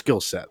their own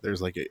skill set.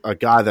 There's like a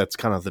guy that's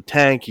kind of the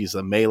tank. He's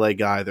a melee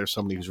guy. There's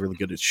somebody who's really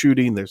good at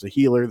shooting. There's a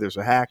healer. There's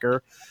a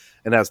hacker.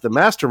 And as the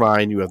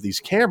mastermind, you have these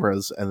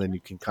cameras, and then you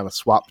can kind of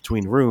swap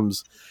between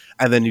rooms,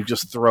 and then you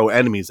just throw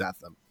enemies at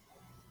them.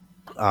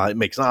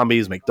 Make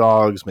zombies, make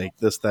dogs, make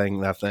this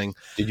thing, that thing.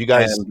 Did you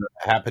guys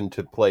happen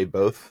to play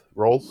both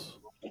roles?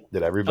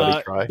 Did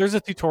everybody try? There's a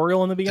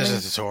tutorial in the beginning.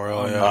 There's a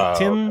tutorial. Yeah.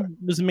 Tim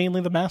was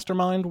mainly the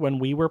mastermind when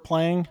we were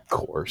playing. Of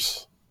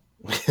course.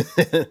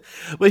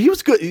 But he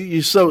was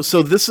good.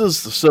 So this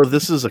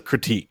is a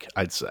critique,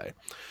 I'd say.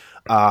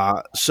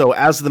 So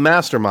as the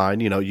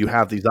mastermind, you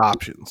have these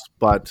options,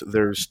 but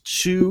there's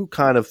 2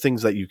 kind of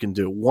things that you can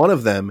do. One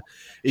of them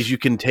is you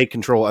can take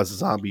control as a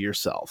zombie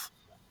yourself.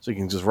 So you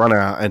can just run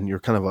out and you're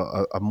kind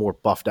of a more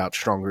buffed out,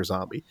 stronger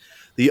zombie.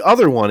 The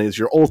other one is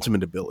your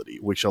ultimate ability,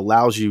 which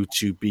allows you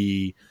to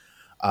be,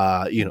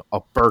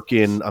 a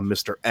Birkin, a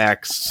Mr.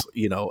 X,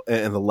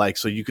 and the like.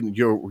 So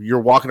you're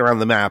walking around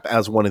the map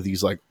as one of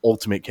these like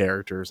ultimate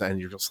characters, and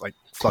you're just like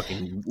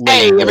fucking.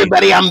 Hey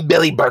everybody, I'm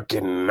Billy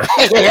Birkin.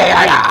 Does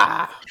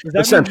that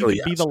Essentially, mean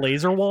you can be the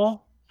laser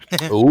wall?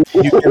 Ooh.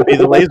 You can be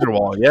the laser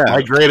wall, yeah.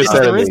 My greatest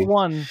There enemy.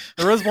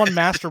 is one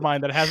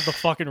mastermind that has the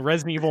fucking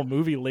Resident Evil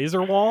movie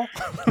laser wall.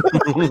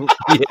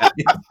 Yeah,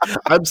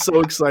 I'm so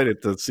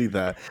excited to see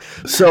that.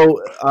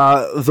 So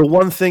the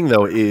one thing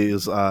though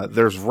is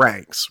there's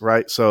ranks,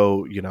 right?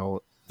 So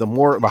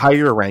the higher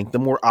your rank, the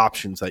more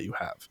options that you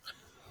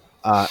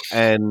have,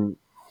 and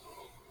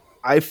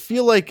I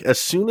feel like as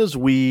soon as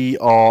we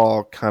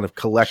all kind of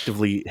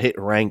collectively hit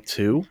rank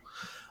 2,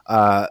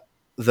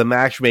 the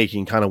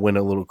matchmaking kind of went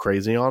a little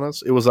crazy on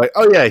us. It was like,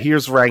 oh yeah,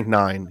 here's rank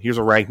 9. Here's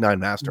a rank 9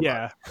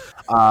 mastermind.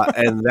 Yeah.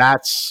 And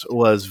that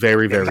was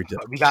very, very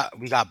difficult.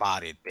 We got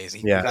bodied,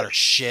 basically. Yeah. We got our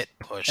shit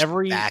pushed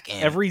back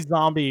in. Every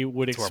zombie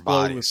would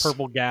explode with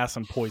purple gas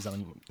and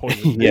poison.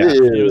 Yeah.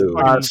 It was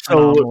fucking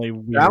So phenomenally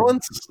weird.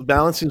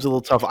 balance seems a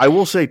little tough. I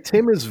will say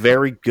Tim is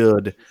very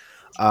good.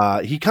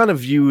 He kind of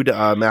viewed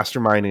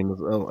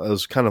masterminding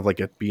as kind of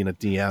like being a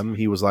DM.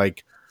 He was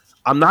like,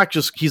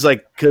 he's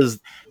like,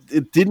 because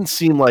it didn't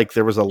seem like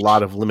there was a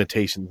lot of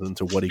limitations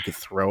into what he could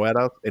throw at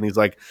us. And he's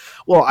like,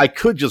 well, I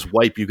could just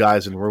wipe you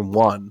guys in room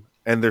 1.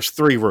 And there's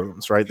 3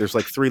 rooms, right? There's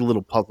like 3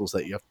 little puzzles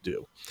that you have to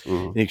do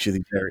in each of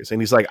these areas.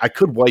 And he's like, I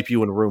could wipe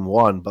you in room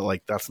 1, but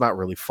like, that's not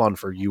really fun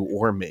for you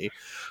or me.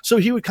 So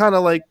he would kind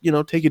of like,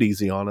 take it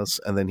easy on us.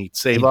 And then he'd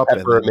save up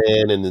pepper him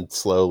in and then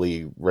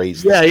slowly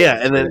raise. Yeah.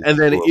 And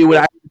then it would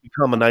actually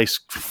become a nice,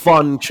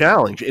 fun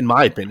challenge, in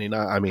my opinion.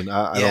 I don't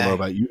know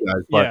about you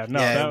guys, but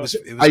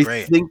it was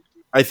great.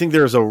 I think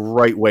there's a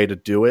right way to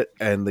do it,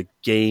 and the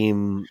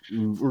game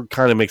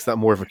kind of makes that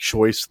more of a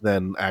choice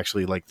than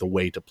actually like the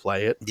way to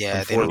play it.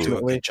 Yeah, they don't do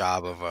a good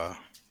job of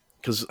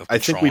because I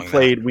think we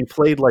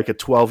played like a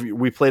 12.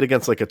 We played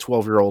against like a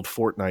 12-year-old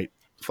Fortnite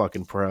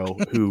fucking pro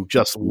who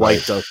just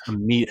wiped us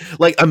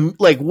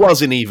like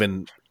wasn't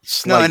even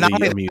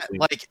slightly amusing.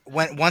 Like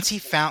once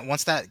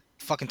that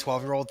fucking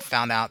 12-year-old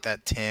found out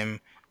that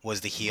Tim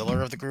was the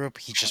healer of the group,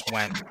 he just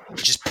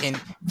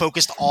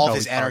focused all of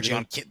his energy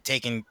on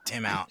taking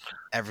Tim out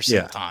every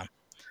single time.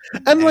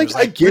 And like,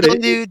 I get it,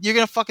 dude. You're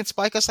gonna fucking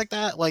spike us like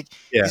that? Like,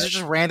 these are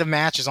just random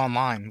matches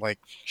online. Like,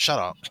 shut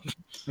up.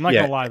 I'm not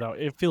gonna lie though,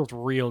 it feels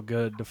real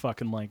good to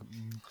fucking like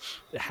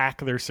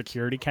hack their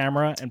security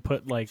camera and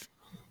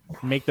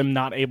make them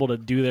not able to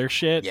do their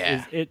shit.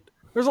 Yeah.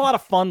 There's a lot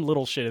of fun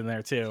little shit in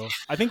there too.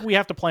 I think we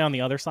have to play on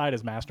the other side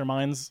as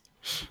masterminds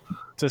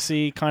to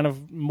see kind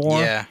of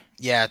more.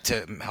 Yeah,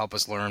 to help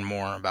us learn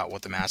more about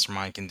what the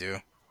mastermind can do.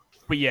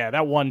 But yeah,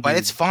 that one dude. But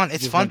it's fun.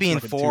 It's fun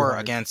being 4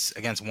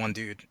 against one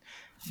dude.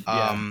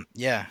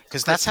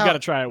 Because that's how you got to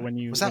try it when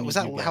you. Was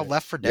that how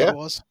Left 4 Dead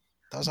was?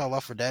 That was how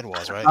Left 4 Dead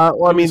was, right?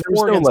 Well, I mean,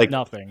 there was no like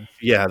nothing.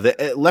 Yeah,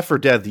 the Left 4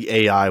 Dead, the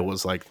AI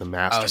was like the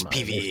mastermind. Oh,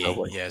 it's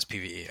PVE. Yeah, it's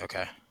PVE.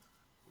 Okay.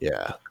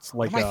 Yeah, it's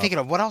like. What am I thinking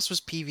of? What else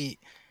was PVE?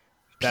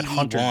 That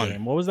hunter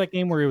game. What was that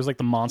game where it was like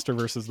the monster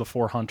versus the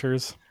 4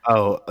 hunters?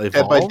 Oh,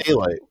 Dead by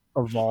Daylight.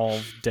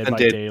 Dead by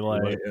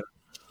Daylight.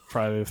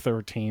 Friday the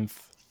 13th.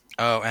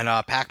 Oh, and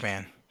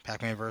Pac-Man.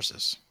 Pac-Man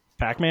versus.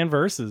 Pac-Man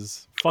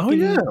versus. Fucking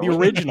the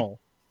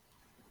original.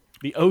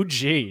 The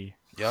OG.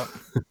 Yep.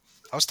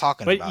 I was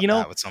talking about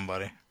that with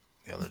somebody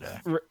the other day.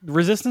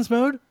 Resistance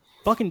mode?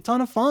 Fucking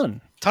ton of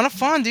fun. Ton of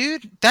fun,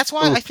 dude. That's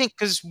why I think,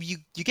 because you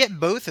get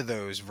both of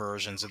those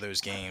versions of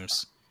those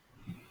games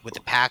with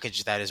the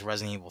package that is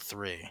Resident Evil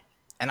 3.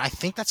 And I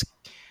think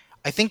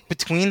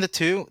between the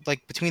two,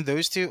 like between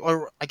those two,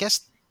 or I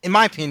guess, in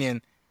my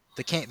opinion,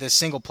 the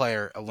single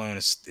player alone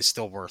is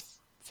still worth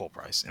full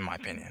price, in my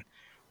opinion.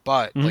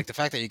 But like the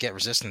fact that you get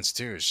Resistance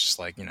too is just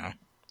like, you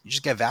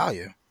just get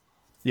value.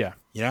 Yeah.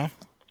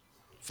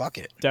 Fuck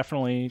it.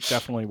 Definitely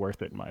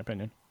worth it, in my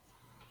opinion.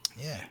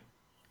 Yeah.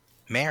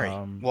 Mary.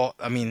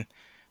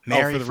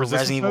 Mary for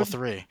Resident Evil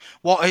 3.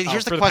 Well,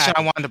 here's the question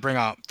I wanted to bring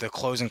up. The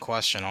closing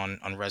question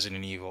on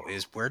Resident Evil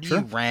is, where do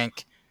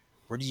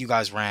you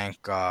guys rank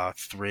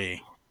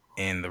 3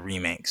 in the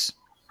remakes?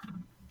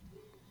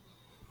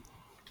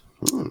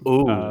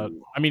 Ooh.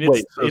 I mean,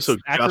 Wait, it's so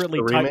just accurately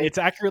the remake? it's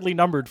accurately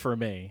numbered for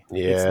me.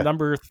 Yeah. It's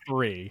number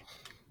 3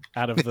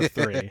 out of the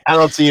 3. I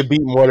don't see it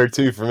beating 1 or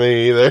 2 for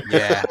me either.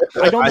 Yeah.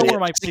 I don't know I- where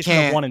my position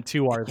can't- of 1 and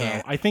 2 are though.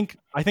 can't. I think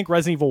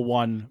Resident Evil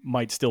 1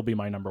 might still be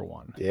my number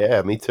 1.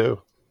 Yeah, me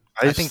too.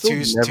 I think still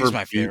two's never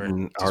my favorite.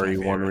 beaten Two's my RE1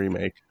 favorite.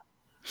 remake.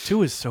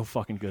 2 is so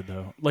fucking good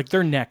though. Like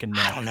they're neck and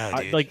neck. I don't know,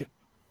 dude. like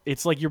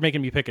it's like you're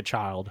making me pick a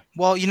child.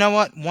 Well, you know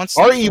what? Once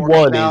the four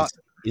RE1 comes out-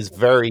 is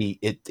very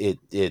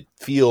it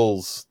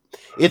feels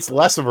it's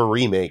less of a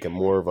remake and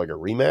more of like a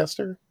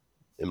remaster,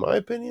 in my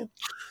opinion.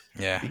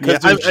 yeah.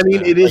 Because Yeah, there's, I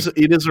mean, it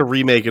is a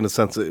remake in a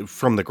sense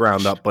from the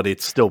ground up, but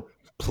it still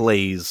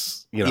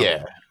plays,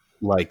 yeah.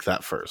 like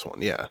that first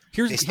one. Yeah. They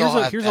Here's still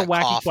a have here's a that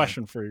wacky coffin.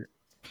 question for you.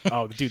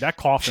 Oh, dude, that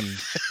coffin,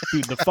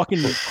 dude, the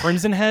fucking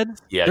Crimson Head.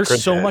 Yeah, There's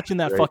Crimson so Head, much in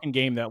that right. fucking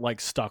game that like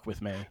stuck with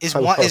me. Is I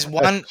one love is that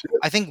one? shit.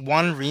 I think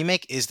one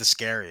remake is the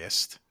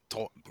scariest.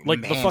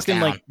 Like the hands fucking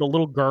down. like the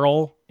little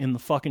girl in the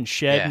fucking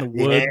shed in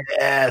the wood.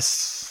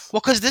 Yes.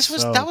 Well, because this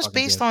was So that was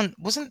fucking based good. on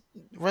wasn't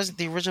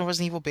the original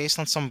Resident Evil based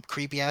on some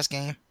creepy ass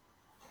game?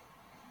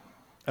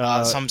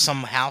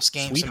 Some house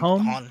game. Sweet some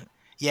Home?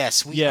 Yeah,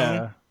 Sweet yeah.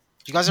 Home.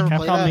 You guys ever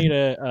play Capcom that? made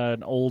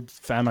an old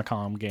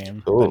Famicom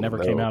game Oh, that never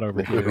came no. out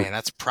over Oh, here. man,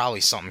 that's probably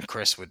something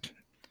Chris would.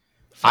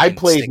 I fucking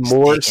played stick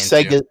more into.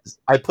 Sega.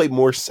 I played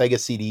more Sega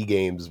CD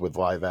games with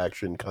live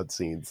action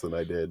cutscenes than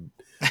I did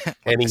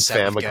any the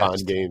Seventh Famicom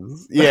Ghost.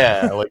 games.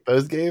 Yeah, like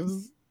those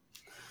games.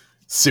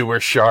 Sewer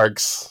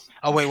Sharks.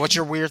 Oh wait, what's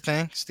your weird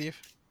thing, Steve?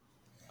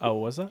 Oh,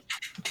 was that?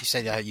 You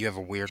said you have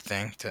a weird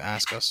thing to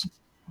ask us.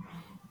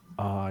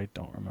 I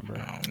don't remember.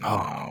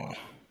 Oh,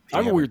 I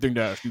have a weird thing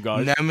to ask you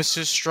guys.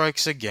 Nemesis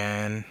strikes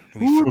again.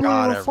 We Who would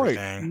forgot wanna fight?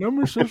 everything.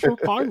 Nemesis or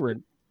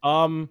Tyrant?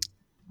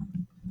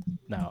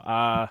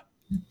 No.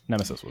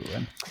 Nemesis would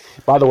win.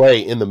 By the way,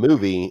 in the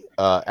movie,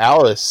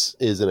 Alice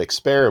is an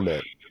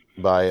experiment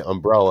by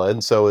Umbrella,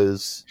 and so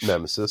is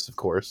Nemesis, of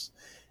course.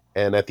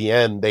 And at the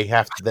end, they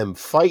have to them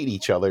fight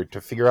each other to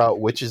figure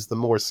out which is the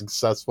more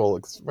successful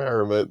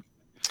experiment.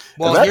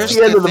 Well, and here's that's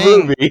the end of the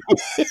thing. movie.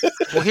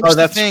 Well, here's Oh, the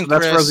that's thing,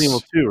 that's Chris. Resident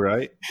Evil 2,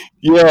 right?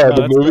 Yeah, No,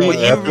 the that's movie. Well,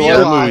 you after one of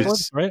the realize-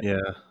 movies. right? Yeah.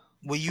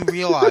 What you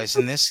realize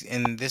in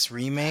this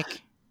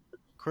remake,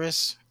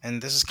 Chris,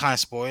 and this is kind of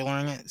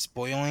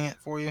spoiling it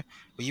for you,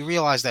 but you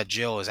realize that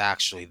Jill is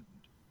actually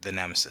the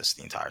Nemesis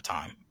the entire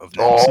time of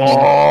Nemesis.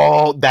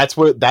 Oh,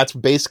 that's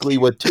basically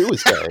what 2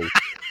 is saying.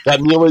 That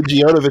Mila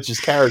Jovovic's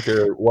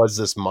character was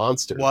this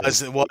monster. was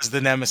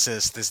the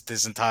Nemesis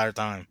this entire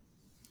time.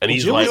 and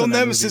he's Jill like, was in that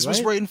Nemesis movie, was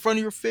right? right in front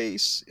of your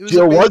face. It was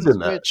Jill a was baby in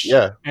that. witch.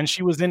 Yeah. And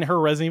she was in her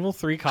Resident Evil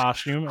 3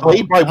 costume.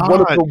 Played by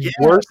one of God, the yeah,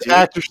 worst dude.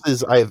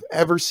 actresses I have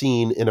ever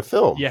seen in a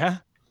film. Yeah.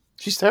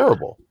 She's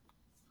terrible.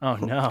 Oh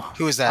no.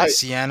 Who is that? I-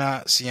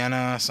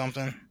 Sienna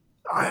something?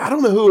 I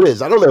don't know who it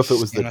is. I don't know if it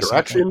was the Sienna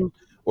direction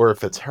or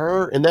if it's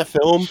her in that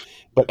film,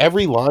 but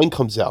every line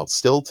comes out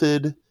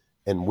stilted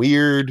and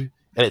weird,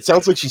 and it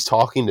sounds like she's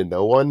talking to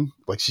no one,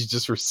 like she's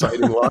just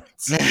reciting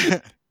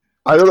lines.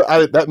 I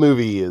don't. That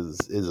movie is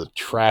a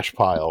trash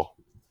pile.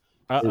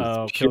 Uh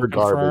oh. It's pure Kill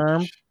confirmed.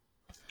 garbage.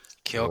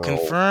 Kill Oh. I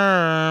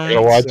confirmed.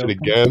 gotta watch So it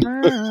again.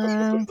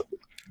 confirmed.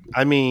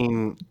 I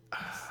mean,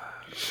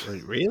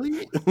 like,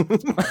 really?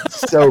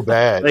 So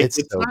bad. Like, it's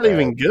it's so not bad.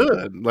 even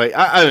good. Like,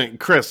 I mean,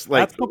 Chris,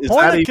 like, That's the is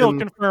point that of Kill even?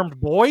 confirmed,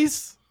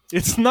 boys.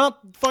 It's not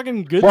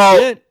fucking good Well,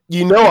 shit.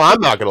 You know I'm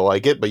not gonna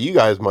like it, but you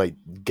guys might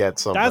get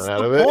something That's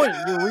out the of it. point.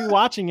 You're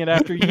rewatching it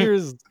after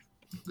years.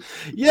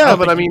 Yeah, don't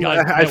but I think you mean,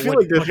 guys I know feel what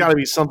like there's fucking- got to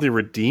be something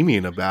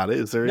redeeming about it.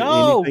 Is there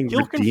No, anything Kill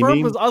redeeming?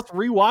 confirmed was us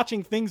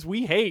rewatching things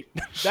we hate.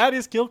 That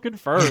is Kill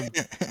confirmed.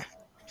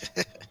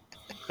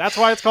 That's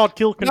why it's called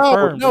Kill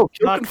confirmed. No,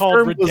 It's not called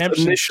Confirmed was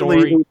Redemption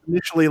Story.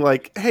 initially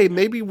like, hey,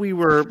 maybe we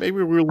were a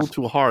little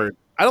too hard.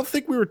 I don't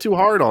think we were too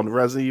hard on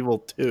Resident Evil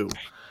 2,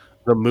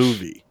 the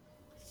movie.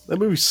 That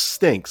movie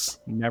stinks.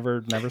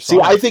 Never saw See,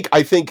 it.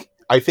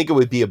 I think it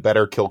would be a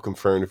better Kill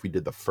confirmed if we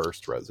did the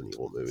first Resident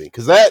Evil movie,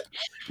 because that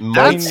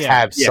might yeah.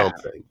 have Yeah.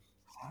 something.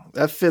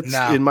 That fits,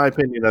 No. in my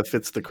opinion, that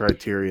fits the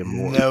criteria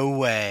more. No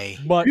way.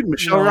 But Dude,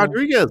 Michelle no,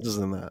 Rodriguez is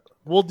in that.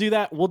 We'll do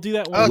that. We'll do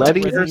that Oh, when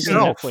Letty the Resident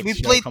Evil herself. Netflix We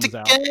show played comes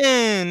out.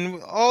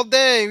 Tekken all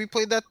day. We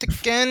played that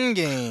Tekken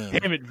game.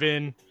 Damn it,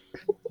 Vin.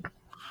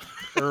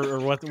 or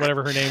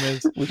whatever her name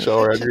is.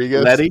 Michelle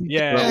Rodriguez. Letty?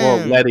 Yeah.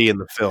 Well, Letty in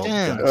the film.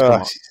 Damn. Guys, come on.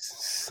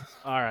 Jesus.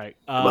 All right.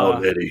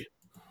 Letty.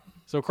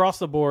 So across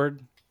the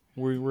board,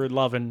 we're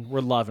loving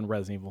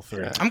Resident Evil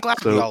 3. Yeah. I'm glad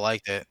So- we all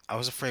liked it. I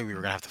was afraid we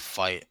were gonna have to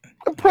fight.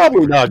 I'm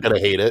probably not gonna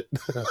hate it.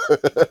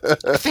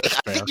 I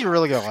think you're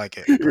really gonna like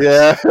it.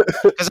 Yeah.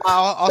 Because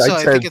I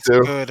tend think it's to.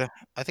 good.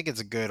 I think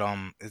it's a good.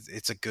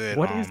 It's a good.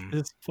 What is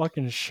this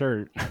fucking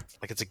shirt?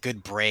 Like it's a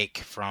good break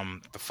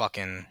from the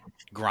fucking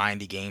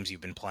grindy games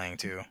you've been playing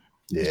too.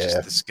 It's Yeah.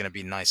 just, this is gonna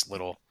be nice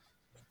little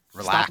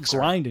Stop relaxer.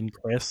 grinding,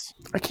 Chris.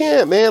 I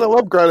can't, man. I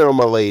love grinding on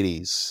my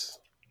ladies.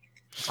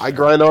 I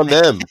grind on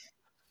them.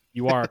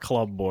 You are a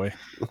club boy.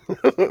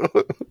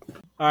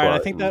 All right, I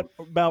think that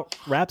about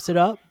wraps it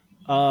up.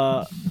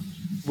 We're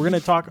going to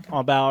talk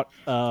about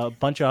a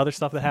bunch of other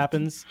stuff that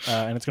happens,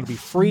 and it's going to be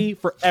free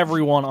for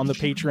everyone on the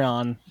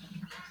Patreon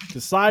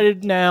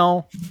decided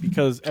now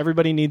because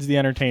everybody needs the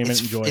entertainment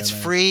and joy. It's in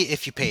there. free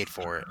if you paid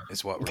for it,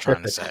 is what we're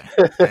trying to say.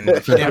 And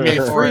if you didn't pay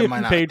It's for free it, if might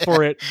you not. paid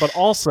for it, but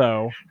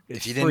also it's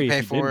If you didn't free pay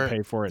if you for didn't it,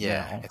 pay for it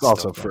yeah, now. it's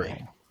also still free.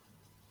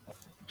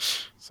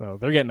 So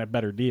they're getting a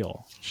better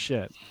deal.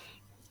 Shit.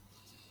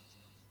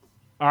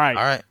 All right.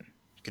 All right.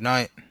 Good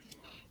night.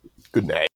 Good night.